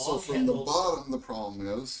have a long So from handles. the bottom, the problem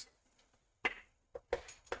is, I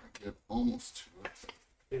get almost to it.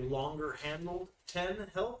 A longer handled 10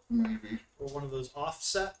 help? Maybe, Or one of those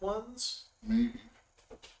offset ones? maybe.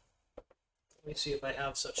 Let me see if I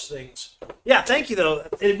have such things. Yeah, thank you, though.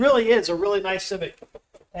 It really is a really nice Civic.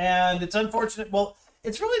 And it's unfortunate. Well,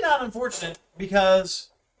 it's really not unfortunate because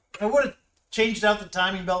if I would have changed out the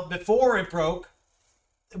timing belt before it broke,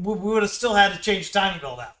 we would have still had to change the timing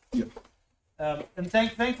belt out. Yeah. And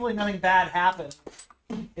thankfully, nothing bad happened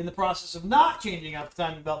in the process of not changing out the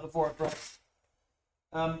timing belt before it broke.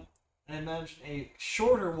 And I imagine a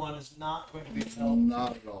shorter one is not going to be helpful.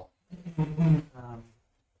 Not at all.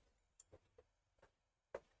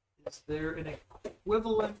 Is there an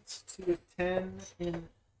equivalent to a 10 in...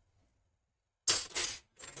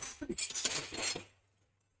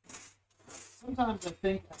 Sometimes I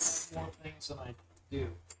think I have more things than I do.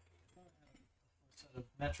 Set of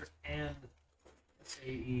metric and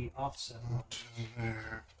SAE offset.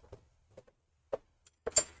 There.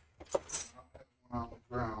 On the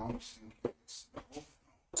ground.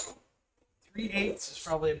 3/8 is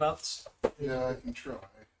probably about... Yeah, I can try.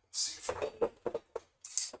 See if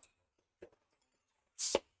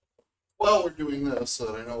while we're doing this,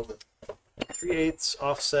 so that I know that 3/8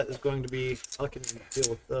 offset is going to be... I can deal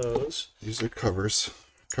with those. these are cover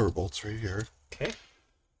bolts right here. Okay.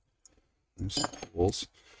 There's some tools.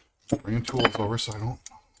 Bringing tools over so I don't.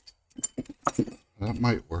 That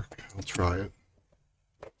might work. I'll try it.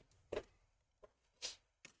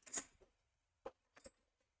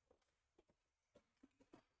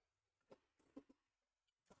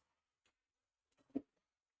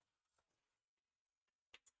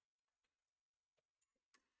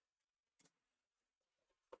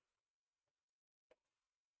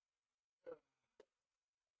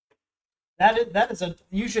 That is a...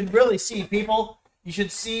 You should really see, people. You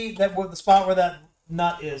should see that the spot where that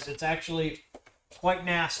nut is. It's actually quite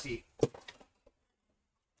nasty.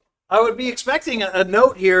 I would be expecting a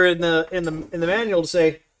note here in the manual to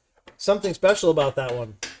say something special about that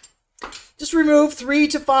one. Just remove 3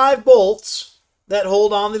 to 5 bolts that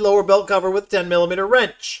hold on the lower belt cover with a 10mm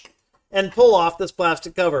wrench and pull off this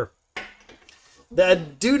plastic cover. I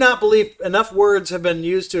do not believe enough words have been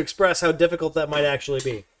used to express how difficult that might actually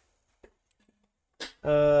be.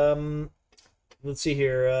 Let's see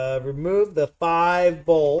here. Remove the 5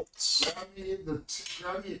 bolts. Grab me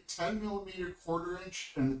a 10mm 1/4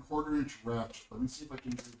 inch and a 1/4 inch ratchet. Let me see if I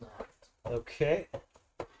can do that. Okay.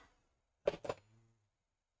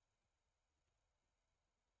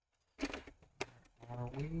 Are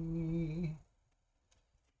we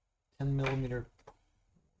 10mm?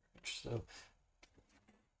 So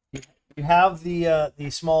you have the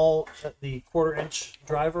small the 1/4 inch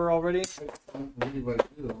driver already. I don't believe I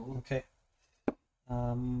do, Okay.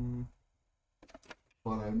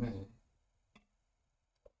 but I may.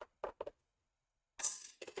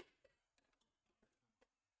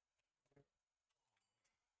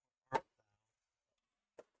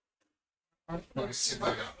 Let me see if I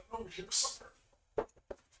got it over here somewhere.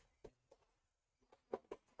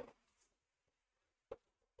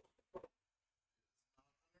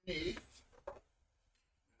 Underneath.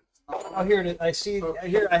 Oh, here it is. I see.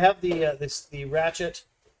 Here I have the ratchet,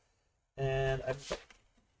 and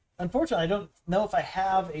unfortunately I don't know if I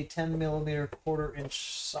have a 10mm 1/4 inch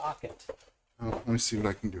socket. Oh, let me see what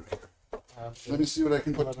I can do here. Let me see what I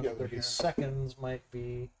can put together 30 here. seconds might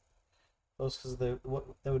be close because that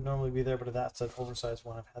would normally be there, but that's an oversized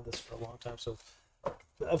one. I've had this for a long time, so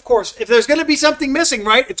of course, if there's going to be something missing,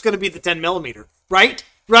 right, it's going to be the 10mm, right?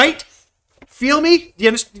 Right? Feel me? Do you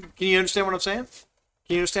understand? Can you understand what I'm saying?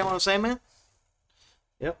 Can you understand what I'm saying, man?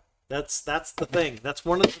 Yep. That's the thing. That's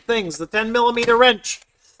one of the things. The 10mm wrench.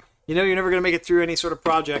 You know, you're never going to make it through any sort of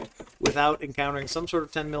project without encountering some sort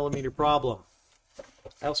of 10mm problem.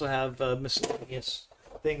 I also have miscellaneous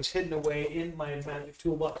things hidden away in my magic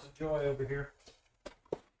toolbox of joy over here.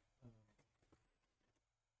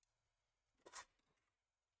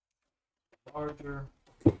 Larger.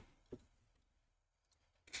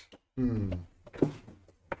 Hmm.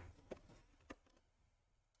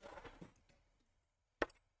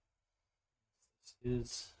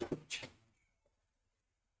 Is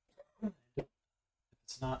if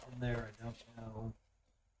it's not in there, I don't know.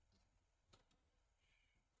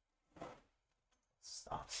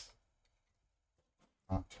 Stops.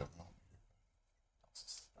 Not 10 millimeter.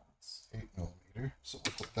 8 millimeter. So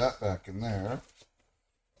we'll put that back in there.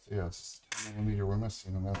 So yeah, it's 10 millimeter we're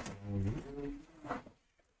missing, and that's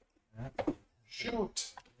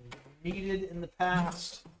shoot. Needed in the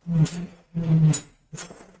past.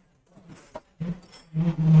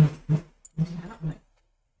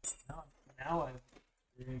 Now I'm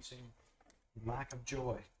experiencing lack of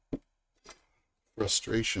joy.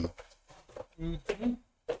 Frustration. Mm-hmm.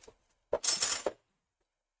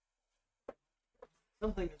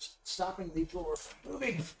 Something is stopping the drawer from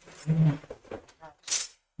moving.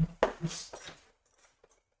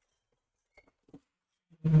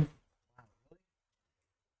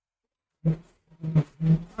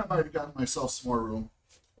 I might have gotten myself some more room.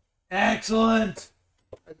 Excellent.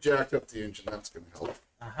 I jacked up the engine. That's going to help.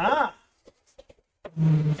 Aha.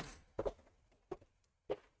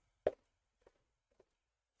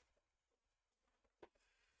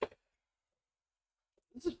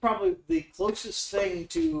 This is probably the closest thing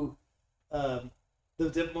to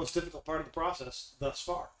the most difficult part of the process thus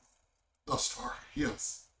far. Thus far,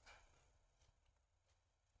 yes.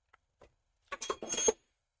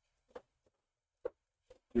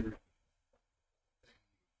 Here.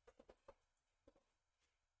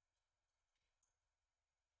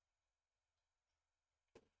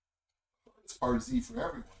 Hardest part is E for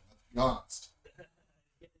everyone, let's be honest.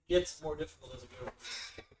 It gets more difficult as it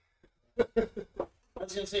goes. I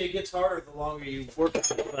was going to say it gets harder the longer you work at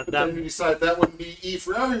it, but Then you decide that wouldn't be E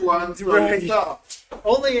for everyone, so Right. you stop.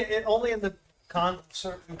 only in the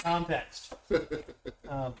certain context that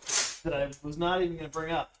I was not even going to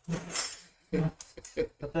bring up.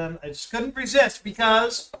 But then I just couldn't resist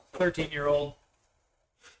because 13-year-old.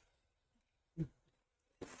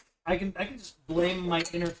 I can just blame my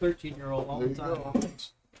inner 13-year-old all There the you time. go.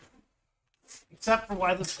 Except for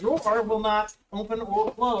why the drawer will not open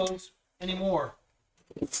or close anymore.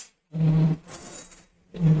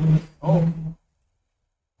 Oh.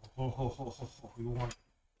 We want.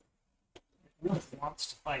 It really wants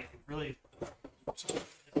to fight. It really.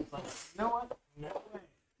 You know what? No way.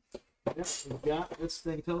 Yes, we've got this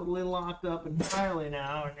thing totally locked up entirely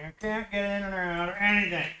now, and you can't get in or out or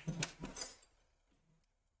anything.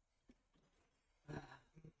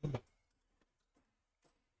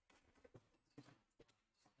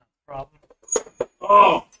 Problem.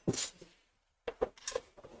 Oh!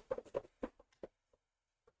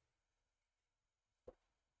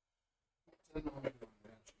 Let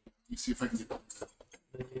me see if I can get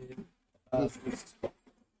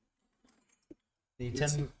The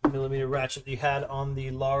 10mm ratchet that you had on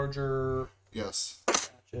the larger Yes.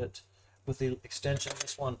 ratchet with the extension of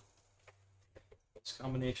this one. This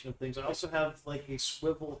combination of things. I also have like a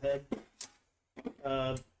swivel head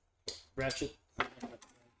ratchet,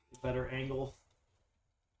 better angle.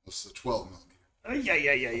 This is a 12 millimeter.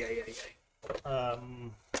 Yeah.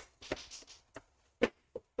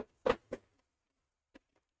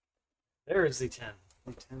 There is the 10.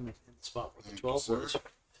 The 10 in the spot where the 12 was.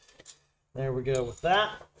 There we go with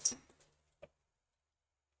that.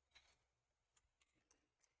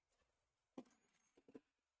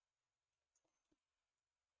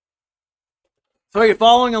 So are you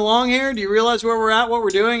following along here? Do you realize where we're at, what we're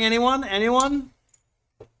doing? Anyone? Anyone?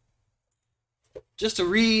 Just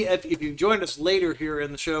to if you've joined us later here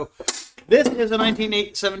in the show, this is a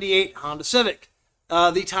 1978 Honda Civic.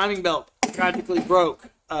 The timing belt tragically broke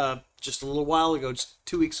just a little while ago, just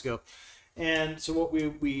 2 weeks ago. And so what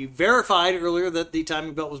we verified earlier that the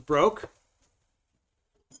timing belt was broked,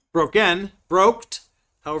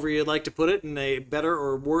 however you'd like to put it in a better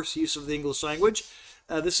or worse use of the English language.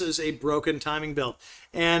 This is a broken timing belt.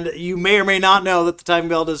 And you may or may not know that the timing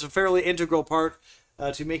belt is a fairly integral part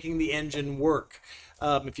to making the engine work.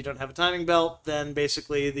 If you don't have a timing belt, then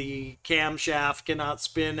basically the camshaft cannot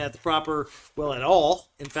spin at the proper, well, at all,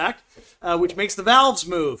 in fact, which makes the valves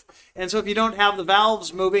move. And so if you don't have the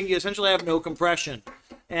valves moving, you essentially have no compression.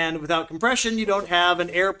 And without compression, you don't have an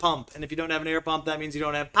air pump. And if you don't have an air pump, that means you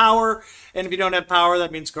don't have power. And if you don't have power,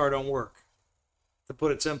 that means the car don't work. To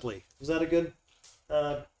put it simply. Is that a good...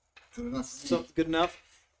 Good enough. Something good enough.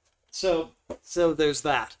 So there's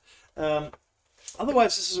that.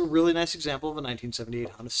 Otherwise, this is a really nice example of a 1978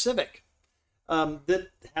 Honda Civic that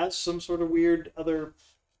has some sort of weird other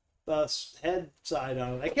head side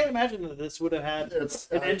on it. I can't imagine that this would have had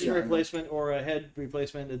an engine replacement or a head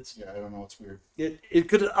replacement. I don't know. It's weird. It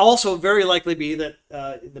could also very likely be that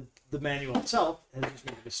the manual itself has just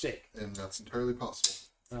made a mistake. And that's entirely possible.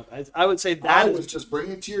 I would say that I was just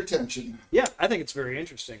bringing it to your attention. Yeah, I think it's very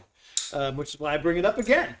interesting, which is why I bring it up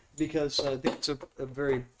again, because I think it's a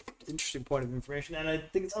very interesting point of information, and I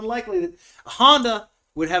think it's unlikely that Honda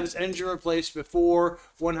would have its engine replaced before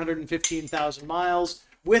 115,000 miles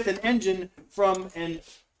with an engine from an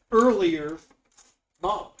earlier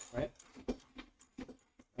model, right?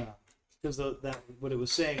 Because that what it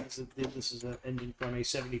was saying is that this is an engine from a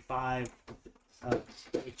 75,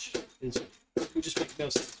 which just makes no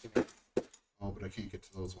sense to me. Oh, but I can't get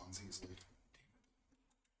to those ones easily.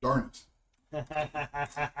 Darn it.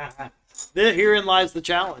 Herein lies the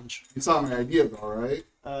challenge. You saw my idea, though, right?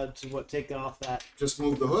 To take off that. Just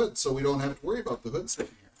move the hood so we don't have to worry about the hood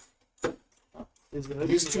sitting here. Is the hood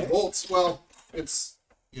These 2 bolts, well, it's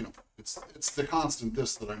the constant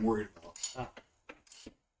this that I'm worried about.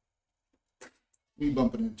 Me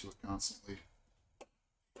bumping into it constantly.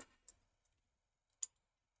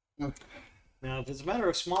 Okay. Now, if it's a matter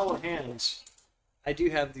of smaller hands, I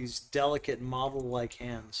do have these delicate model-like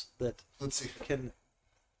hands that Let's see. can.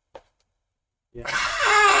 Yeah.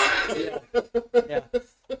 Yeah.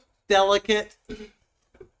 Delicate,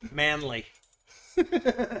 manly.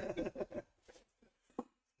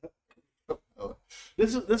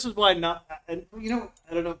 This is why not. And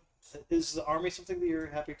I don't know. Is the Army something that you're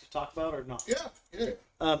happy to talk about or not?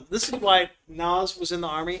 Yeah. This is why Nas was in the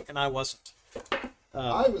Army and I wasn't.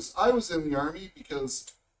 I was in the Army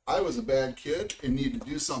because I was a bad kid and needed to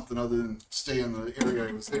do something other than stay in the area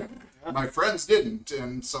I was in. Yeah. My friends didn't,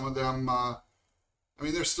 and some of them,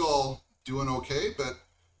 they're still doing okay, but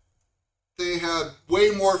they had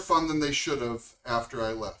way more fun than they should have after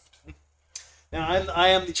I left. Now, I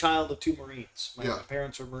am the child of 2 Marines. My Yeah.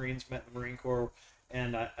 parents were Marines, met in the Marine Corps,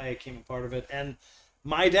 and I became a part of it. And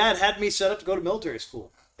my dad had me set up to go to military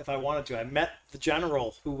school if I wanted to. I met the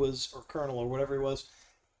general who was, or colonel or whatever he was.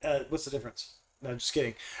 What's the difference? No, just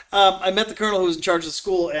kidding. I met the colonel who was in charge of the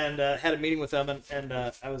school and had a meeting with them, and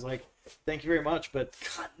I was like, thank you very much, but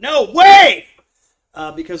God, no way!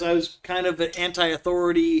 Because I was kind of an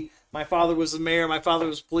anti-authority. My father was the mayor, my father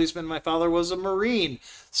was a policeman, my father was a Marine.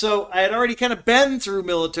 So I had already kind of been through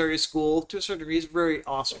military school to a certain degree. He's a very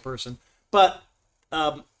awesome person. But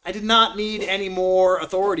I did not need any more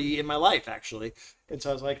authority in my life, actually. And so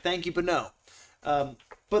I was like, thank you, but no.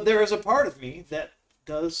 But there is a part of me that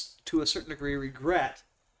does, to a certain degree, regret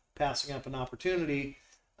passing up an opportunity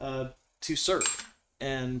to serve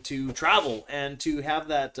and to travel and to have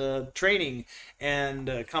that training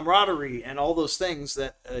and camaraderie and all those things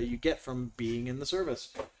that you get from being in the service.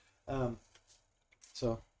 Just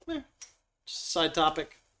a side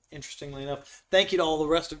topic, interestingly enough. Thank you to all the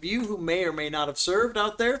rest of you who may or may not have served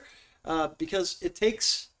out there, because it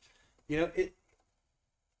takes,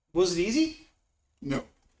 was it easy? No.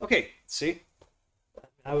 Okay, see?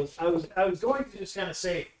 I was going to just kind of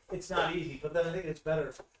say it's not easy, but then I think it's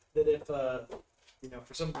better that if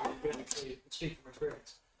for some people you can actually speak from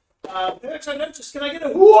experience. Can I get a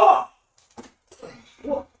whoa?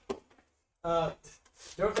 Don't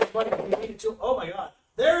everybody we needed to. Oh my God,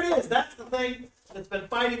 there it is. That's the thing that's been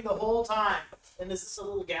fighting the whole time. And is this a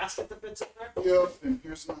little gasket that fits in there? Yep. And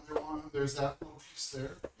here's another one. There's that little piece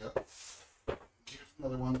there. Yep. Here's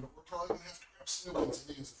another one, but we're probably gonna have to grab some new ones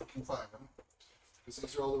of these if we can find them, because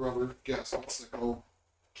these are all the rubber gaskets that go.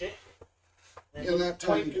 Okay. In that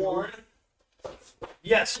tiny worn.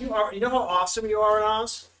 Yes, you are. You know how awesome you are,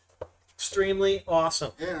 Oz? Extremely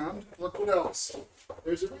awesome. And look what else.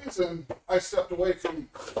 There's a reason I stepped away from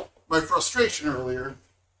my frustration earlier.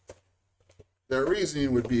 Their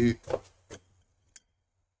reasoning would be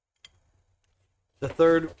the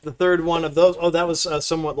third one of those. Oh, that was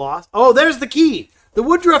somewhat lost. Oh, there's the key. The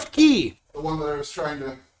Woodruff key. The one that I was trying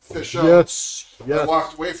to fish up. Yes. I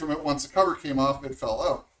walked away from it once the cover came off and it fell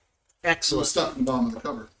out. Excellent. So it was stuck in the bottom of the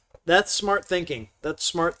cover. That's smart thinking.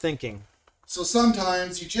 So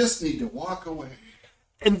sometimes you just need to walk away.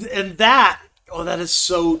 And that is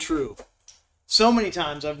so true. So many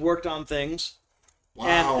times I've worked on things,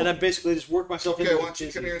 Wow. and I basically just worked myself Okay, into why don't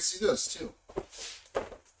you come here and see this too?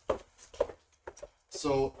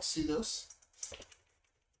 So see this?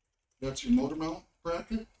 That's your motor mount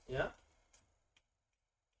bracket. Yeah.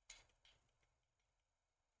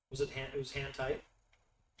 It was hand tight.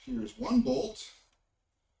 Here's one bolt.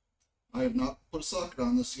 I have not put a socket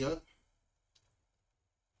on this yet.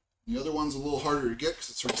 The other one's a little harder to get because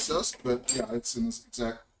it's recessed, but yeah, it's in this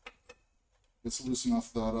exact. It's loose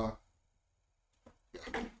enough that.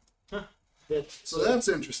 Yeah. Huh. So that's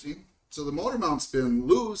interesting. So the motor mount's been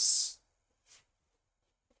loose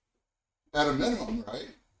at a minimum, right?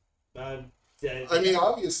 Yeah, I mean,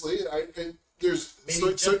 obviously, there's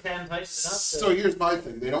maybe just hand tighten enough. so here's my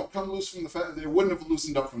thing: they don't come loose from the factory. They wouldn't have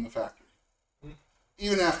loosened up from the factory,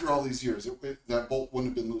 even after all these years. That bolt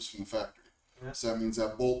wouldn't have been loose from the factory. Yeah. So that means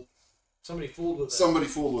that bolt. Somebody fooled with it. Somebody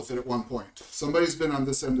fooled with it at one point. Somebody's been on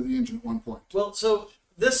this end of the engine at one point. Well, so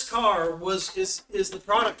this car is the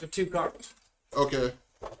product of two cars. Okay.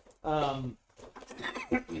 One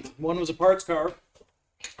was a parts car,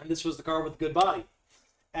 and this was the car with a good body.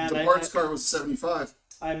 And the parts car was 75.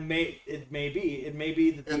 It may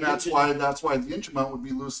be that. And that's why the engine mount would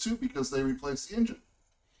be loose too, because they replaced the engine.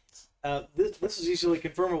 This is easily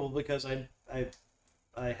confirmable because I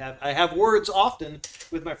have words often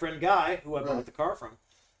with my friend Guy, who I bought the car from,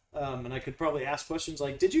 and I could probably ask questions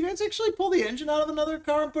like, "Did you guys actually pull the engine out of another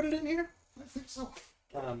car and put it in here?" I think so.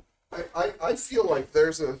 I feel like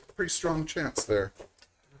there's a pretty strong chance there.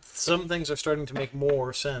 Some things are starting to make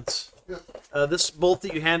more sense. Yeah. This bolt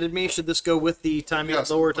that you handed me, should this go with the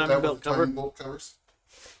lower timing belt cover? Bolt covers.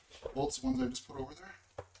 Bolts, ones I just put over there.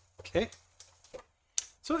 Okay.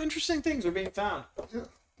 So interesting things are being found. Yeah.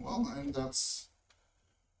 Well, and this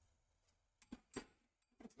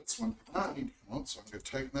one did not need to come out, so I'm going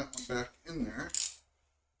to tighten that one back in there.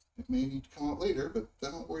 It may need to come out later, but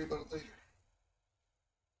then I'll worry about it later.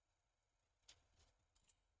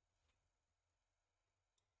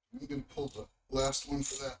 I'm going to pull the last one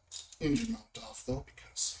for that engine mount off, though,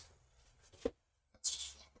 because that's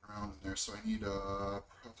just flopping around in there. So I need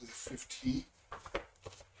probably 15.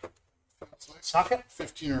 Like socket?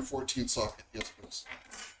 15 or 14 socket, yes, please.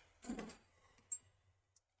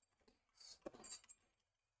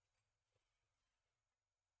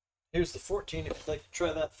 Here's the 14 if you'd like to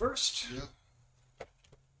try that first. Yeah.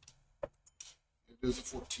 It is a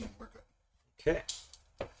 14. We're good. Okay.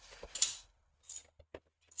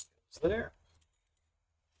 It's there.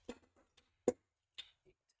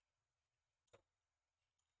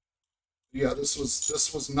 Yeah, this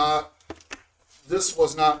was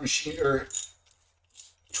not machine or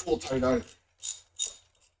tool tight either.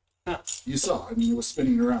 Huh. You saw, I mean, it was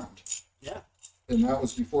spinning around. Yeah. And that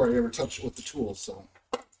was before I ever touched it with the tool, so.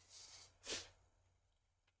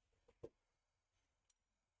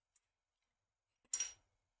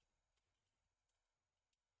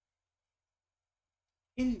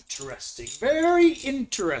 Interesting. Very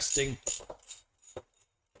interesting.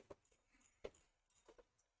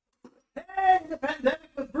 Hey, the pandemic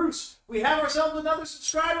with Bruce. We have ourselves another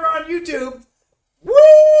subscriber on YouTube.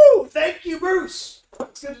 Woo! Thank you, Bruce.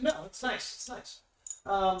 It's good to know. It's nice. It's nice.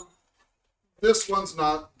 This one's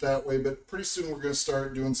not that way, but pretty soon we're going to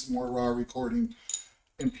start doing some more raw recording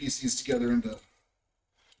and PCs together into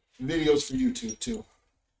videos for YouTube too.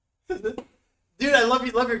 Dude, I love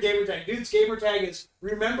your gamer tag. Dude's gamer tag is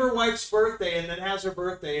remember wife's birthday and then has her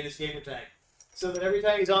birthday in his gamer tag. So that every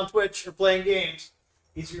time he's on Twitch or playing games,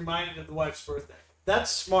 he's reminded of the wife's birthday. That's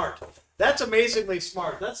smart. That's amazingly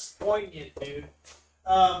smart. That's poignant, dude.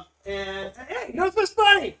 And hey, Northwest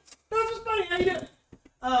Buddy! Northwest Buddy, how you doing?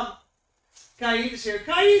 Kai's here.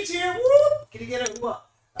 Kai's here! Woo! Can you get a whoop?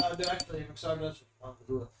 No, actually, I'm sorry, that's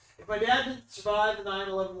if my dad didn't survive the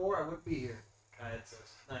 9/11 war, I wouldn't be here. Kai says.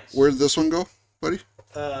 Nice. Where'd this one go, buddy?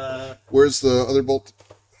 Where's the other bolt?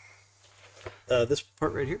 This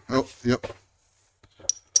part right here. Oh, yep.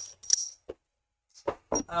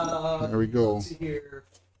 There we go. Let's see here.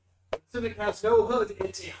 Civic has no hood.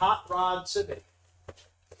 It's a hot rod Civic.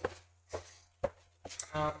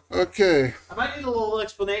 Okay. I might need a little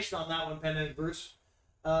explanation on that one, Pendant and Bruce.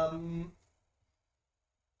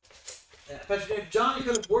 But Johnny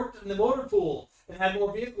could have worked in the motor pool and had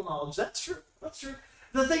more vehicle knowledge. That's true. That's true.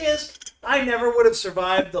 The thing is, I never would have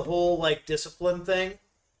survived the whole like discipline thing.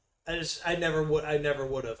 I never would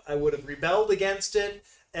have. I would have rebelled against it,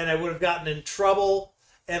 and I would have gotten in trouble,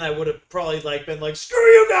 and I would have probably like been like, "Screw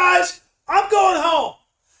you guys, I'm going home,"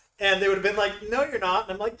 and they would have been like, "No, you're not,"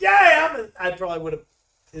 and I'm like, "Yeah, I am," and I probably would have.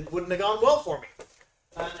 It wouldn't have gone well for me,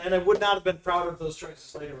 and I would not have been proud of those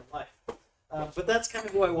choices later in life. But that's kind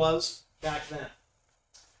of who I was back then.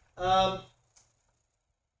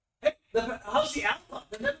 Hey, how's the Alpha?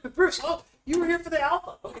 Bruce, oh, you were here for the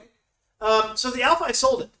Alpha. Okay. So the Alpha, I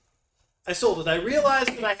sold it. I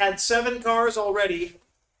realized that I had 7 cars already,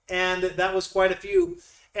 and that was quite a few,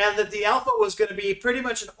 and that the Alpha was going to be pretty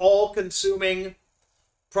much an all-consuming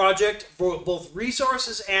project for both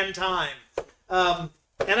resources and time.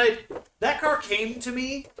 That car came to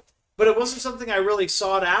me, but it wasn't something I really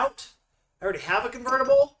sought out. I already have a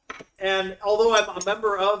convertible, and although I'm a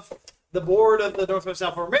member of the board of the Northwest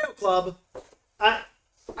Alfa Romeo Club, I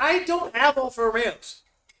I don't have Alfa Romeos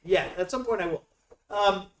yet. At some point I will.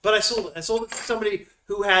 But I sold it. I sold it to somebody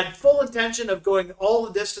who had full intention of going all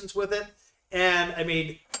the distance with it, and I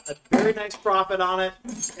made a very nice profit on it.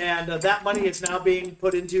 And that money is now being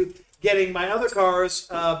put into getting my other cars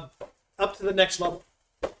up to the next level.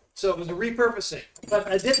 So it was a repurposing, but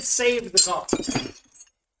I did save the car.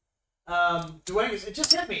 Dwayne, it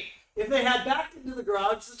just hit me. If they had backed into the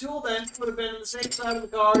garage, the tool bench would have been on the same side of the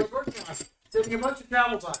car he's working on, saving a bunch of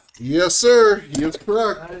travel time. Yes, sir. He is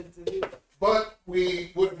correct. But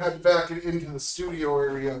we would have had to back it into the studio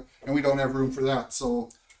area, and we don't have room for that. So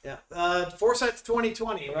yeah, Foresight's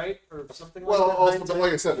 2020, right, or something like well, that. also, but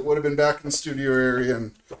like I said, it would have been back in the studio area,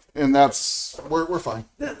 and that's we're fine.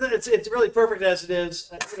 It's really perfect as it is,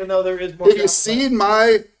 even though there is more. Have you seen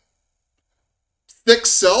my thick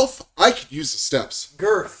self? I could use the steps.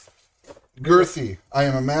 Girth. Girthy. I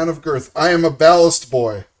am a man of girth. I am a ballast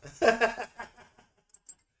boy.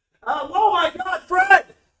 Oh my God, Fred!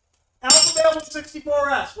 Alpha Male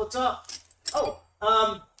 64S, what's up? Oh,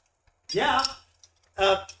 yeah.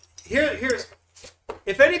 Here's,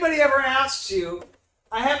 if anybody ever asks you,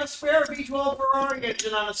 I have a spare V12 Ferrari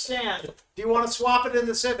engine on a stand. Do you want to swap it in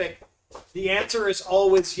the Civic? The answer is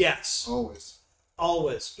always yes. Always.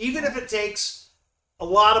 Always. Even if it takes a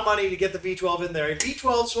lot of money to get the V12 in there. A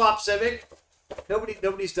V12 swap Civic,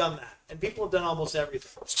 nobody's done that. And people have done almost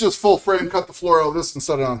everything. It's just full frame, cut the floor out of this and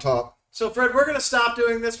set it on top. So, Fred, we're going to stop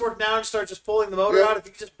doing this work now and start just pulling the motor Yep. out. If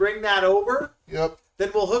you just bring that over, Yep.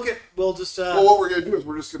 then we'll hook it. We'll just... Well, what we're going to do is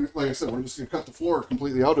we're just going to, like I said, we're just going to cut the floor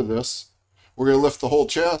completely out of this. We're going to lift the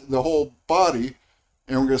whole body,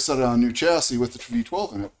 and we're going to set it on a new chassis with the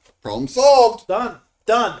V12 in it. Problem solved. Done.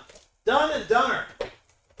 Done. Done and doneer.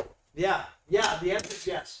 Yeah. Yeah, the answer is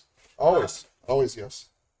yes. Always. Always yes.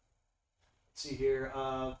 Let's see here.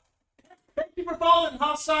 Thank you for following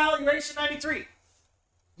Hostile Eraser 93.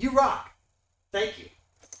 You rock. Thank you.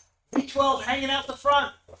 V12 hanging out the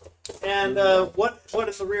front. And what in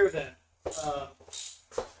the rear then?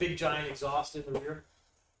 Big giant exhaust in the rear?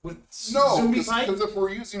 With No, zoomy pipe? because if we're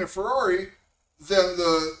using a Ferrari, then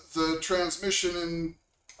the transmission and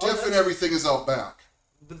diff and everything is out back.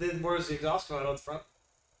 But then where's the exhaust coming out the front?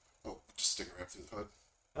 Oh, just stick it right through the hood.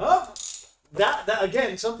 Oh, that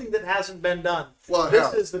again, something that hasn't been done. Well,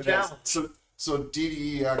 This is the challenge. So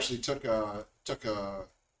DDE actually took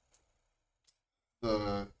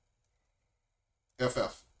the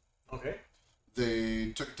FF. Okay.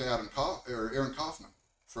 They took it to Aaron Kaufman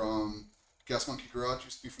from Gas Monkey Garage.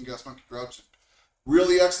 Used to be from Gas Monkey Garage.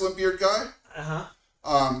 Really excellent beard guy.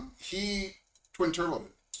 He twin turboed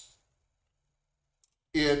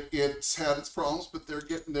it. It's had its problems, but they're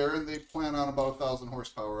getting there, and they plan on about 1,000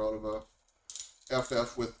 horsepower out of a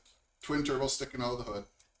FF with twin turbo sticking out of the hood.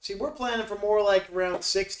 See, we're planning for more like around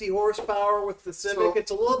 60 horsepower with the Civic. So-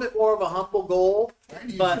 It's a little bit more of a humble goal, I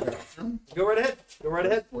need but the bathroom. go right ahead. Go right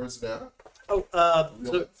ahead. Where's it at? Oh,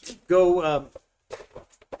 so go.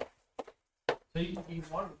 So you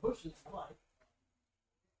wanted to push this like.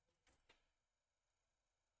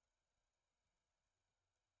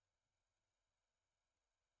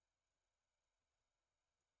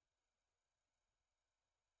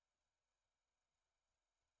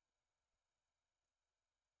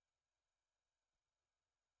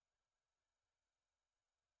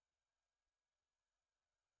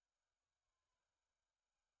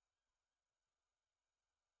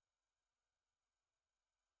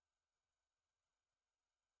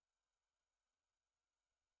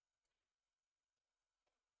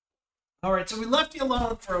 All right, so we left you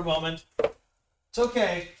alone for a moment. It's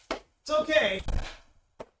okay. It's okay.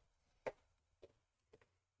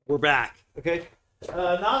 We're back. Okay.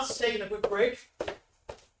 Nas is taking a quick break.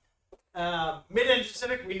 Mid-engine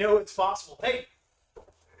Civic, we know it's possible. Hey,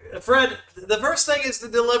 Fred, the first thing is the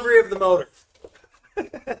delivery of the motor.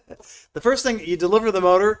 The first thing, you deliver the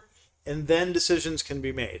motor, and then decisions can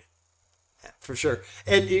be made. For sure.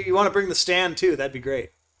 And you want to bring the stand, too. That'd be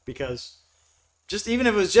great. Because just even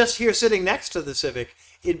if it was just here sitting next to the Civic,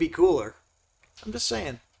 it'd be cooler. I'm just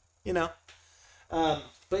saying. You know.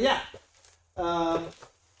 But yeah.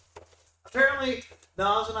 Apparently,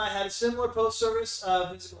 Nas and I had a similar post-service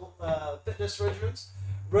physical fitness regimens,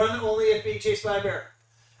 run only if being chased by a bear.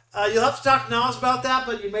 You'll have to talk to Nas about that,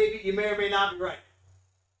 but you may or may not be right.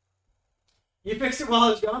 You fixed it while I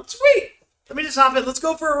was gone? Sweet! Let me just hop in. Let's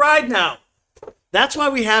go for a ride now. That's why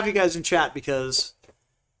we have you guys in chat, because,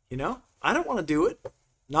 you know, I don't want to do it.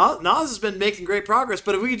 Nas has been making great progress,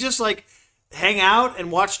 but if we could just, like, hang out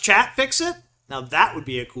and watch chat fix it, now that would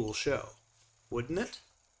be a cool show. Wouldn't it?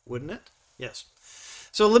 Wouldn't it? Yes.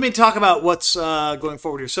 So let me talk about what's going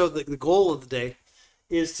forward here. So the goal of the day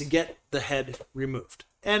is to get the head removed.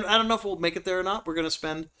 And I don't know if we'll make it there or not. We're going to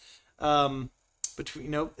spend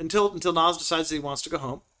between until Nas decides that he wants to go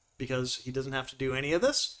home because he doesn't have to do any of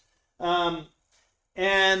this. And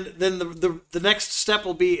then the next step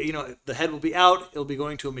will be, the head will be out. It'll be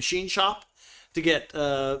going to a machine shop to get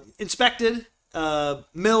inspected,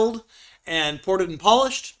 milled, and ported and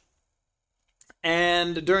polished.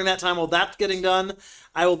 And during that time, while that's getting done,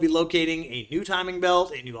 I will be locating a new timing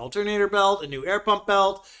belt, a new alternator belt, a new air pump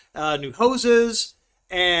belt, new hoses,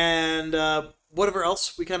 and whatever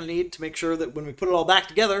else we kind of need to make sure that when we put it all back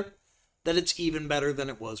together, that it's even better than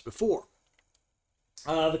it was before.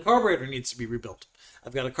 The carburetor needs to be rebuilt.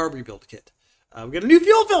 I've got a carb rebuild kit. We've got a new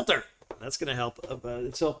fuel filter. That's going to help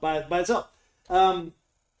itself by itself. And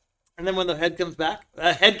then when the head comes back,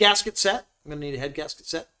 a head gasket set. I'm going to need a head gasket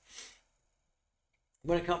set.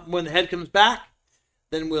 When the head comes back,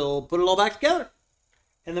 then we'll put it all back together.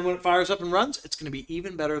 And then when it fires up and runs, it's going to be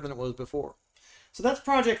even better than it was before. So that's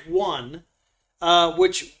project 1,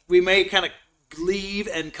 which we may kind of leave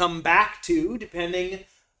and come back to depending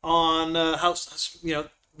on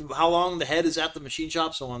how long the head is at the machine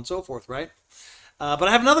shop, so on and so forth, right? But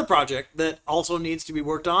I have another project that also needs to be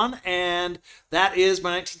worked on, and that is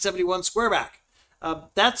my 1971 Squareback.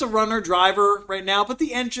 That's a runner driver right now, but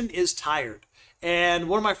the engine is tired. And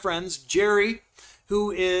one of my friends, Jerry,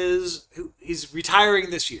 he's retiring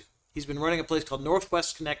this year. He's been running a place called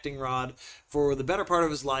Northwest Connecting Rod for the better part of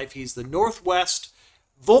his life. He's the Northwest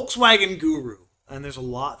Volkswagen guru. And there's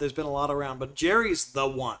been a lot around, but Jerry's the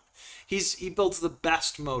one. He builds the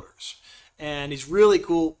best motors. And he's really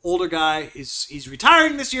cool, older guy. He's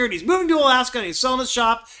retiring this year, and he's moving to Alaska, and he's selling his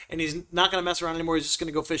shop, and he's not going to mess around anymore. He's just going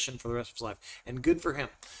to go fishing for the rest of his life. And good for him.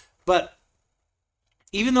 But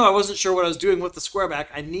even though I wasn't sure what I was doing with the Squareback,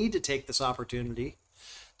 I need to take this opportunity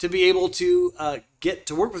to be able to get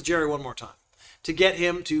to work with Jerry one more time, to get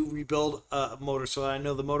him to rebuild a motor. So I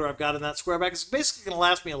know the motor I've got in that Squareback is basically going to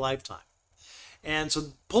last me a lifetime. And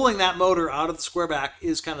so pulling that motor out of the Squareback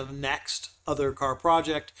is kind of the next other car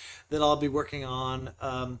project that I'll be working on.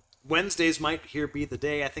 Wednesdays might be the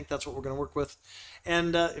day. I think that's what we're going to work with.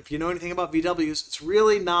 And if you know anything about VWs, it's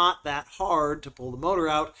really not that hard to pull the motor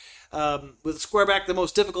out. With a Squareback, the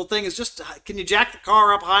most difficult thing is just, can you jack the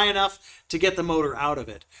car up high enough to get the motor out of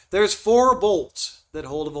it? There's 4 bolts that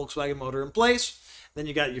hold a Volkswagen motor in place. Then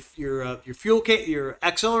you got your fuel your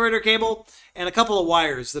accelerator cable, and a couple of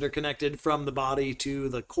wires that are connected from the body to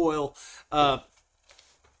the coil.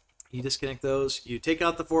 You disconnect those. You take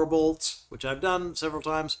out the 4 bolts, which I've done several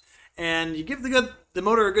times, and you give the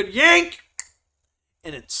motor a good yank,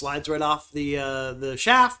 and it slides right off the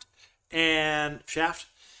shaft, and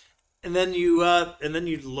then you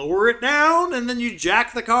lower it down, and then you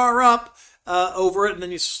jack the car up over it, and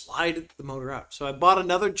then you slide the motor out. So I bought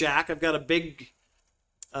another jack. I've got a big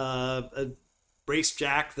a brace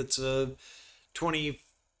jack that's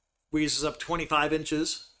weighs up 25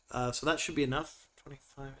 inches, so that should be enough.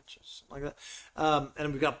 25 inches, something like that.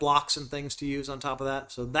 And we've got blocks and things to use on top of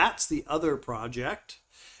that. So that's the other project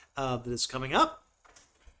that is coming up.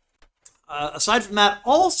 Aside from that,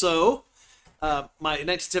 also, my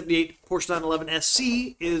 1978 Porsche 911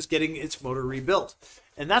 SC is getting its motor rebuilt.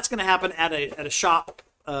 And that's going to happen at a shop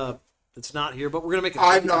that's not here, but we're going to make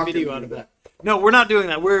a video out of that. No, we're not doing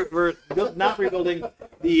that. We're not rebuilding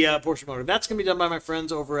the Porsche motor. That's going to be done by my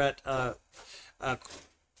friends over at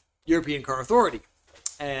European Car Authority.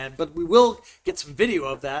 But we will get some video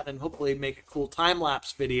of that and hopefully make a cool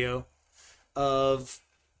time-lapse video of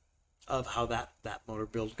how that motor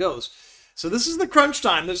build goes. So this is the crunch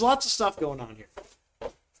time. There's lots of stuff going on here.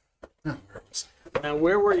 Now,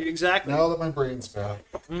 where were you exactly? Now that my brain's back.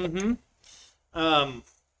 Mm-hmm. Let's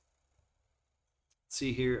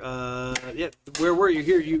see here. Yeah, where were you?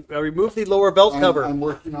 Here, you removed the lower belt cover. I'm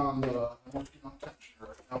working on tension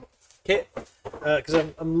right now. Okay,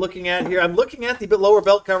 because I'm looking at here. I'm looking at the lower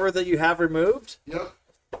belt cover that you have removed. Yep.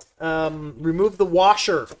 Remove the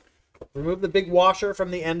washer. Remove the big washer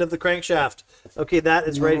from the end of the crankshaft. Okay, that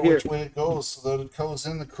is right here. Which way it goes, so that it goes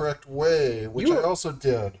in the correct way, which I also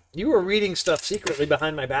did. You were reading stuff secretly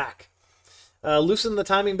behind my back. Loosen the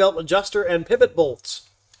timing belt adjuster and pivot bolts.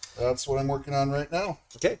 That's what I'm working on right now.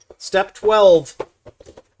 Okay. Step 12.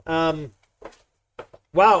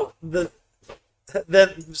 Wow.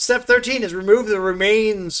 Then step 13 is remove the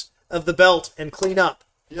remains of the belt and clean up.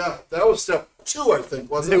 Yeah, that was step 2, I think,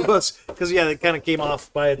 wasn't it? It was, because, yeah, it kind of came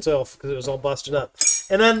off by itself because it was all busted up.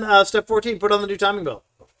 And then step 14, put on the new timing belt.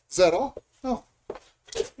 Is that all? No.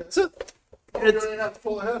 That's it. You don't even have to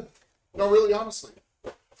pull the head. No, really, honestly.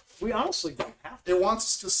 We honestly don't have to. It wants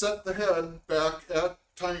us to set the head back at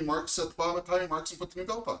timing marks, set the bottom at timing marks, and put the new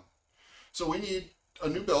belt on. So we need a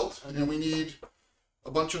new belt, and we need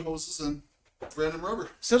a bunch of hoses and random rubber.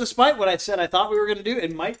 So despite what I said, I thought we were going to do,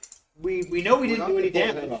 it might. We know we didn't do any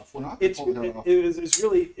damage. We're not It's pull the head off. it's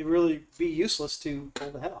really be useless to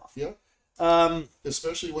pull the head off. Yeah.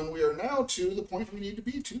 Especially when we are now to the point we need to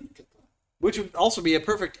be to get that. Which would also be a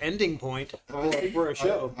perfect ending point for a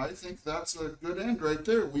show. I think that's a good end right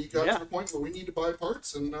there. We got to the point where we need to buy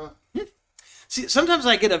parts and. See, sometimes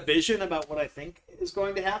I get a vision about what I think is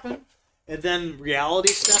going to happen, and then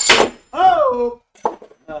reality steps in. Oh!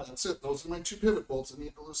 That's it. Those are my 2 pivot bolts I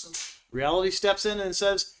need to loosen. Reality steps in and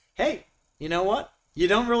says, hey, you know what? You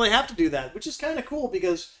don't really have to do that, which is kind of cool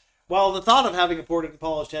because while the thought of having a ported and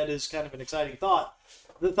polished head is kind of an exciting thought,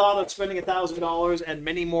 the thought of spending $1,000 and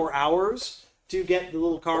many more hours to get the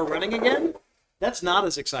little car running again, that's not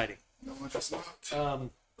as exciting. No, it's not.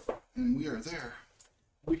 And we are there.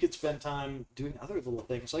 We could spend time doing other little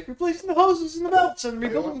things like replacing the hoses and the belts and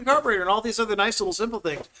rebuilding the carburetor and all these other nice little simple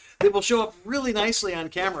things that will show up really nicely on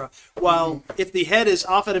camera. While if the head is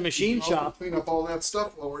off at a machine shop, clean up all that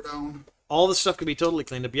stuff while we're down. all the stuff can be totally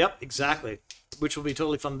cleaned up. Yep, exactly. Which will be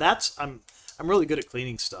totally fun. I'm really good at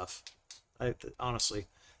cleaning stuff. Honestly.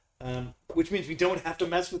 Which means we don't have to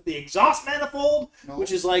mess with the exhaust manifold,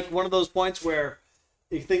 which is like one of those points where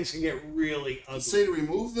things can get really ugly. Say to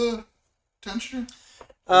remove the tensioner?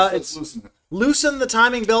 It's loosen it. Loosen the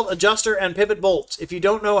timing belt adjuster and pivot bolts. If you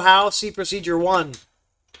don't know how, see Procedure 1.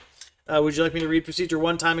 Would you like me to read Procedure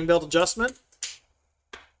 1, timing belt adjustment?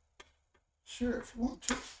 Sure, if you want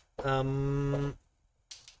to.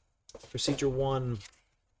 Procedure 1.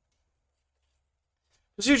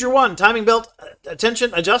 Procedure 1, timing belt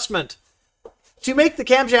tension adjustment. To make the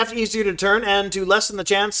camshaft easier to turn and to lessen the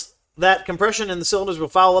chance that compression in the cylinders will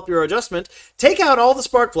foul up your adjustment, take out all the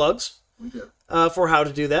spark plugs. For how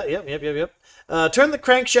to do that. Yep. Turn the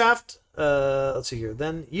crankshaft. Let's see here.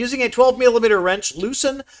 Then, using a 12mm wrench,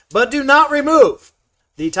 loosen but do not remove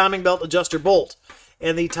the timing belt adjuster bolt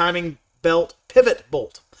and the timing belt pivot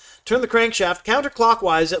bolt. Turn the crankshaft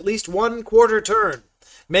counterclockwise at least 1/4 turn.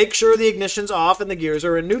 Make sure the ignition's off and the gears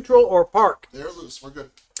are in neutral or park. They're loose. We're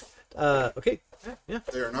good. Okay. Yeah.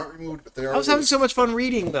 They are not removed, but they are I was having so much fun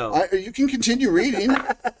reading, though. You can continue reading.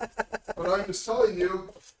 But I'm just telling you,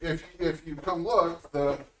 if you come look,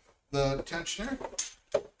 the tensioner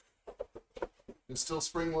is still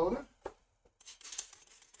spring-loaded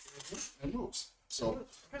and moves. So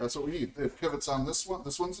that's what we need. It pivots on this one.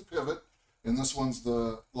 This one's the pivot, and this one's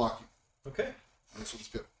the locking. Okay. And this one's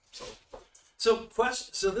pivot. So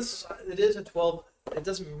it is a 12. It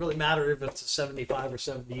doesn't really matter if it's a 75 or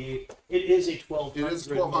 78. It is a 1200. It is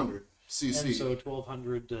 1200 cc. And so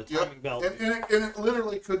 1200 timing belt. And it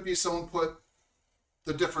literally could be someone put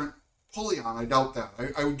the different pulley on. I doubt that.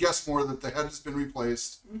 I would guess more that the head has been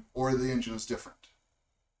replaced or the engine is different.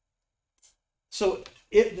 So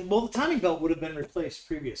the timing belt would have been replaced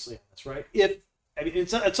previously on this, right?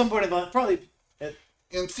 It's at some point probably.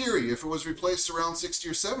 In theory, if it was replaced around 60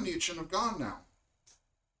 or 70, it shouldn't have gone now.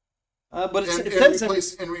 But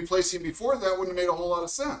replacing before that wouldn't have made a whole lot of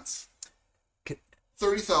sense.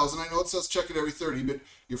 30,000. I know it says check it every 30, but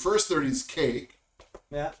your first 30 is cake.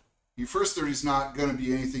 Yeah. Your first 30 is not going to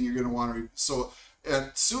be anything you're going to want to. So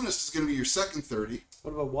at soonest is going to be your second 30.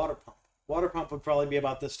 What about water pump? Water pump would probably be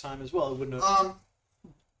about this time as well. It wouldn't have.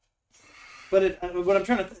 But what I'm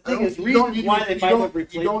trying to think is reason why they might have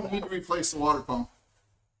replaced. You don't need to replace the water pump.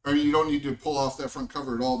 I mean, you don't need to pull off that front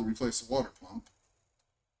cover at all to replace the water pump.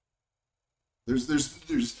 There's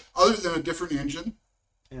other than a different engine,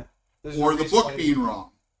 or the book being wrong.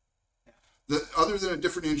 Yeah. Other than a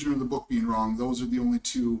different engine or the book being wrong, those are the only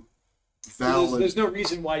two valid. There's no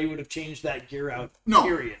reason why you would have changed that gear out. No.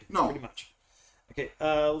 Period. No. Pretty much. Okay.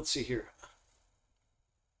 Let's see here.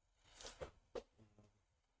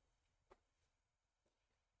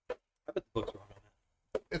 I bet the book's wrong on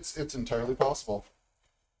that. It's entirely possible.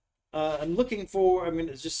 I'm looking for.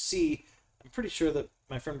 Just see. I'm pretty sure that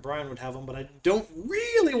my friend Brian would have them, but I don't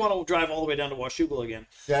really want to drive all the way down to Washougal again.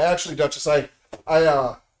 Yeah, actually, Duchess, I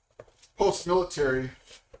post-military,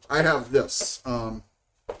 I have this.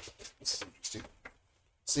 This is interesting.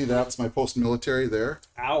 See, that's my post-military there.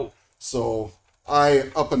 Ow. So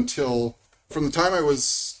up until, from the time I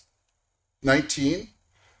was 19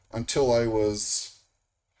 until I was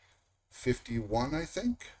 51, I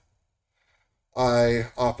think, I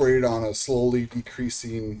operated on a slowly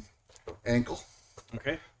decreasing ankle.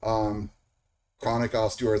 Okay. Chronic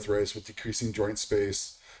osteoarthritis with decreasing joint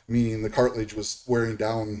space, meaning the cartilage was wearing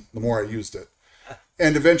down the more I used it.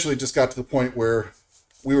 And eventually just got to the point where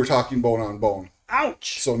we were talking bone on bone.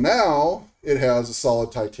 Ouch! So now it has a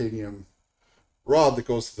solid titanium rod that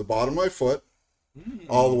goes to the bottom of my foot,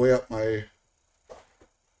 all the way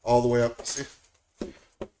up, see?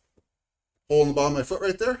 hole in the bottom of my foot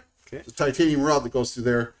right there. Okay. It's a titanium rod that goes through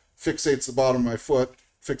there, fixates the bottom of my foot,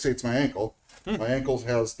 fixates my ankle. My ankle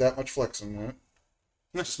has that much flex in it.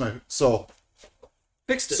 Just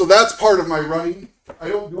Fixed it. So that's part of my running. I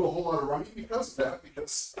don't do a whole lot of running because of that,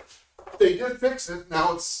 because they did fix it.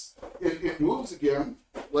 Now it moves again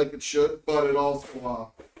like it should, but it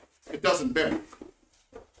also it doesn't bend.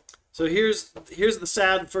 So here's the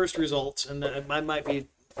sad first results, and I might be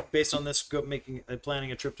based on this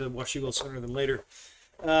planning a trip to Washougal sooner than later.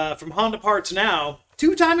 From Honda Parts Now,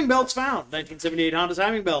 2 timing belts found. 1978 Honda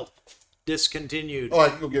timing belt discontinued. Oh, I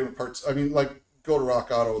can go get parts. I mean, like, go to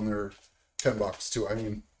Rock Auto and they're $10 too. I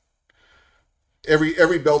mean,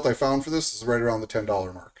 every belt I found for this is right around the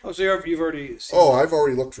 $10 mark. Oh, so you've already seen. Oh, I've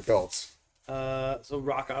already looked for belts. So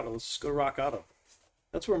Rock Auto. Let's go to Rock Auto.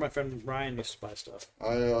 That's where my friend Ryan used to buy stuff.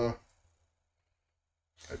 I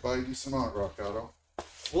buy a decent amount at Rock Auto.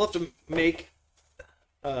 We'll have to make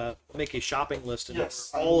a shopping list and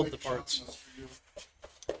all of the parts.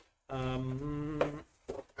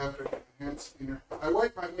 After I get the hand cleaner, I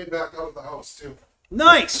wipe my way back out of the house too.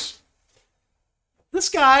 Nice. This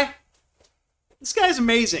guy's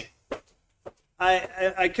amazing.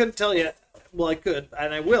 I couldn't tell you. Well, I could,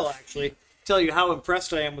 and I will actually tell you how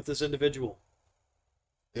impressed I am with this individual.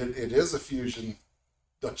 It is a Fusion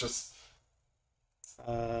that just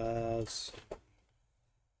 8.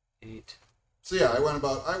 So yeah, I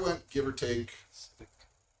went give or take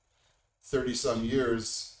 30 some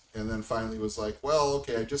years, and then finally was like, well,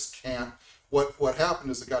 okay, I just can't. What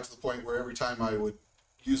happened is it got to the point where every time I would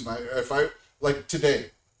use like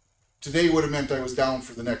today would have meant I was down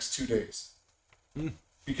for the next 2 days.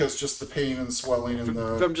 Because just the pain and the swelling and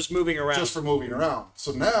from just moving around. Just for moving around.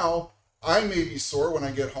 So now I may be sore when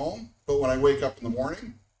I get home, but when I wake up in the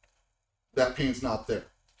morning, that pain's not there.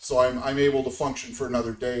 So I'm able to function for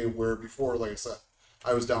another day, where before, like I said,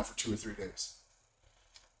 I was down for 2 or 3 days.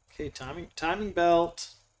 Okay, timing belt,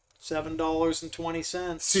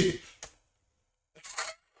 $7.20. See,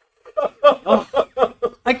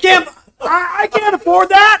 I can't afford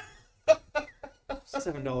that.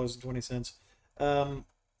 $7.20.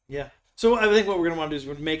 Yeah. So I think what we're gonna want to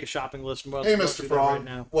do is make a shopping list. And hey, Mr. Frog, right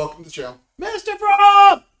now. Welcome to the channel, Mr.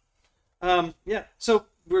 Frog. Yeah. So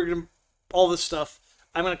we're gonna all this stuff.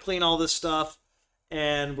 I'm gonna clean all this stuff,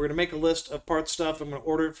 and we're gonna make a list of parts stuff. I'm gonna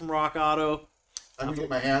order it from Rock Auto. I'm gonna get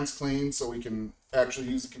my hands clean so we can actually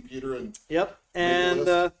use the computer and. Yep.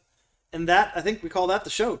 And that, I think we call that the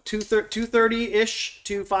show. 2:30-ish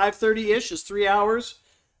to 5:30-ish is 3 hours,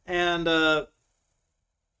 and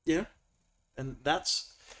yeah, and that's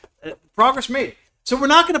progress made. So we're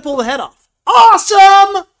not going to pull the head off.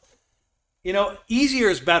 Awesome. Easier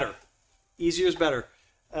is better. Easier is better.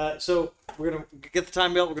 So we're going to get the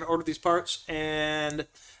time belt. We're going to order these parts, and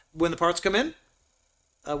when the parts come in,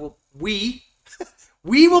 we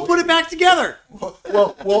will put it back together.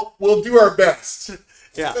 We'll do our best.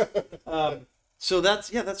 Yeah. So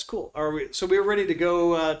that's cool. So we're ready to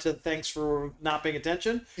go to thanks for not paying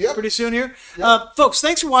attention. Yep. Pretty soon here. Yep. Folks,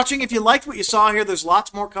 thanks for watching. If you liked what you saw here, there's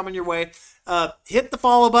lots more coming your way. Hit the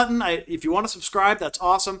follow button. If you want to subscribe, that's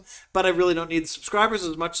awesome. But I really don't need the subscribers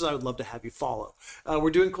as much as I would love to have you follow. We're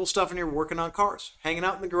doing cool stuff in here. We're working on cars, hanging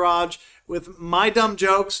out in the garage with my dumb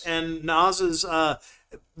jokes and Naz's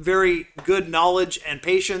very good knowledge and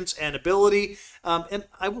patience and ability. And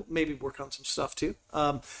I will maybe work on some stuff too.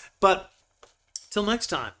 But till next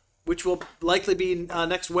time, which will likely be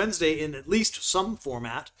next Wednesday in at least some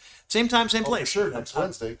format. Same time, same place. For sure, next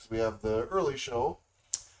Wednesday, because we have the early show.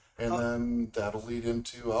 And then that'll lead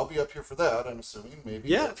into, I'll be up here for that, I'm assuming, maybe.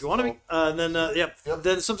 Yeah, if you want to be. Yep.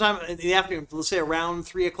 Then sometime in the afternoon, let's say around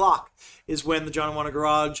 3 o'clock, is when the John and Wanna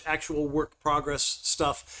Garage actual work progress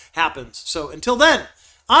stuff happens. So until then,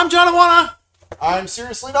 I'm John and Wanna. I'm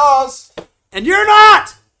Seriously Dawes. And you're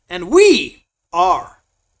not. And we are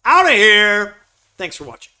out of here. Thanks for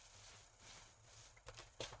watching.